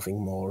something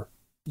more.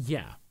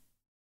 Yeah.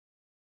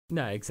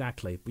 No,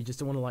 exactly. We just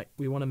don't want to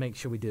we want to make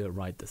sure we do it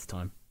right this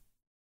time.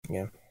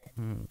 Yeah.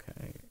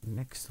 Okay.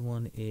 Next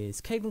one is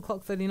Caden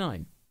Clock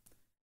 39.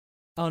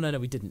 Oh no,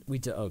 we didn't.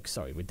 Oh,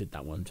 sorry, we did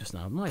that one just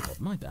now. My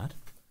bad.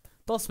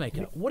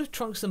 Bossmaker. What if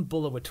Trunks and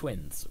Bulla were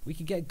twins? We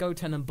could get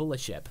Goten and Bulla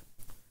ship.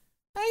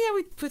 Oh yeah,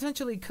 we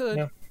potentially could.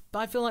 Yeah. But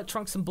I feel like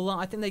Trunks and Bulla,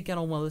 I think they get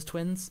on well as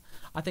twins.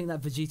 I think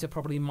that Vegeta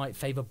probably might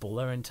favor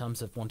Bulla in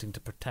terms of wanting to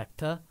protect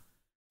her.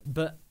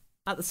 But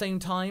at the same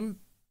time,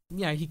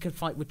 yeah, he could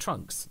fight with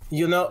Trunks.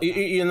 You know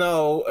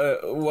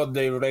what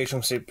the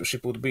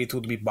relationship would be? It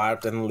would be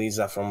Bart and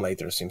Lisa from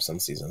later Simpson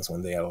seasons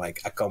when they are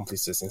like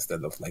accomplices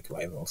instead of like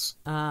rivals.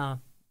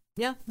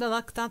 Yeah,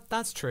 no,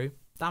 that's true.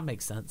 That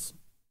makes sense.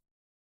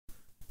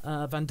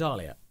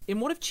 Vandalia. In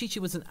What If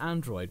Chi-Chi was an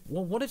android?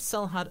 Well, what if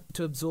Cell had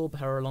to absorb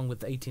her along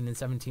with 18 and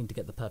 17 to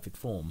get the perfect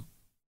form?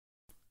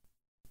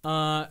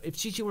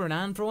 If Chi-Chi were an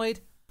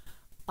android,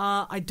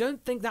 I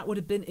don't think that would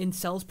have been in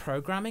Cell's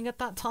programming at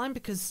that time,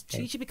 because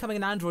Chi-Chi becoming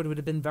an android would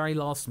have been very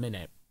last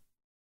minute.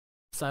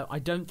 So I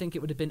don't think it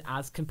would have been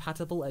as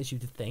compatible as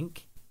you'd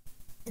think.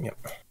 Yep.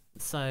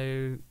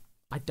 So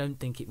I don't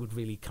think it would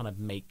really kind of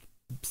make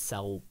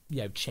Cell,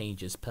 you know,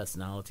 change his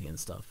personality and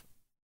stuff.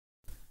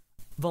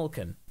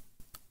 Vulcan.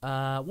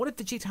 What if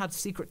Vegeta had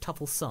secret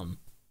Tuffle son?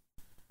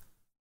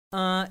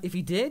 If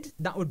he did,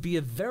 that would be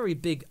a very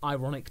big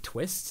ironic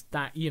twist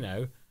that, you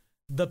know,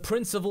 the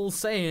Prince of All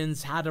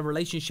Saiyans had a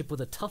relationship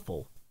with a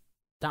Tuffle.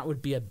 That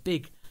would be a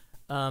big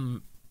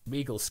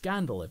legal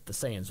scandal if the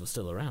Saiyans were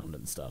still around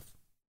and stuff.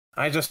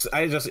 I just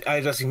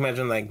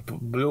imagine like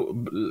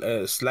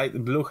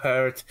slight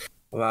blue-haired,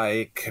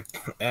 like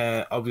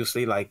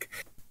obviously like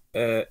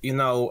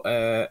Turbo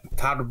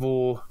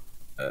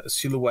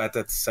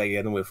silhouetted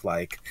Saiyan with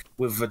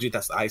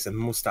Vegeta's eyes and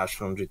mustache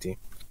from GT.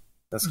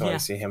 That's how I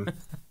see him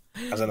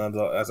as an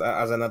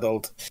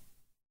adult.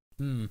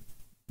 No,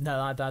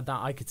 that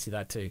I could see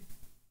that too.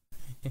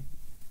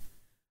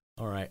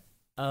 All right.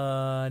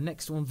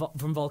 Next one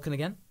from Vulcan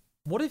again.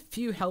 What if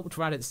you helped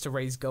Raditz to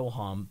raise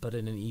Gohan, but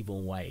in an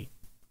evil way?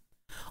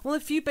 Well,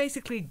 if you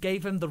basically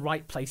gave him the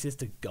right places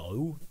to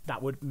go,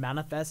 that would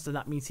manifest, and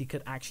that means he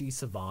could actually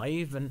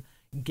survive and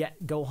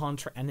get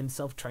Gohan and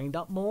himself trained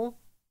up more.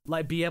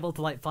 Like, be able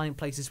to like find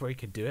places where he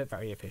could do it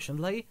very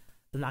efficiently.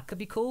 Then that could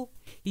be cool.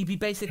 He'd be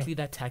basically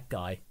their tech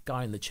guy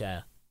in the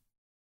chair.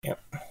 Yep.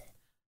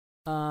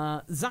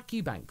 Zach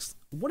Eubanks.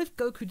 What if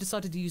Goku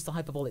decided to use the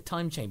hyperbolic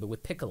time chamber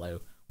with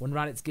Piccolo when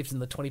Raditz gives him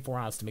the 24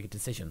 hours to make a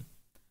decision?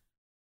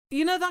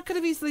 You know, that could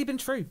have easily been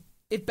true.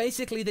 If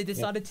basically they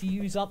decided to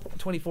use up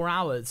 24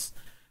 hours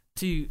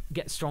to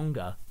get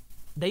stronger,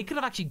 they could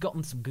have actually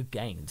gotten some good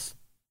gains.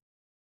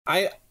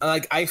 I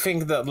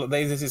think that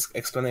this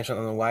explanation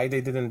on why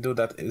they didn't do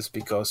that is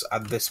because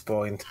at this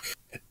point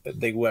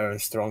they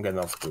weren't strong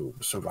enough to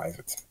survive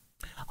it.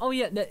 Oh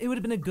yeah, no, it would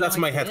have been a good That's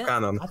idea. my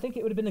headcanon. I think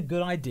it would have been a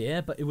good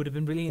idea, but it would have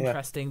been really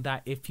interesting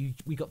that if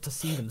we got to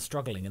see them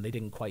struggling and they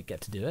didn't quite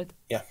get to do it.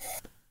 Yeah.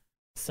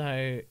 So,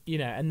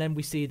 and then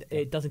we see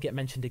it doesn't get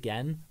mentioned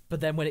again, but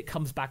then when it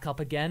comes back up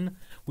again,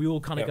 we all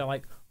kind of go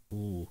like,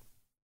 ooh,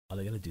 are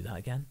they going to do that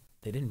again?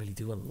 They didn't really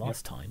do it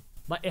last time.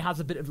 Like, it has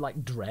a bit of,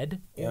 like,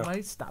 dread,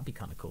 almost. That'd be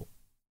kind of cool.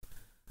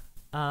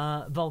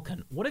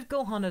 Vulcan. What if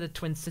Gohan had a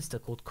twin sister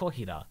called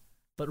Kohira,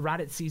 but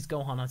Raditz sees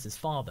Gohan as his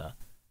father,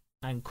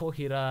 and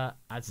Kohira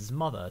as his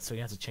mother, so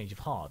he has a change of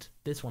heart?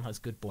 This one has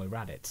good boy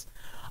Raditz.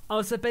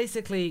 Oh, so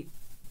basically,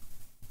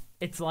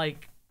 it's,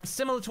 like,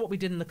 similar to what we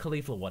did in the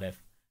Caulifla What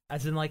If.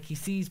 As in, like, he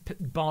sees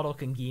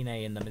Bardock and Gine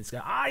in them and he's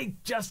going, I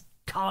just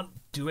can't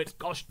do it,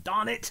 gosh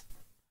darn it!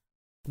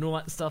 And all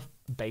that stuff,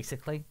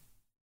 basically.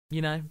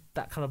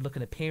 That kind of look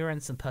and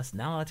appearance and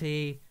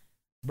personality.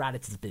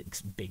 Raditz is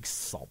a big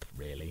sop,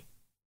 really.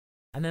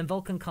 And then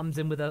Vulcan comes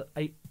in with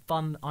a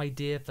fun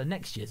idea for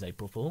next year's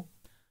April Fool.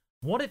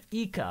 What if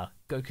Ika,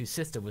 Goku's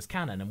sister, was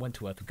canon and went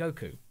to Earth with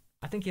Goku?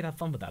 I think he'd have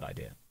fun with that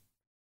idea.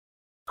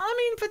 I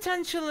mean,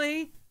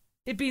 potentially.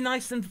 It'd be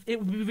nice and it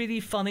would be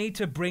really funny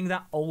to bring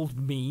that old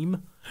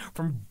meme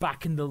from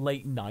back in the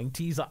late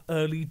 90s, like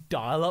early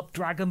dial-up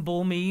Dragon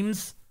Ball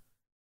memes.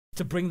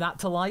 To bring that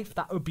to life,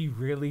 that would be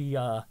really,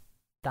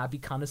 that'd be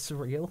kind of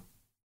surreal.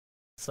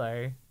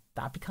 So,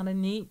 that'd be kind of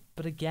neat.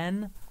 But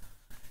again,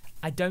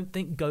 I don't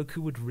think Goku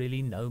would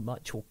really know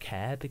much or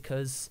care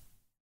because,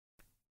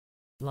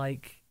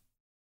 like,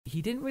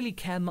 he didn't really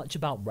care much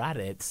about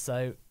Raditz,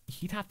 so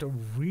he'd have to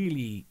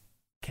really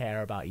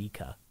care about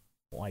Ika.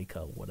 Or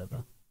Ika, or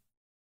whatever.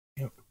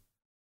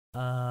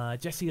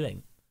 Yep. Jesse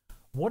Ling.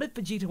 What if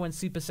Vegeta went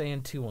Super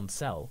Saiyan 2 on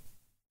Cell?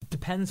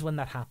 Depends when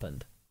that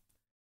happened.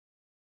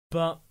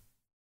 But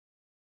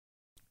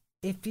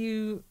if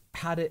you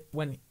had it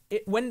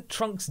when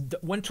Trunks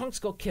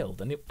got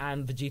killed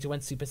and Vegeta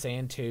went Super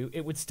Saiyan 2,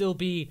 it would still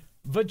be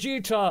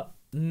Vegeta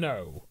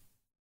no.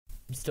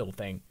 Still a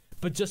thing.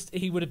 But just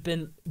he would have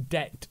been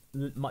decked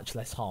much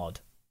less hard.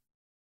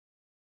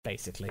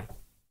 Basically.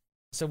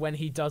 So when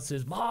he does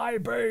his my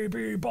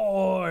baby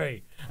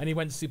boy and he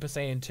went Super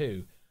Saiyan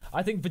 2,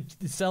 I think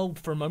Cell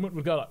for a moment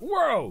would go like,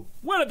 whoa,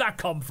 where did that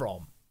come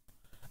from?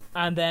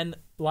 And then,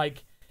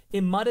 like,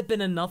 it might have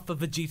been enough for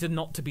Vegeta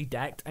not to be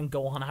decked and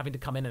Gohan having to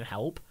come in and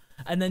help.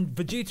 And then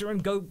Vegeta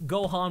and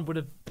Gohan would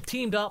have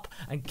teamed up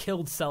and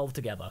killed Cell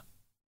together.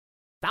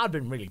 That would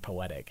have been really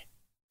poetic.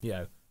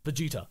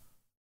 Vegeta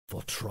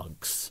for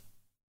Trunks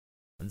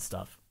and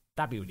stuff.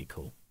 That'd be really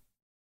cool.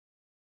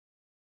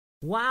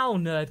 Wow,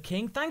 Nerd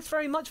King. Thanks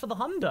very much for the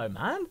hundo,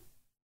 man.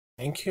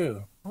 Thank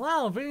you.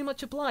 Wow, really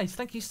much obliged.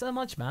 Thank you so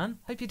much, man.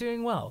 Hope you're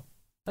doing well.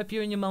 Hope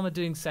you and your mum are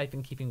doing safe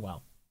and keeping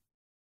well.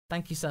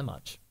 Thank you so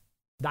much.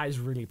 That is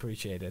really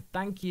appreciated.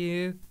 Thank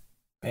you.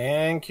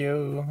 Thank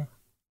you.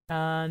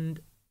 And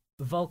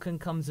Vulcan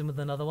comes in with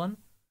another one.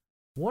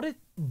 What if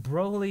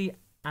Broly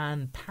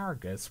and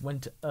Paragus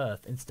went to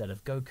Earth instead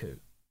of Goku?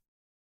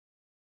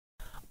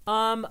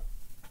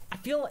 I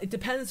feel it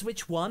depends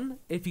which one.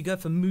 If you go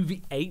for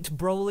movie 8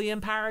 Broly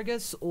and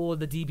Paragus or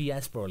the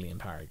DBS Broly and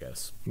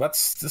Paragus. But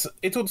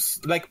it would,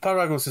 like,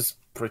 Paragus is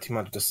pretty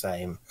much the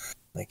same.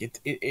 Like it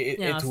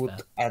would fair.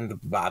 end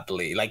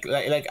badly. Like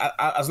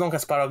as long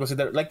as Paragus is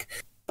there, like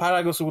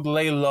Paragus would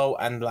lay low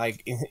and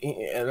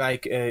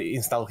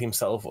install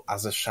himself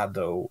as a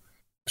shadow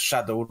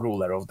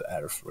ruler of the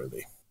Earth.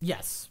 Really.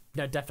 Yes.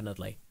 No,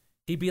 definitely.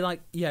 He'd be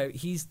like,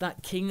 he's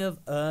that king of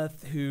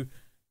Earth who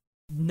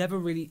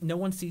no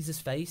one sees his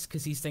face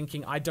because he's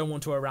thinking, I don't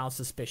want to arouse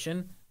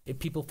suspicion if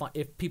people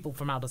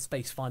from outer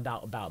space find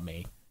out about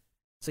me.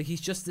 So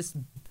he's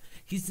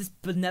this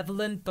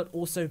benevolent but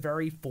also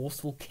very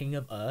forceful king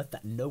of Earth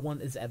that no one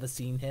has ever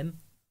seen him.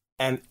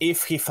 And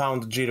if he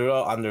found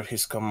Jiro under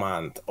his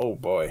command, oh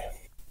boy.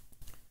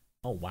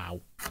 Oh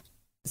wow.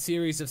 A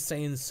series of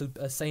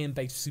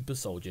Saiyan-based super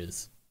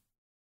soldiers.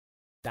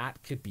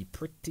 That could be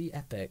pretty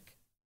epic.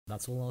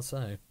 That's all I'll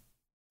say.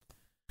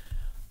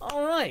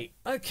 Alright,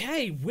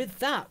 okay, with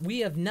that,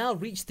 we have now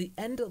reached the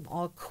end of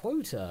our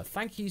quota.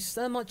 Thank you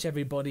so much,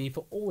 everybody,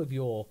 for all of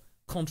your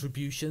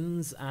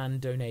contributions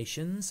and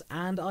donations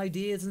and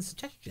ideas and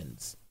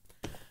suggestions.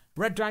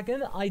 Red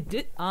Dragon,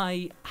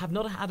 I have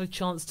not had a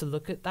chance to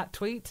look at that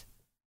tweet,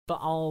 but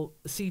I'll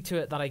see to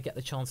it that I get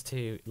the chance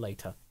to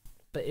later.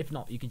 But if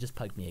not, you can just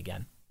poke me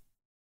again.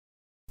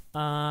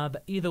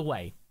 But either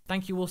way,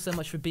 thank you all so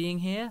much for being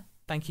here.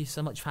 Thank you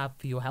so much for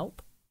your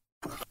help.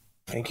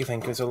 Thank you.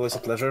 It's always a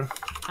pleasure.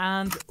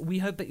 And we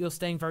hope that you're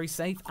staying very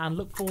safe and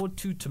look forward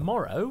to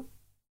tomorrow,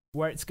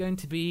 where it's going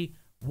to be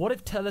What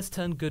If Tellus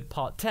Turned Good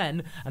Part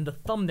 10, and the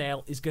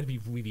thumbnail is going to be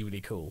really, really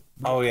cool.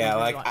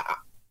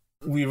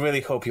 We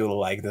really hope you'll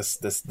like this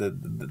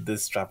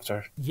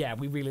chapter. Yeah,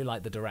 we really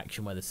like the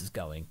direction where this is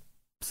going.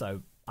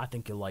 So I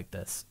think you'll like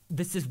this.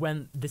 This is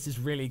when this is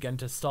really going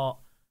to start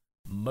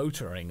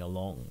motoring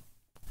along,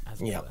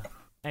 as it were.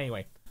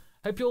 Anyway,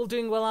 hope you're all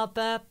doing well out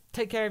there.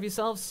 Take care of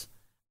yourselves.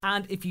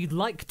 And if you'd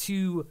like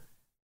to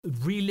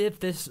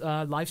relive this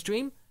live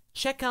stream,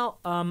 check out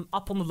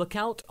Up on the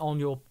Lookout on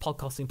your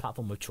podcasting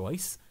platform of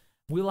choice.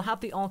 We will have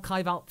the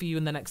archive out for you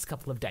in the next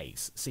couple of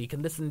days, so you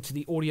can listen to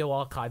the audio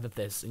archive of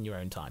this in your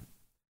own time.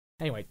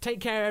 Anyway, take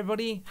care,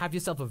 everybody. Have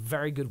yourself a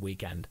very good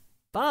weekend.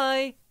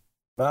 Bye!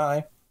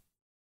 Bye.